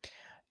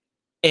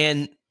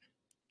 And,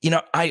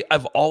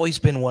 I've always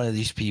been one of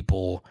these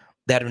people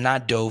that have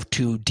not dove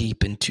too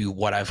deep into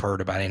what I've heard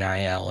about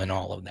NIL and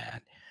all of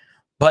that.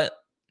 But,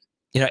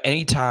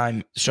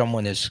 anytime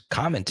someone has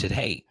commented,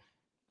 hey,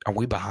 are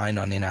we behind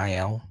on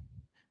NIL?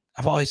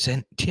 I've always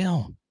said,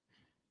 chill.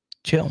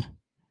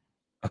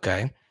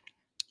 Okay.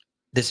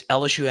 Does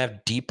LSU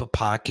have deeper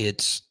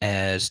pockets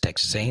as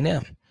Texas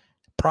A&M?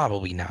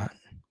 Probably not.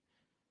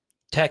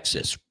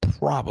 Texas?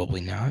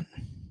 Probably not.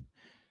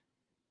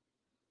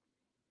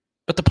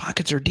 But the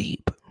pockets are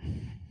deep.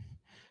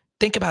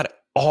 Think about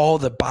all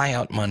the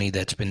buyout money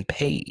that's been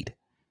paid.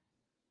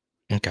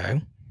 Okay.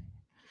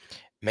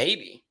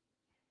 Maybe,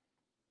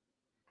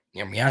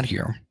 hear me out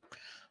here,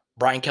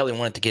 Brian Kelly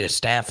wanted to get a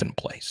staff in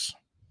place.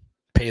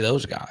 Pay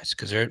those guys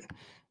because they're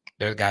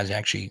the guys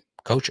actually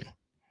coaching.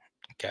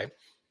 Okay.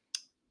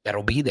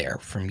 That'll be there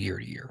from year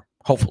to year,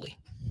 hopefully.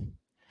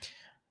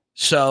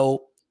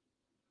 So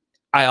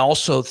I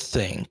also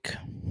think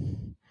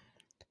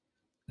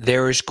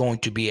there is going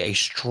to be a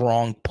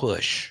strong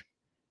push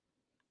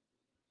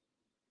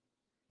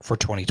for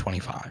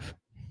 2025.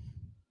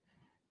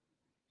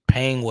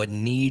 Paying what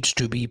needs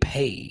to be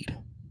paid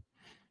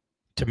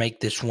to make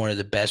this one of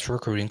the best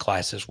recruiting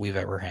classes we've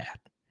ever had.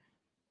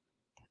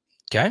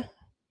 Okay?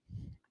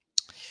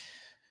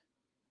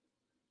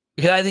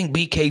 Because I think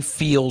BK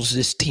feels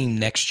this team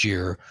next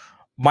year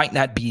might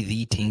not be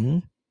the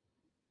team,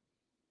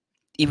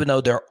 even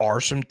though there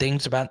are some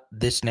things about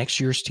this next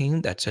year's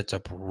team that sets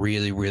up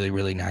really, really,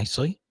 really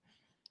nicely.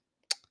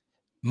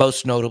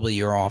 Most notably,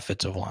 your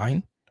offensive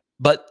line.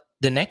 But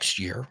the next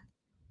year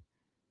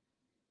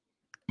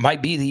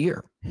might be the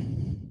year.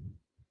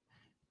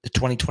 The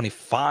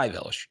 2025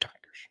 LSU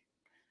Tigers.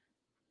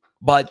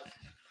 But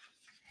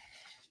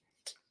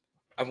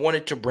I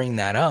wanted to bring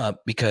that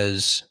up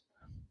because,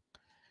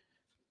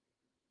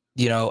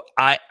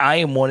 I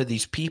am one of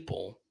these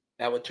people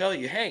that would tell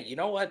you, hey, you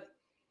know what?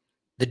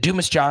 The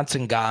Dumas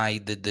Johnson guy,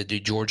 the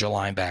Georgia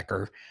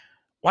linebacker,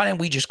 why didn't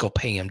we just go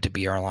pay him to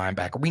be our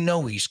linebacker? We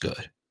know he's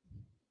good.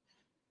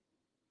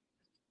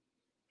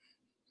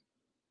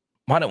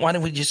 Why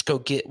don't we just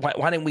go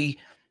why didn't we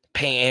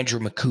pay Andrew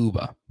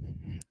Makuba,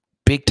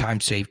 big time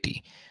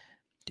safety,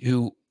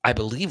 who I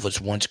believe was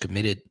once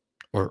committed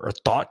or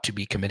thought to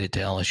be committed to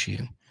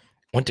LSU,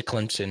 went to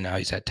Clemson, now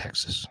he's at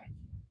Texas.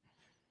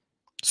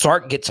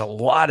 Sark gets a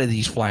lot of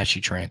these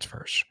flashy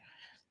transfers.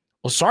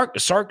 Well,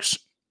 Sark's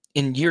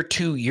in year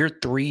 2, year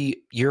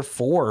 3, year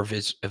 4 of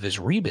his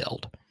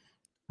rebuild,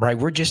 right?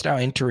 We're just now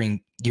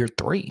entering year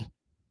 3.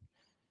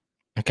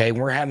 Okay,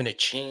 we're having to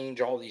change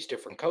all these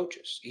different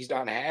coaches. He's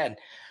not had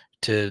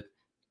to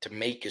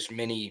make as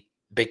many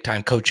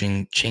big-time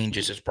coaching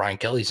changes as Brian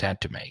Kelly's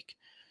had to make.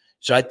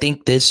 So I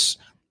think these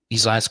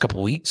last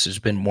couple of weeks has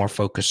been more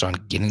focused on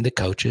getting the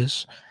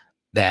coaches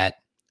that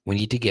we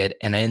need to get,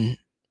 and then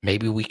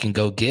maybe we can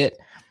go get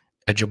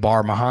a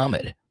Jabbar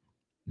Muhammad,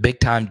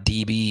 big-time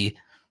DB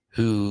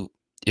who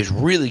is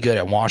really good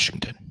at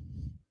Washington.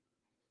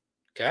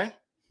 Okay?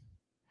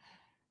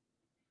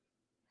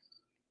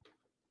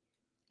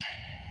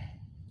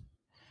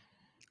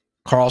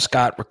 Carl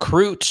Scott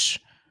recruits.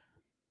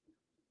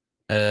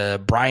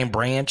 Brian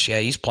Branch, yeah,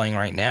 he's playing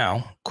right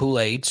now.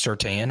 Kool-Aid,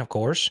 Surtain, of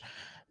course.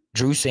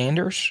 Drew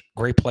Sanders,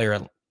 great player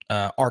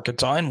at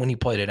Arkansas. And when he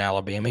played at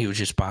Alabama, he was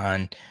just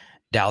behind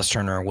Dallas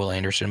Turner and Will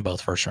Anderson,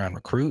 both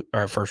first-round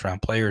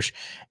players,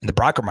 and the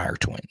Brockermeyer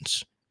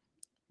twins,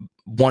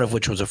 one of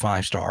which was a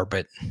 5-star,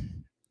 but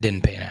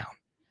didn't pan out.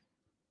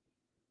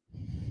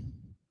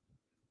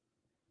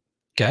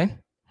 Okay?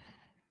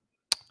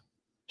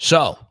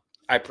 So,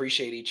 I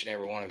appreciate each and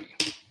every one of you.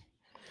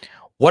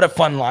 What a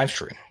fun live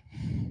stream.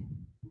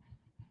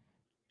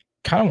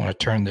 Kind of want to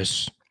turn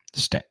this.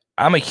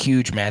 I'm a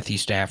huge Matthew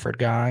Stafford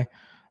guy.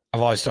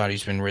 I've always thought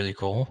he's been really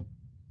cool.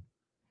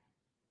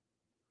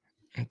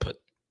 I'm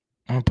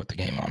gonna put the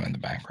game on in the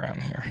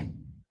background here.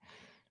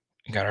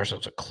 We got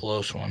ourselves a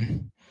close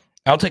one.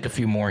 I'll take a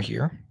few more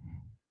here.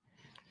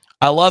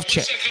 I love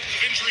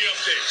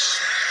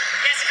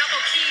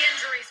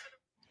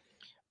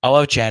I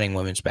love chatting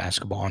women's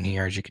basketball on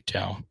here, as you can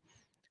tell.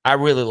 I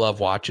really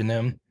love watching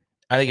them.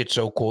 I think it's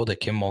so cool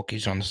that Kim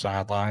Mulkey's on the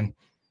sideline.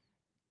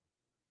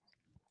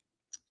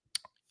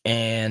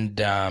 And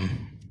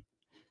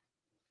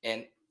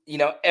you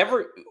know,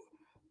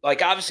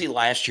 obviously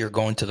last year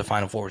going to the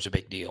Final Four was a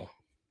big deal.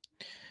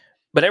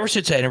 But ever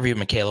since I interviewed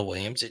Michaela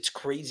Williams, it's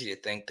crazy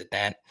to think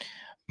that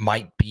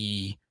might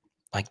be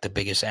like the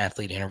biggest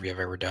athlete interview I've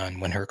ever done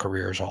when her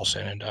career is all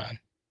said and done.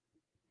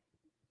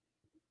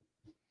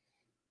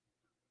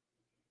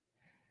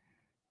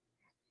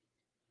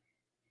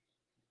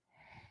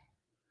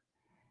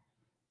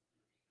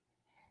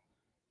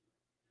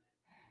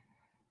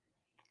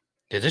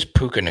 Dude, this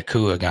Puka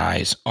Nacua guy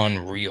is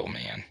unreal,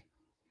 man.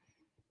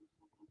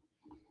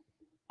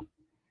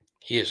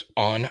 He is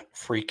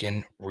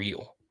unfreaking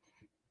real.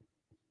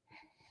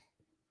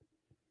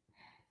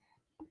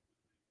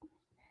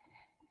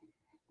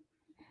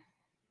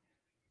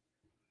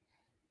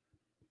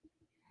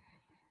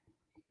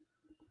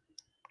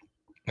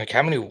 Like,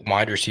 how many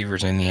wide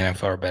receivers in the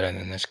NFL are better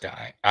than this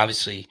guy?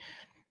 Obviously,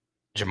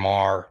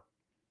 Jamar,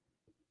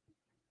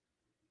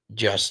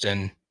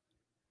 Justin,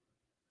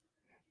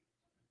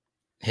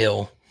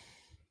 Hill.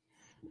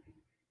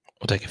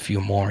 We'll take a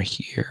few more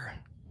here.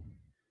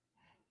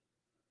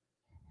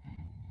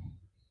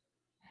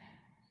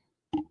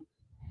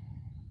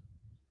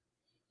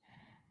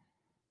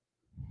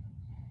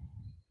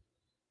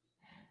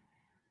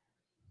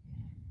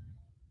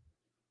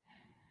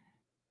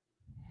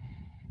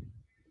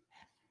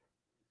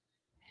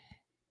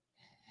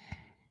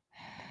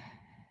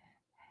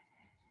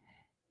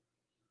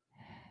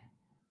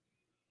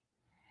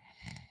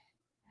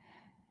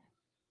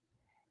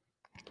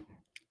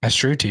 That's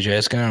true, TJ.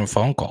 Let's get on a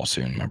phone call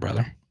soon, my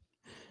brother.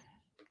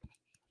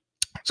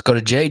 Let's go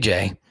to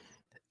JJ.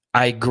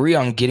 I agree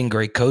on getting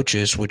great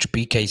coaches, which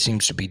BK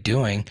seems to be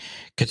doing.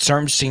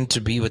 Concerns seem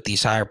to be with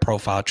these higher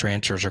profile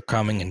transfers are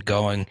coming and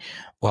going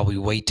while we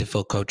wait to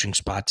fill coaching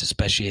spots,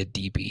 especially at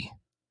DB.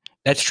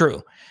 That's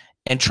true.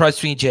 And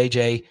trust me,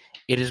 JJ,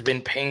 it has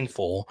been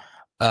painful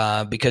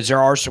because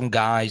there are some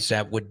guys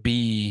that would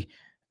be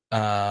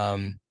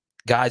guys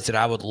that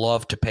I would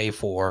love to pay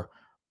for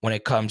when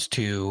it comes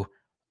to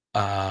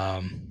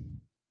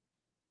when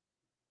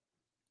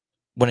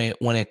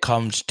it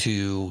comes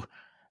to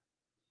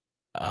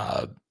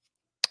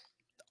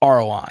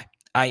ROI.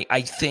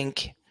 I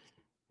think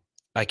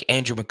like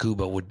Andrew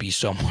Makuba would be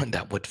someone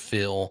that would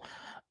fill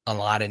a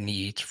lot of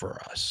needs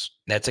for us.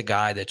 That's a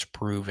guy that's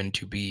proven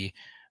to be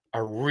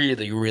a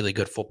really, really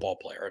good football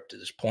player up to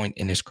this point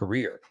in his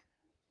career.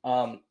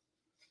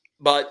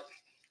 But,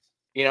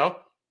 you know,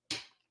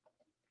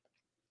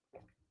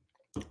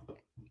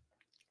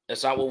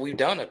 that's not what we've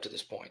done up to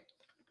this point.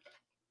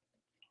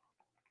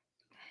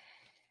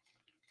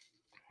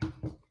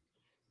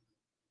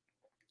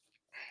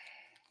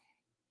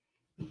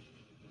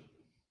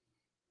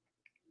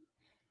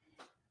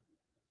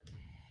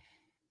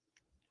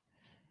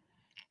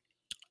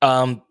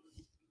 And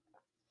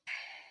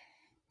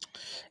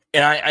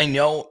I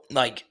know,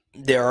 like,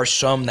 there are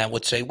some that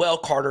would say, well,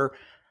 Carter,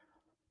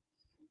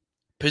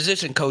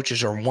 position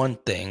coaches are one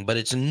thing, but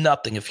it's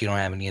nothing if you don't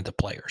have any of the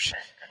players.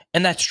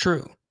 And that's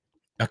true.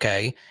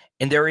 Okay.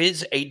 And there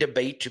is a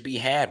debate to be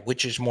had,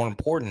 which is more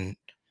important,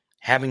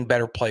 having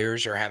better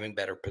players or having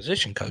better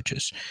position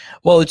coaches.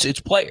 Well, it's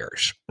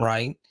players,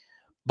 right?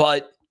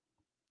 But,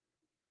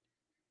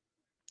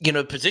 you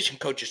know, position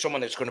coach is someone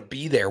that's going to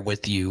be there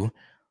with you,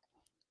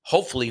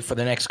 hopefully for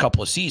the next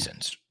couple of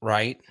seasons,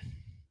 right?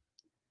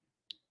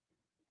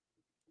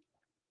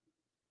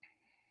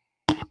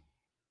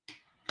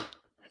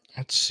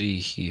 Let's see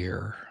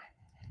here.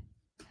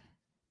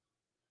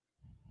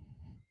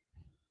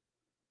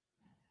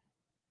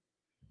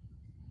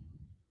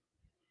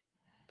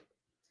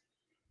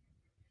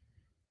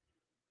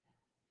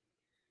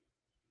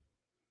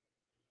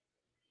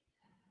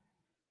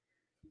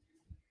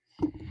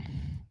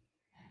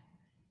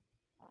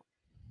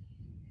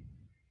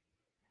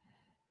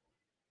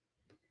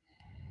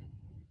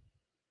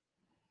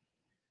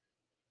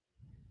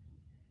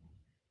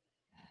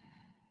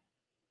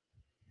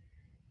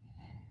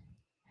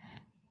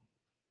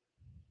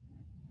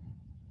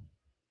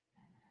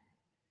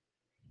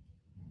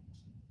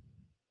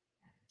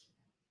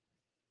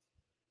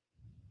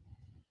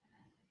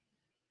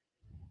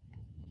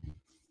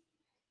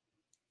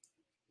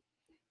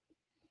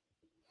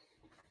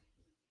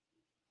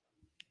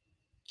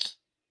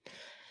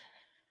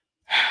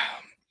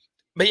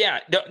 But yeah,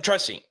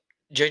 trust me,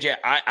 JJ,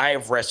 I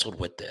have wrestled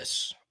with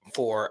this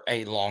for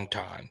a long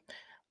time.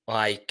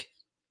 Like,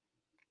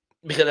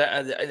 because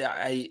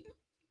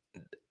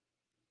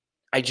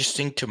I just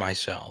think to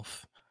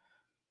myself,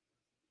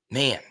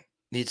 man,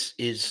 let's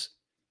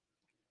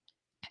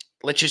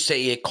just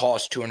say it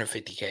costs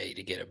 $250K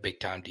to get a big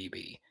time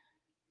DB.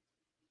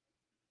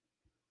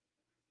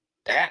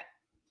 That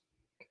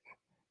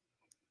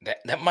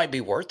might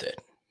be worth it,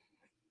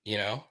 you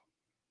know?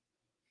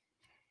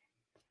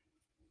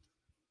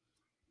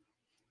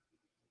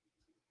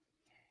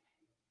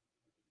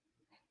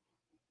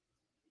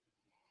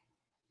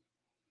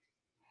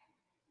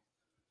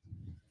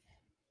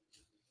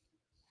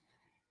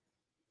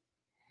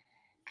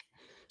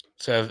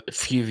 So a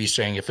few of you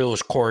saying if it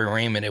was Corey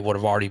Raymond, it would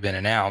have already been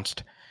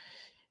announced.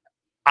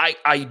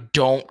 I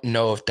don't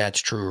know if that's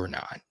true or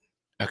not.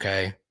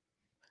 Okay.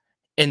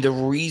 And the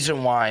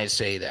reason why I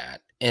say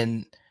that,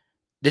 and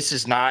this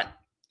is not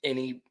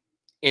any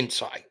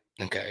insight,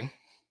 okay?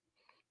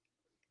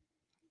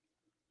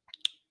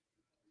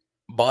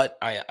 But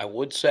I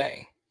would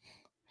say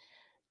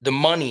the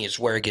money is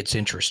where it gets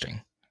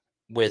interesting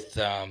with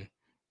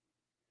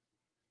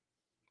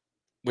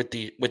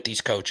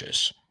these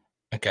coaches.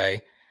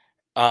 Okay.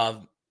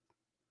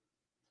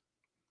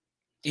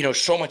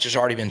 So much has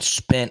already been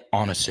spent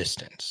on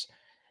assistants.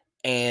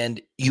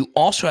 And you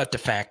also have to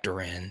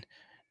factor in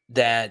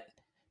that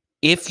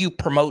if you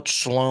promote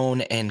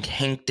Sloan and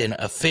Hankton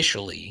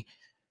officially,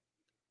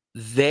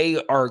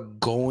 they are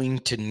going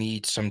to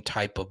need some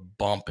type of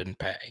bump in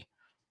pay.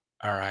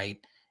 All right.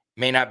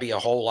 May not be a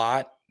whole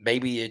lot.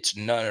 Maybe it's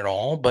none at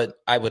all, but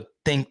I would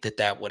think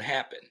that would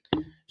happen.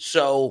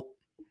 So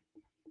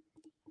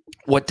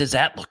what does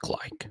that look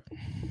like?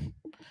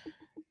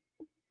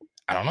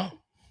 I don't know.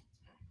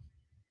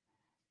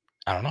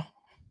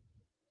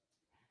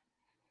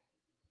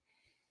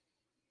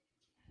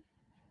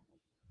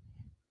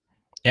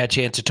 Yeah,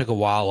 chance it took a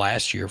while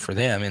last year for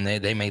them, and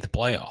they made the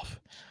playoff.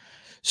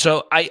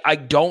 So I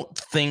don't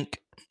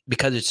think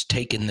because it's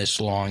taken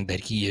this long that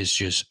he is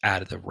just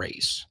out of the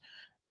race.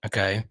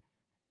 Okay.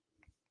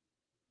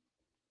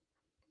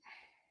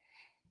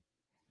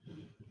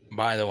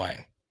 By the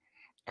way,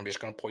 I'm just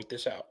going to point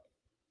this out.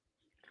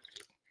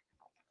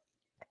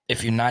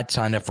 If you're not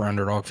signed up for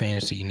Underdog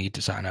Fantasy, you need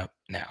to sign up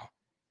now.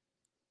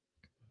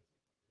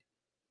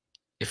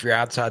 If you're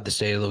outside the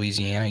state of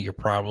Louisiana, you're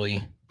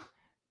probably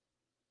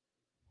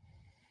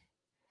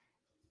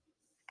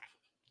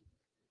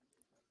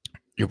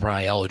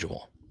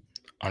eligible.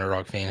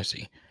 Underdog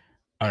Fantasy.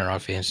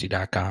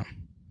 UnderdogFantasy.com.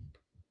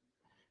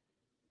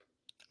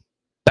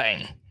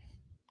 Bang.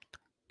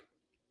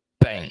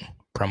 Bang.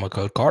 Promo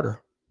code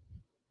Carter.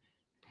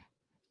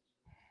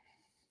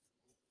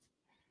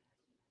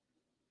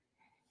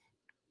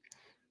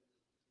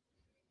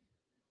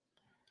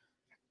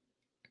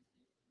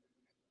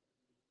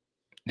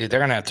 Dude,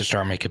 they're going to have to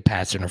start making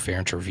pass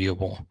interference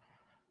reviewable.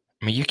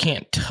 I mean, you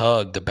can't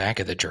tug the back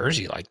of the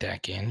jersey like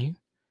that, can you?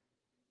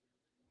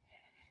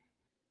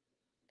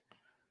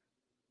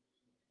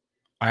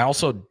 I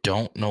also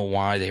don't know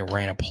why they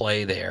ran a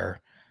play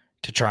there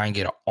to try and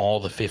get all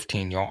the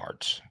 15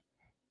 yards.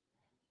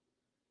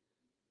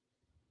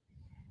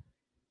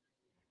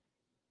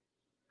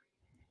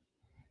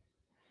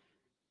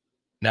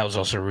 That was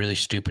also really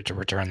stupid to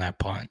return that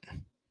punt.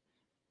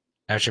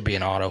 That should be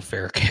an auto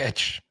fair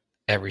catch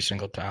every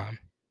single time.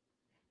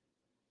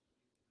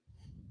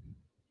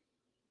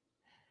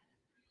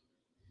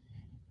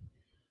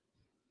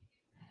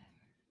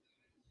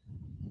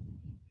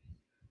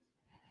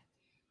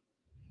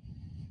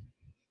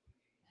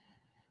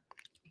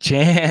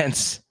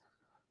 Chance.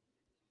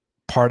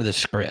 Part of the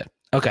script.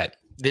 Okay.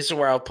 This is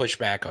where I'll push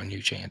back on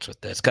you, Chance, with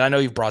this. Because I know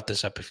you've brought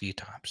this up a few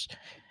times.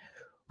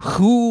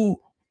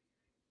 Who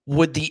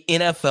would the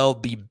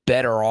NFL be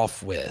better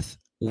off with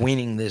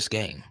winning this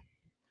game?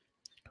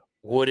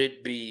 Would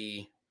it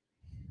be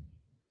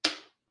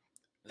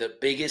the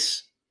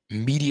biggest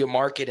media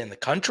market in the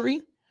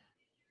country?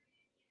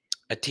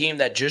 A team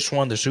that just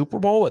won the Super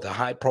Bowl with a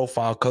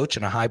high-profile coach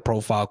and a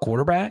high-profile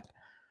quarterback?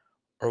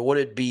 Or would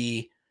it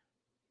be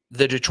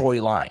the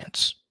Detroit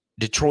Lions?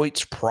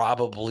 Detroit's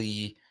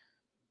probably,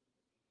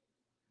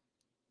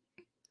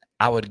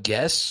 I would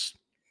guess,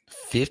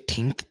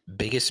 15th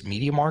biggest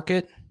media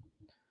market.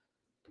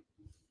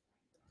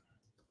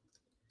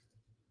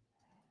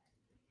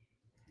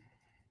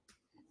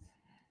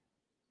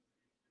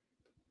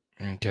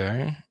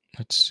 Okay,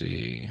 let's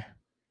see.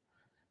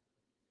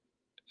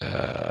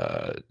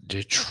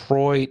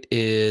 Detroit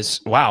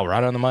is, wow,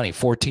 right on the money,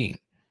 14.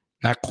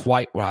 Not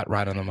quite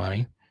right on the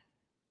money.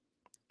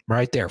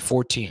 Right there,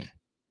 14.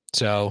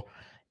 So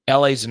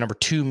LA is the number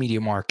 2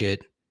 media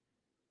market,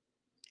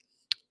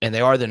 and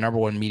they are the number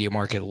 1 media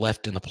market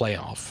left in the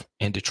playoff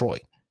in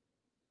Detroit.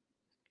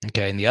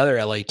 Okay, and the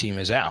other LA team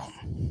is out.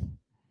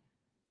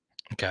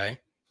 Okay.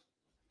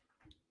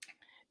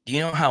 Do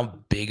you know how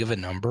big of a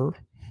number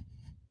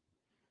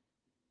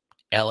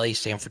LA,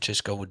 San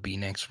Francisco would be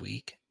next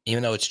week?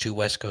 Even though it's 2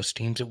 West Coast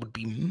teams, it would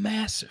be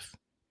massive.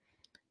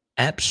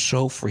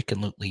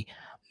 Abso-freaking-lutely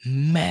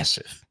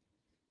massive.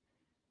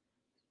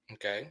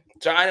 Okay.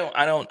 So I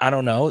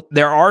don't know.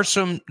 There are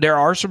some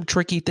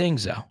tricky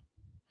things though.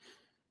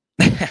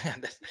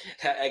 That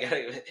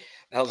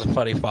was a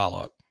funny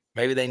follow-up.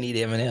 Maybe they need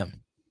Eminem.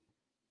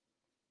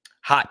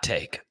 Hot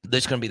take.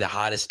 This is going to be the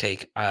hottest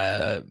take,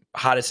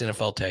 hottest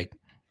NFL take.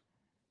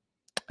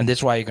 And this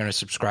is why you're going to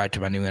subscribe to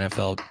my new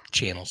NFL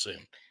channel soon.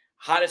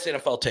 Hottest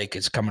NFL take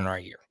is coming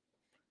right here.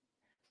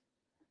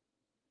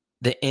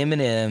 The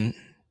Eminem,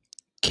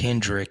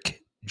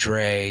 Kendrick,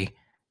 Dre,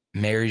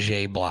 Mary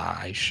J.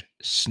 Blige,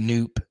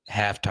 Snoop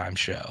halftime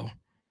show.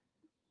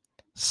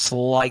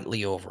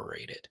 Slightly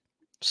overrated.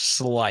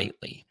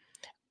 Slightly.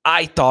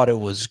 I thought it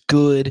was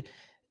good.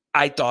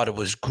 I thought it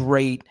was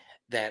great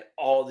that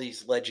all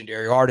these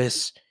legendary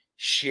artists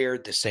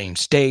shared the same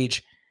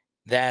stage.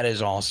 That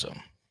is awesome.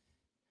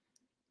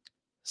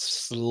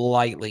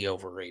 Slightly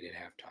overrated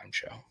halftime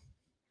show.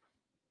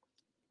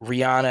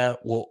 Rihanna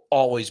will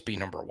always be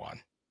number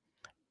one.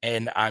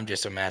 And I'm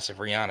just a massive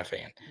Rihanna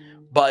fan.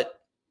 But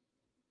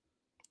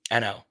I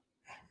know.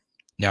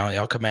 Now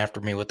y'all come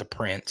after me with the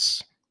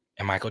Prince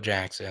and Michael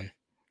Jackson.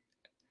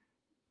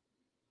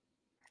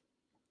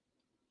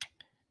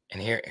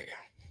 And here,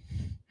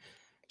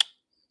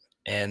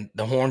 and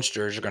the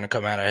Hornsters are going to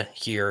come out of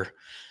here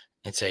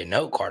and say,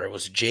 no, Carter, it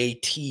was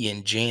JT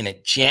and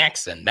Janet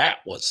Jackson. That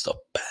was the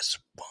best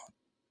one.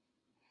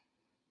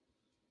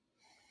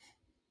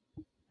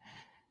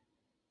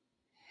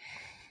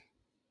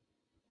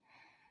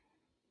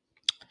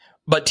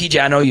 But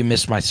TJ, I know you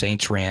missed my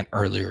Saints rant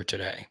earlier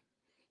today.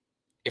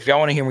 If y'all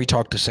want to hear me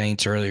talk to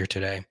Saints earlier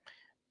today,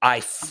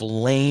 I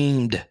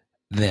flamed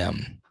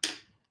them.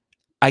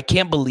 I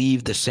can't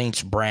believe the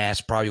Saints brass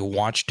probably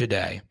watched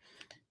today.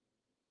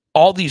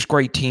 All these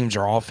great teams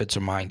are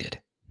offensive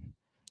minded.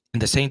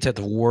 And the Saints have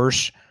the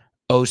worst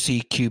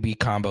OC QB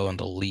combo in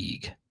the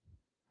league.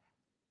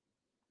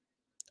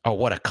 Oh,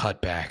 what a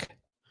cutback.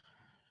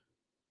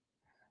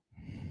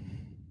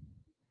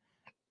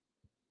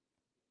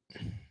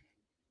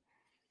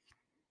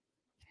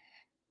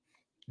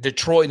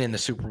 Detroit in the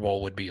Super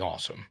Bowl would be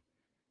awesome.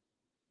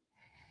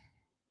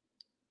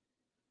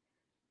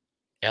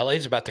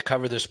 LA's about to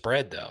cover the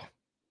spread, though.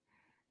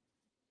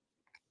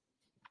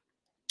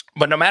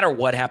 But no matter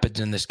what happens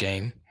in this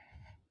game,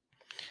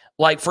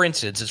 like, for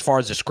instance, as far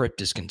as the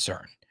script is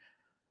concerned,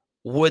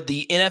 would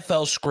the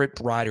NFL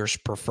script writers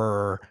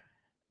prefer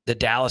the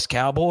Dallas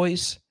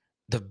Cowboys,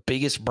 the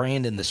biggest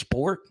brand in the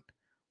sport,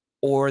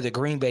 or the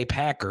Green Bay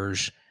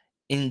Packers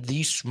in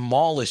the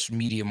smallest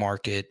media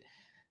market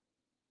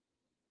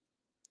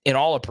in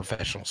all of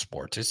professional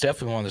sports? It's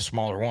definitely one of the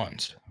smaller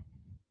ones.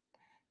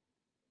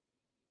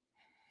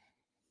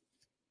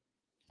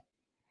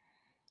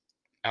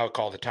 I would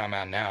call the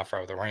timeout now if I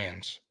were the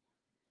Rams.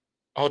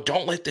 Oh,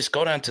 don't let this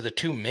go down to the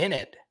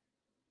 2-minute.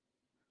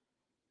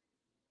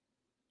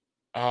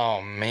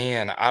 Oh,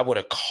 man, I would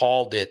have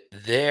called it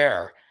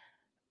there.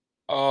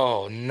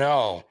 Oh,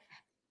 no.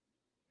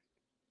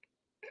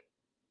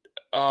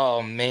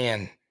 Oh,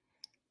 man.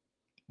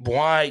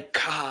 Why?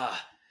 God.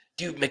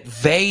 Dude,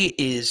 McVay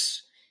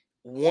is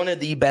one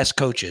of the best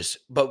coaches.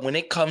 But when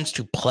it comes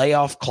to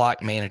playoff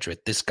clock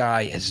management, this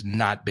guy has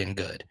not been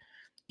good.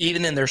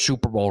 Even in their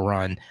Super Bowl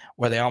run,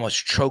 where they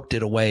almost choked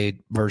it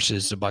away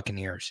versus the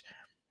Buccaneers.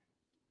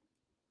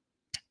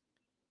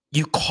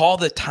 You call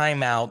the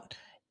timeout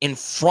in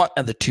front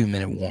of the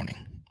 2-minute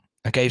warning.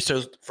 Okay,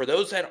 so for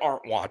those that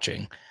aren't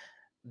watching,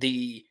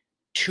 the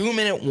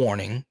 2-minute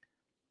warning,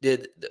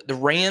 the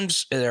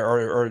Rams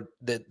the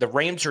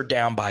Rams are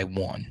down by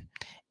 1,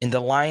 and the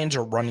Lions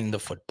are running the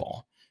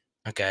football.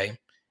 Okay,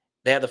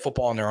 they have the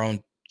football on their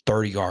own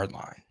 30-yard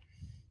line,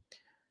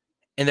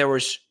 and there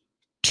was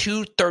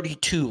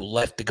 2:32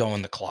 left to go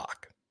in the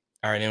clock.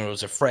 All right, and it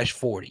was a fresh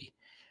 40.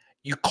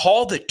 You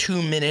call the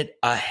 2-minute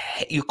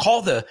you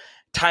call the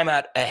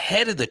timeout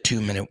ahead of the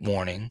 2-minute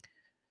warning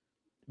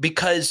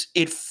because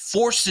it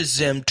forces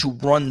them to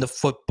run the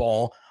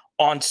football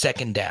on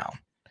second down.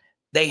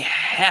 They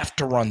have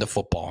to run the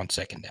football on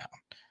second down,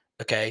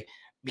 okay?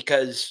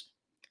 Because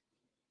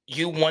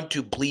you want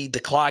to bleed the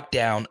clock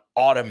down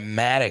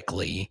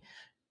automatically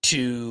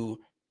to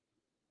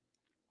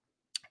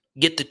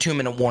get the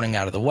 2-minute warning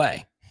out of the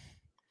way.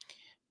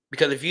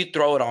 Because if you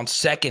throw it on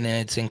second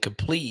and it's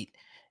incomplete,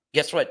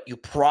 guess what? You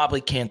probably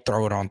can't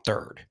throw it on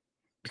third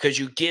because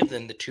you give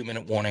them the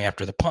 2-minute warning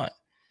after the punt.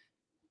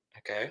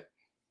 Okay?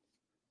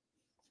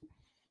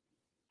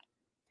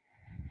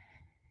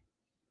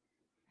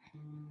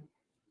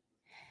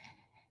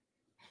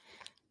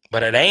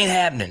 But it ain't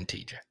happening,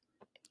 TJ.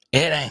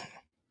 It ain't.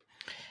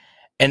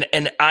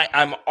 And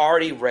I'm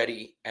already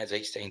ready as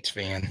a Saints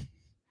fan.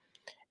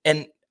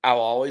 And I'll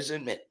always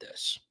admit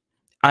this.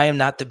 I am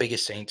not the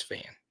biggest Saints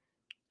fan.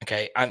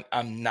 Okay?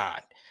 I'm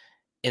not.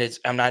 And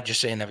I'm not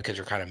just saying that because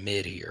you're kind of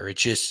mid here.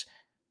 It's just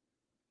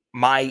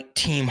my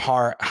team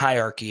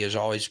hierarchy has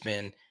always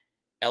been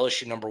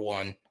LSU number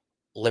 1,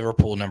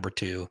 Liverpool number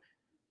 2,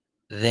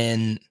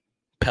 then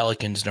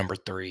Pelicans number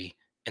 3,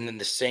 and then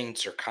the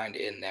Saints are kind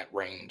of in that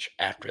range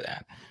after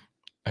that.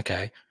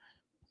 Okay?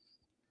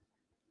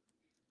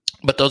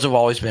 But those have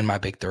always been my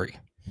big 3.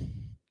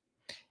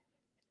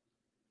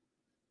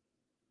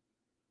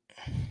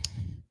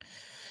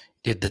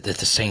 Dude, the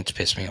Saints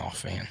piss me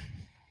off, man.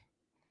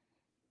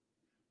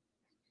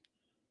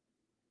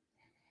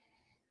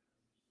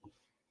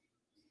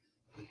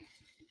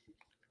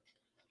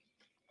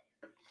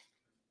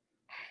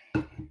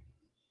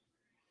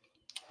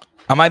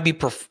 I might be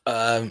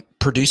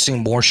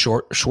producing more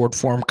short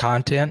form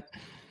content.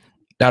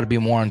 That'll be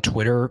more on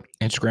Twitter,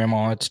 Instagram,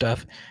 all that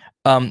stuff.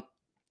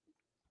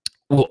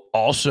 We'll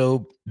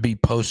also be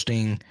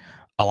posting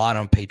a lot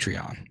on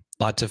Patreon.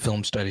 Lots of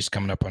film studies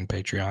coming up on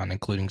Patreon,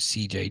 including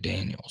CJ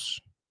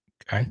Daniels.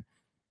 Okay.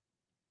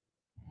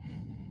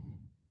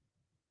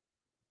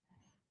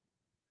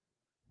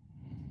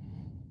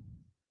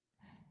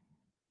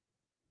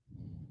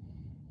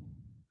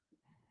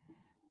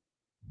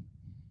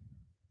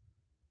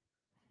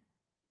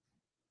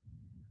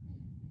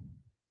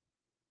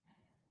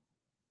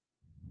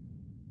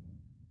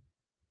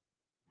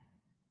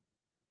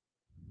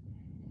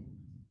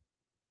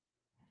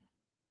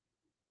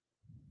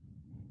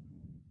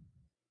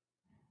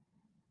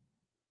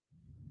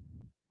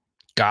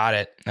 Got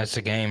it. That's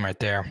the game right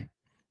there.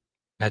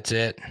 That's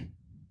it.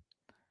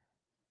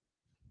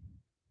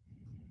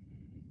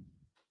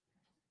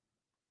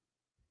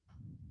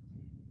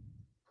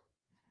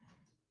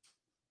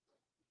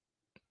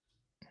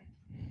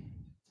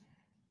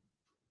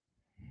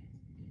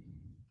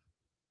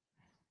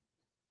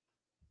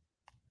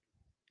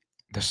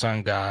 The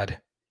sun god.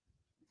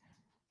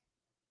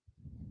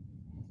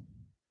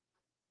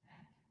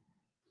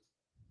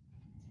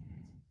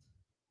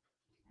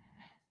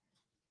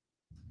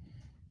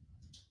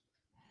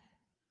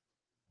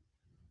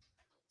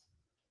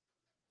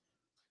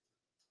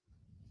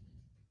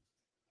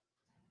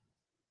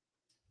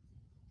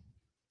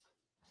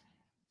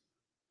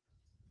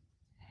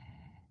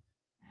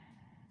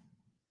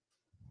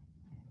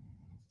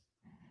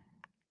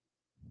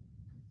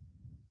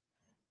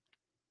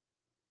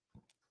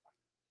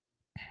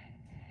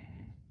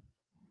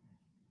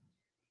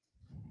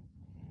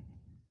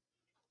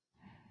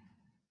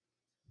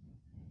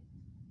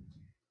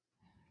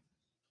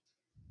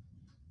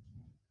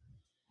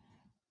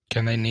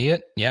 Can they knee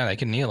it? Yeah, they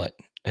can kneel it.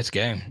 It's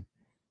game.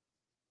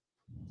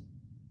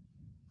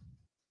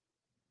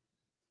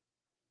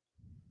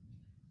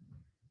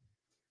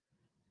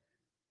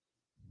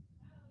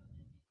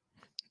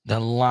 The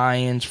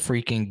Lions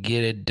freaking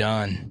get it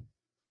done.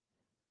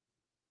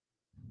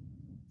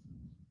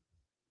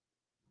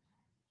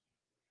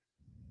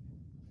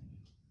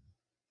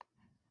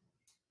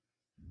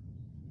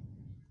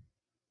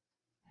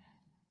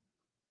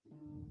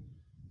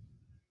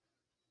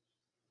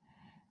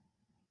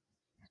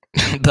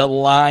 The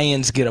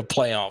Lions get a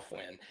playoff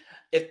win.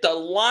 If the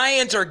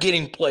Lions are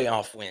getting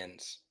playoff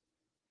wins,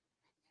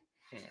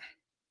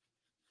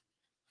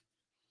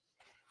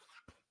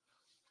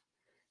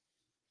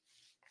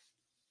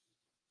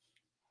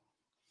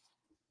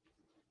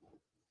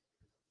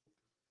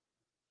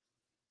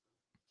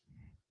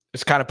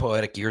 it's kind of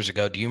poetic. Years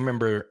ago, do you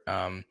remember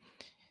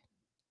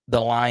the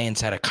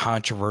Lions had a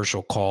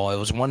controversial call? It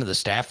was one of the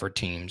Stafford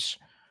teams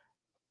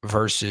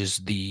versus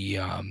the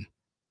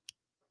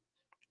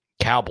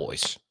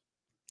Cowboys.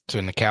 So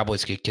when the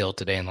Cowboys get killed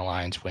today and the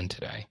Lions win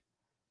today.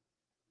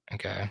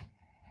 Okay.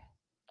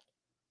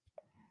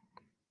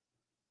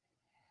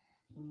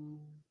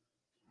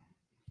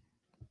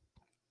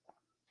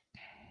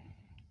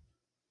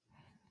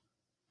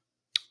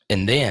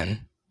 And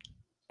then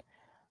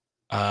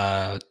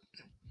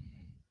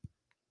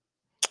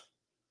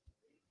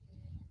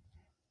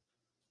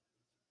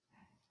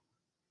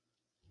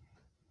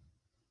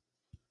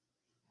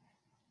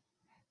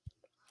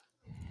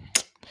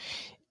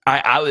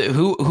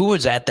who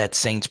was at that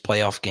Saints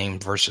playoff game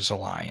versus the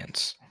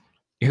Lions?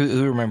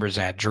 Who remembers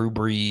that? Drew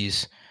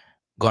Brees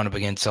going up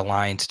against the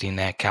Lions team,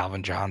 that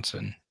Calvin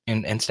Johnson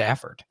and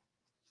Stafford.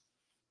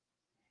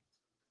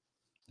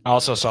 I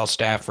also saw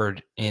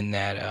Stafford in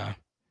that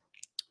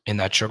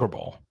Sugar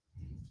Bowl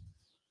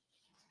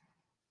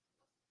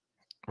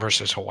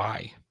versus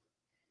Hawaii.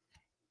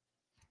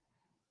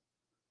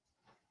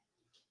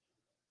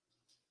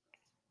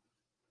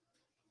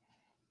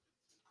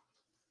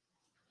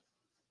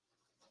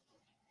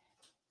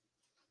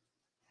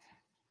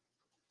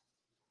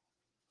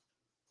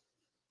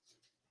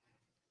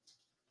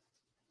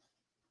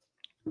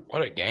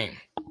 What a game.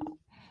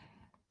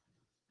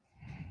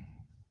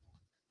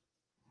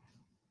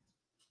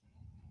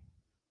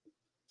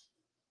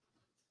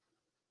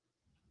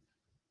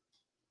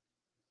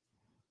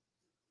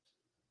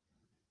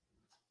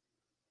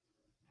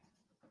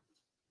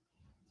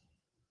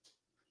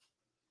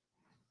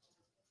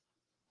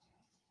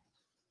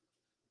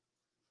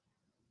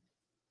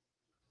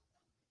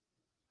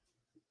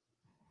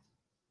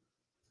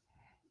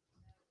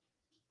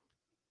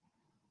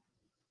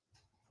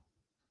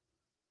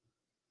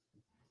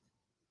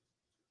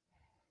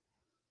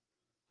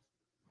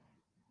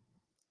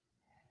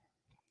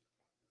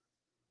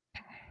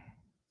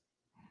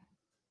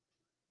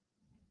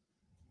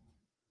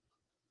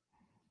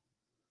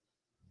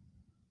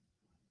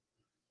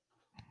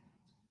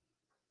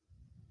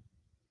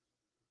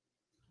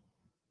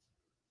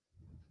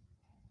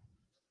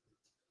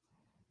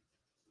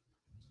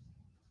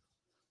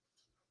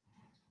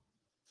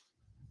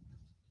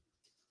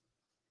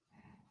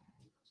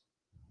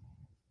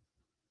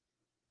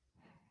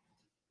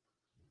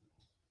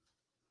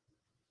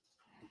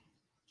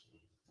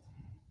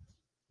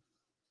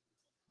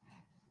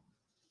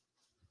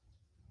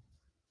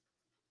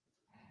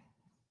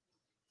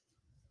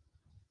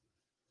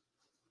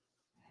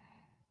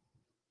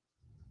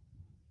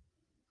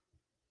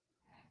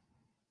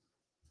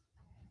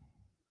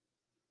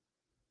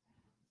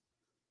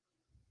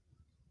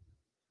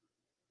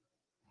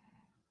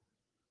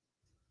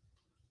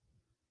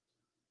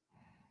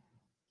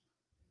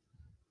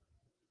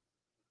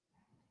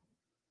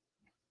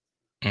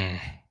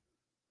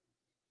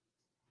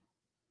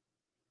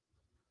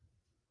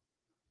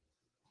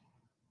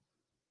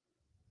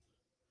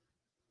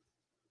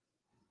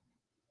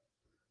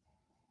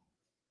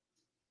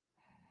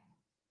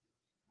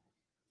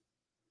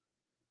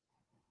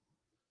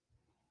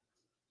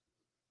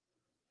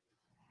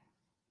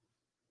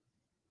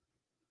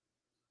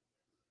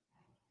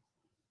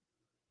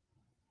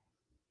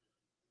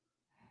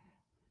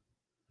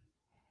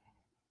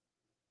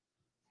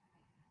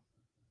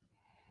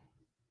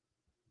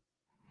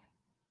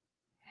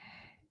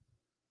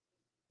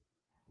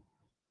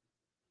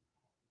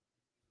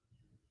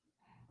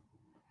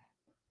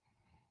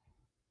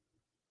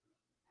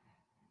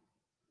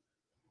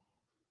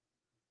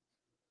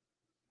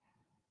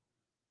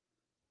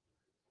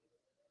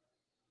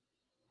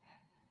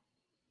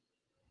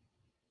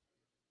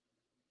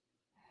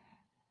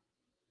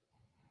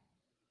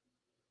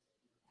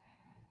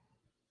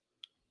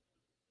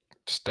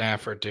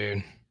 Stafford,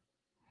 dude.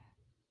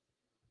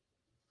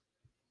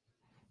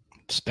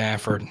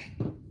 Stafford.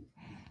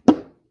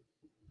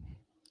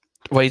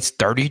 Waits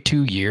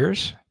 32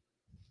 years?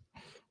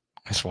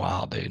 That's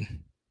wild, dude.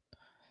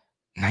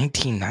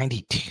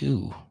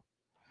 1992.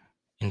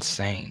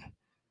 Insane.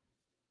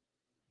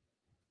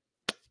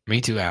 Me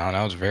too, Alan.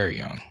 I was very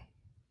young.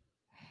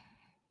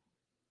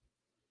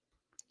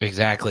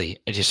 Exactly.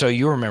 So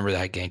you remember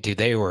that game, dude.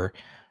 They were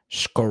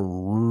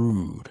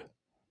screwed.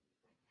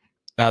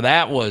 Now,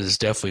 that was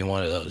definitely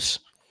one of those.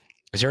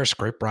 Is there a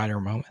script writer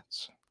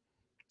moments?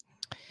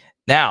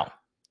 Now,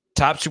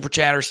 top super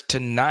chatters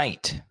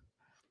tonight.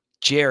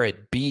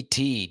 Jared,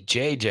 BT,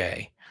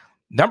 JJ.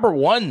 Number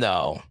one,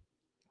 though,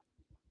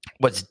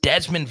 was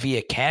Desmond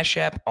via Cash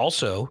App.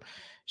 Also,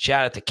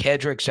 shout out to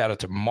Kedrick. Shout out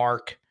to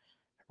Mark.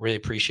 Really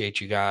appreciate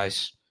you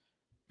guys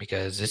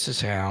because this is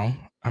how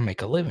I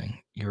make a living.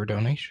 Your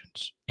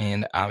donations.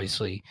 And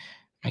obviously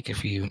make a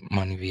few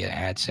money via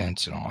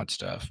AdSense and all that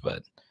stuff.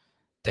 But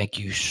thank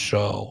you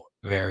so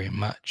very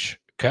much.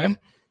 Okay.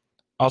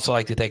 Also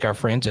like to thank our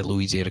friends at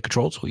Louisiana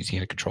Controls,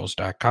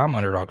 LouisianaControls.com,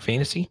 Underdog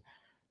Fantasy,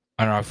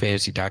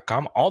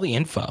 UnderdogFantasy.com. All the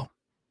info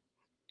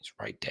is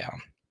right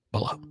down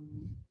below.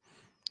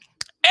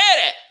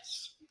 It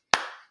is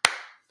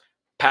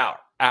Power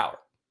Hour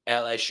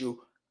LSU.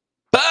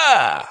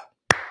 Bah!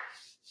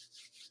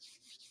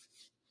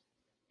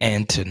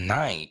 And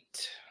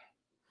tonight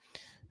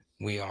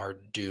we are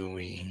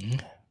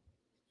doing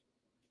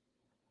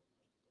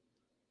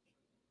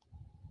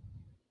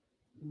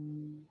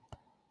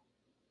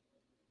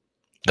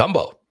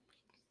gumbo.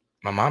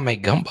 My mom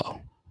made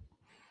gumbo.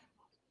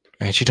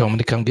 And she told me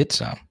to come get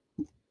some.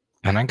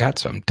 And I got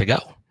some to go.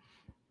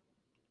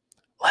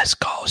 Let's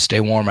go. Stay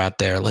warm out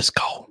there. Let's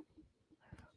go.